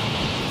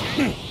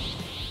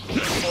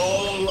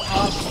 All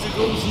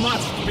obstacles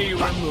must be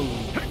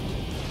removed.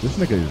 This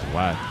nigga is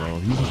whack, bro.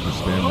 He's just a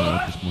stamina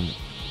at this point.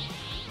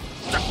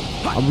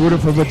 I'm rooting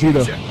for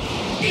Vegeta.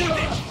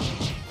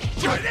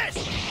 Try this.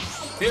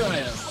 Here I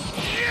am.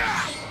 Here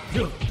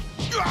I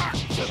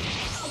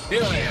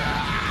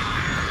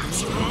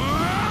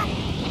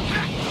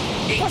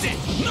Eat this.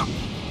 No.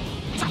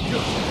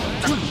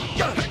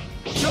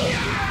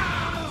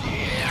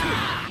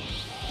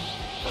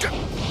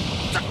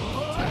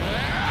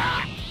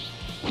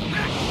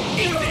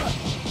 Eat this.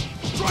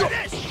 Try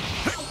this.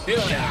 Here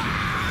I am.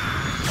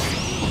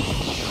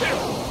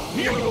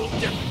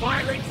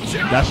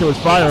 That shit was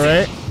fire,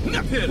 right?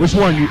 Which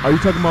one? Are you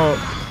talking about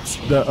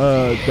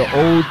the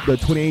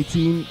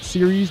 2018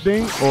 series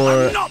thing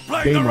or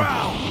Game One?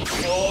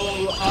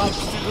 All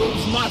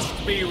obstacles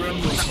must be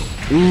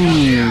removed.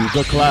 Ooh,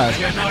 good class.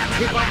 You cannot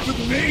keep up with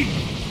me.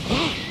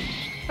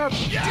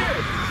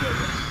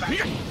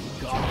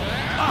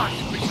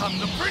 I've become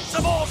the Prince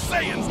of all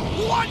Saiyans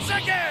once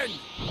again.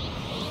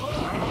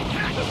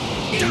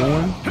 Game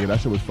One? Yeah, that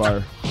shit was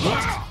fire.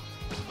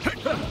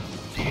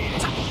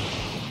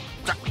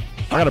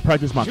 I gotta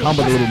practice my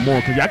combos a little more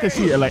because I can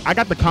see it. Like, I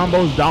got the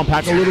combos down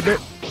packed a little bit,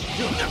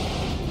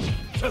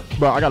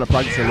 but I gotta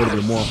practice a little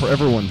bit more for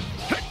everyone.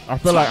 I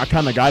feel like I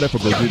kind of got it for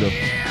Gogeta,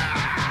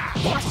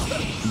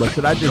 but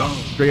should I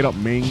just straight up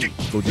main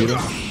Gogeta?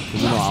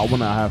 Because, you know, I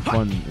wanna have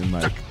fun and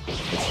like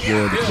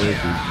explore the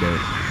characters. But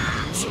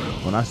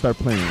when I start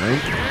playing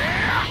ranked,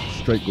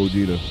 straight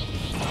Gogeta.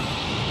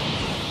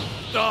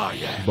 Oh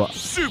yeah, but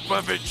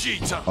Super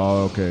Vegeta.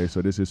 Oh, okay,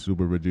 so this is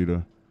Super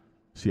Vegeta.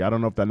 See, I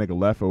don't know if that nigga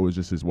left or it was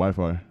just his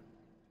Wi-Fi.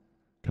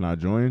 Can I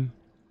join?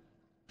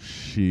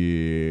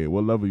 Shit,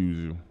 what level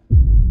you?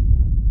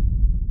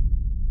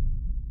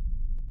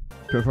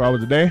 24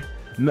 hours a day?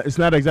 No, it's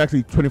not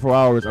exactly 24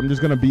 hours. I'm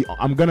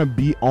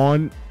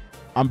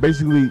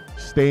basically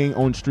staying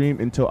on stream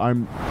until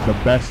I'm the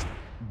best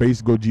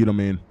base Gogeta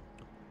man.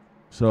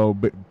 So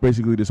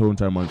basically this whole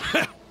entire month.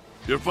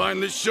 You're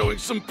finally showing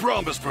some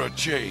promise for a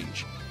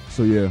change.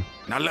 So yeah.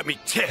 Now let me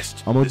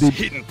test I'm gonna this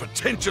hidden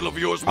potential of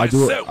yours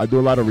myself. I do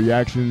a lot of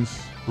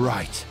reactions.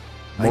 Right.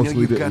 I know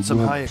you've got some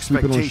high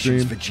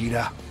expectations,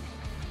 Vegeta.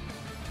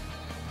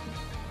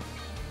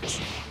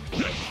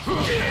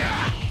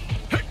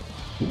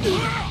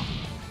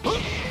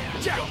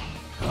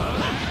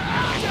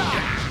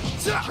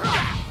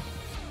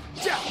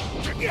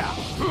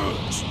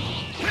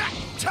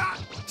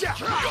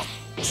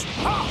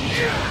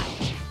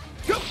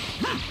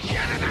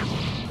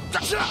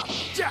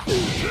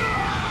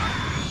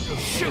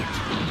 Shoot!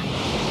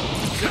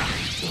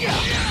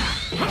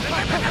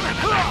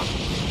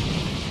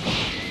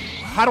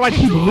 How do I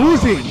keep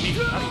losing?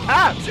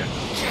 Ah!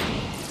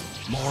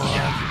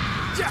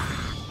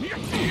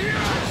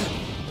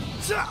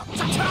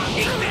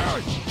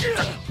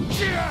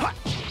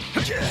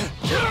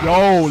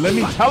 Yo, let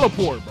me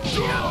teleport, bro.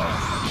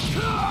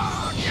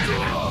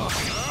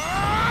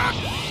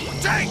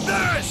 Take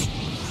this!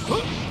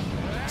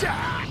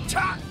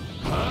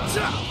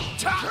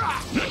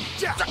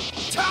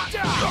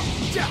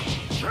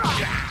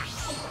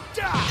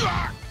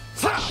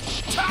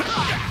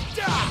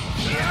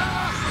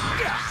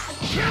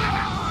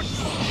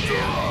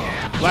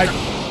 Like,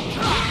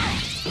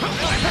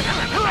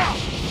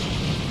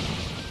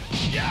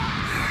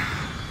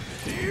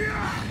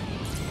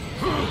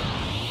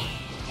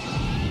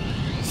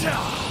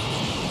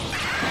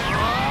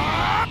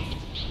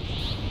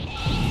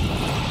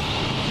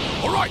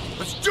 all right,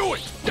 let's do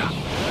it.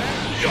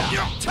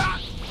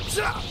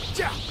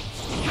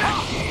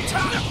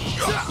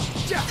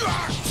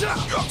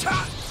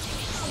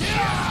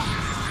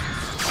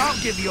 I'll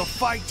give you a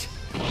fight.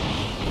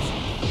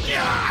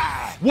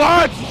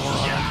 What?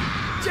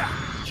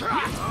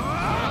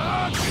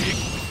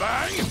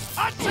 bang!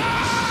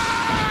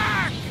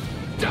 Attack!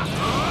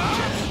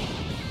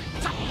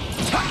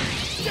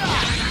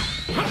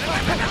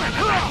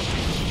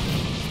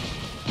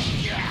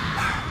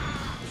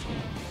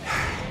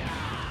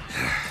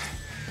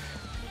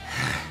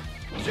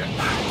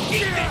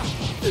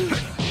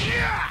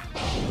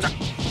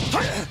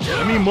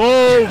 Let me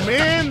move,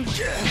 man.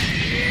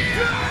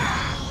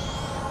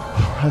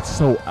 That's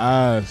so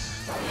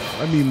ass.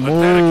 Let me move.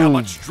 Pathetic how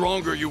much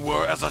stronger you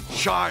were as a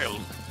child.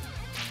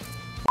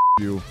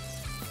 You.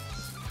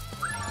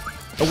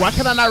 Why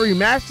can I not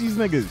rematch these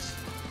niggas?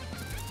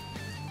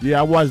 Yeah,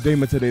 I watched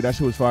Damon today. That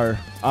shit was fire.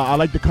 I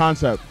like the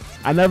concept.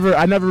 I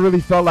never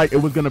really felt like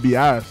it was gonna be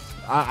ass.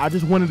 I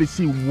just wanted to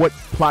see what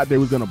plot they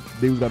was gonna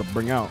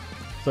bring out.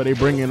 So they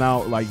bringing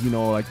out like, you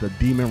know, like the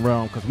demon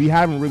realm, because we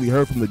haven't really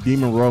heard from the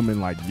demon realm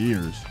in like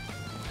years.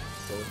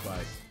 So it's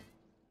like,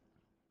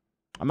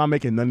 I'm not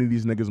making none of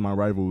these niggas my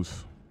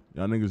rivals.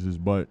 Y'all niggas is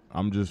butt.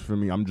 I'm just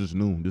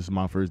new. This is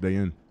my first day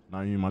in.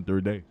 Not even my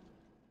third day.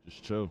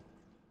 Just chill.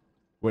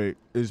 Wait,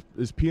 is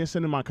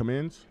PSN in my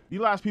commands?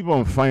 You last people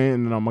I'm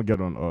fighting, and I'm gonna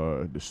get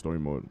on the story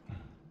mode.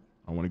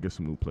 I want to get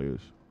some new players,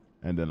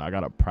 and then I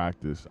gotta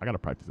practice. I gotta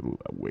practice a little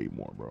way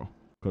more, bro.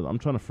 Cause I'm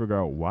trying to figure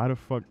out why the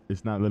fuck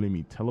it's not letting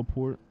me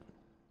teleport,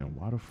 and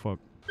why the fuck.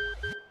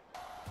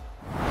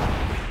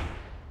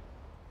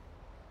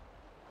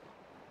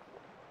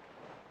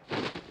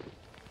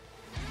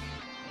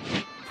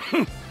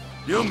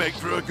 You'll make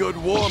for a good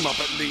warm-up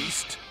at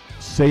least.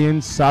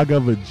 Saiyan Saga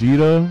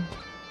Vegeta.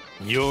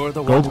 You're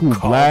the one who Goku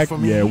called Black. for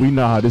me? Yeah, we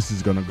know how this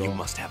is gonna go. You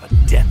must have a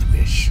death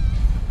wish.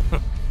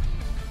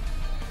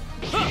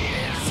 Be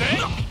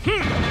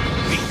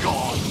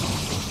gone,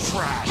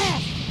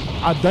 trash.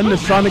 I've done the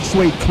Sonic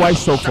Sway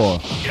twice so far.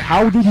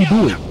 How did you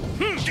do it?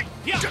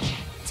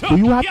 Do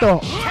you have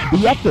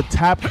to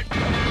tap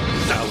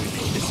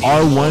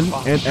R1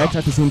 and X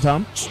at the same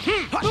time?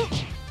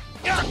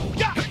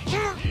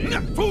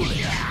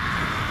 Foolish.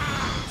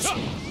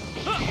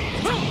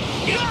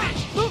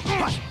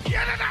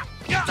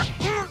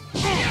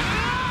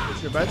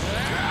 What's your best?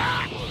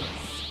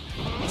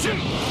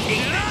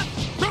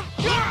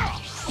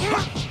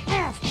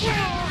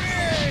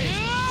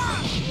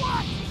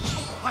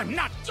 I'm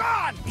not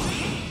done!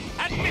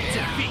 Admit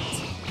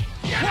defeat!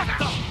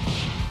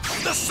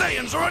 What the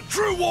Saiyans are a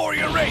true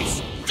warrior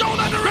race! Don't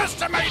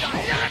underestimate them!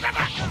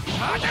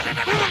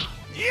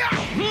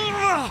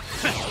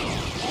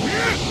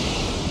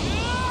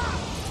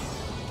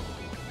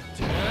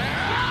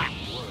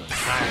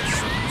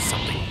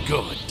 Something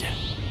good.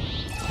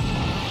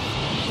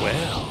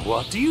 Well,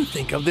 what do you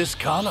think of this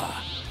color?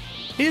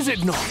 Is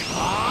it not?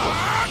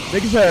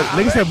 Niggas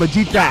said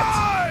Vegeta.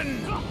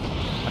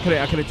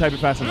 I couldn't type it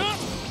fast enough.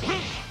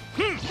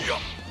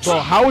 Bro,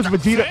 how is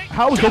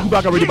Goku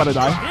Black already about to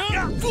die?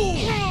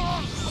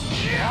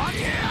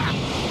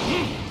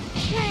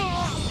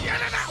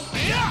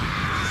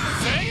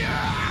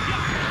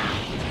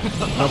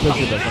 No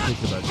picture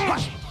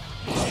back.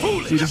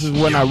 See, this is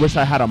when I wish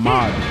I had a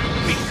mod.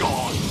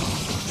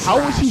 How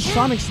is he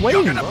Sonic Sway?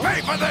 You're gonna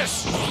pay for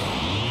this!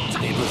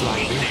 It was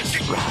like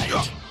this,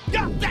 right?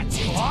 That's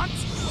it!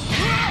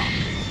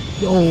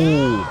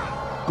 Yo,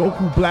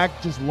 Goku Black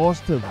just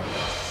lost to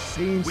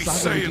Saiyan We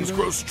Saga Saiyans Vegeta?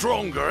 grow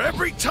stronger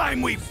every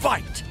time we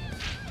fight.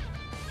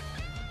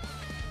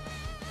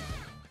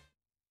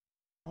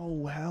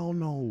 Oh hell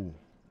no!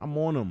 I'm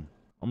on him.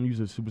 I'm gonna use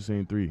a Super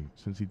Saiyan 3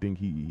 since he think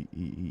he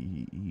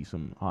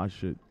some hot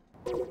shit.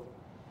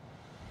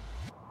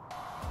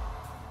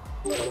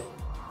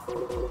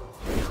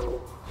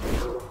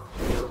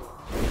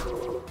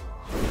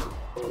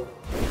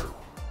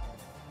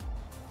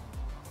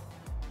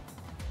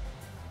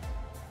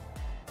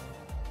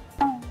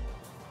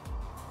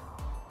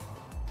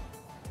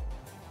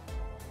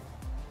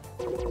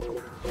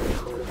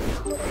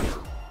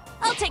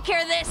 I'll take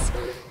care of this.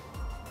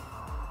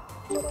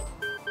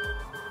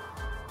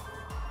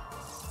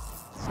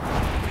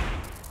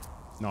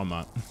 No, I'm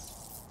not.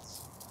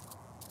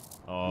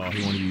 Oh,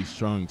 he wanted to use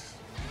Trunks.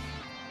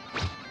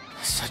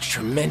 Such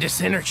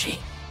tremendous energy,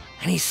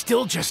 and he's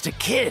still just a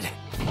kid.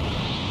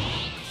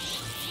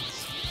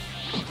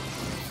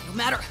 No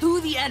matter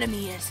who the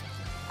enemy is,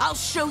 I'll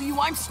show you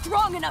I'm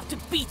strong enough to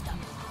beat them.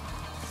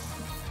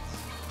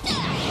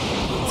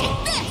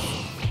 Take this!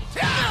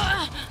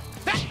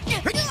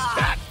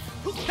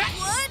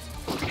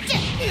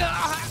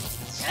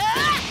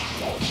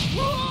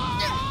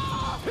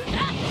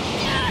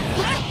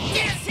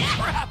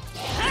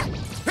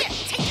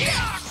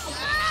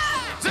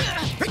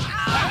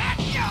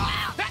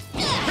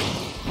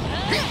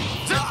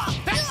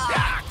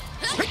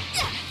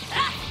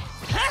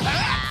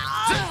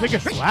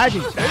 Nigga's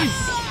lagging crazy.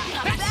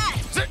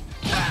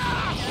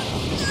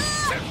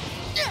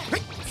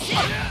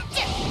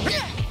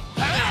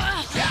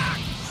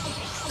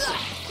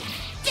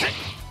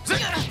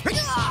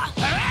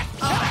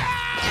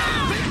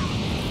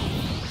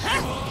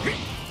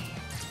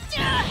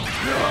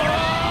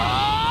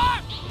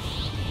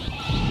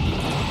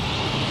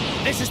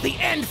 This is the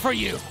end for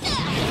you.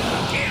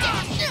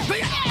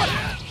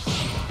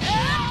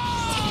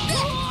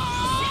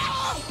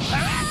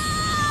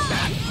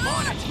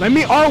 Let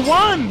me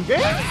R1,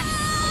 yeah?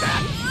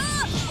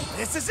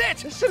 This is it.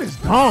 This shit is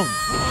dumb.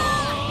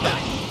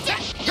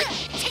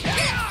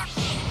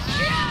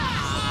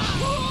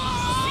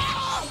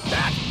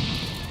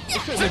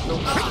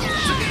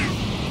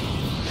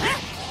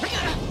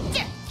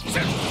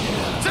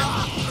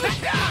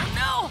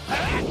 No!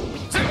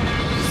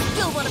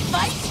 Still wanna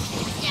fight?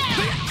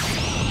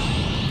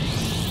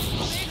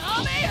 Big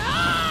homie, ha!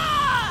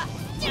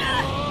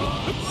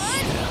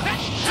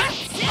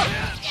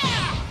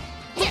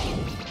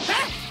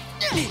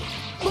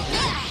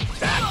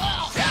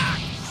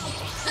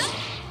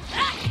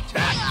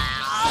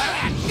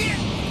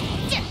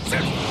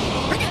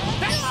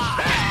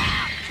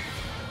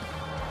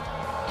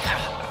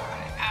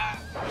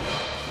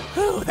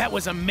 Whew, that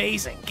was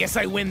amazing. Guess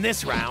I win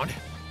this round.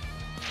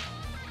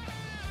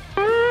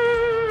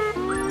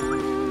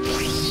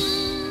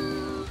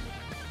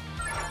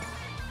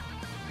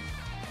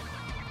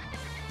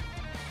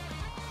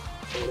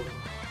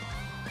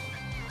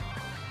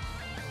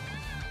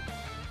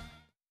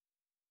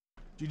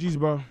 GG's,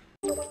 bro.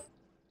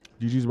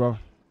 GG's, bro.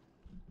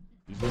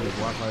 These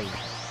niggas watch like,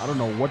 I don't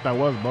know what that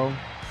was, bro.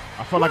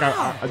 I felt like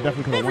I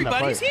definitely could have won that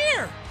fight. Everybody's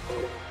here.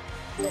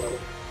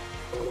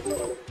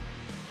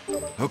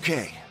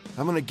 Okay,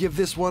 I'm gonna give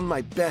this one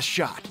my best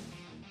shot.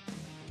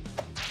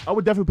 I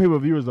would definitely pay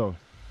with viewers though.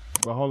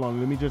 But hold on,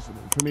 let me just,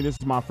 for me, this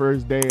is my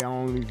first day. I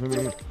only, for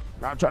me,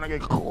 I'm trying to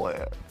get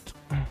clipped.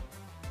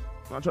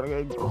 I'm trying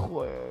to get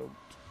clipped.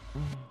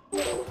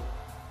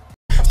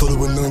 Thought it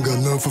was none, got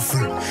none for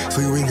free. So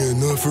you ain't getting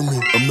none from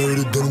me. I'm married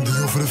to denim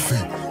Dior for the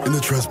feet. In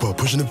the trap spot,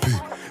 pushing the P.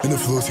 In the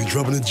floor, see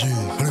dropping the G.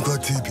 100 Glock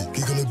TP,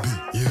 he gonna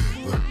be. Yeah,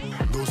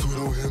 like, those who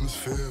don't hear him is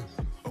fair.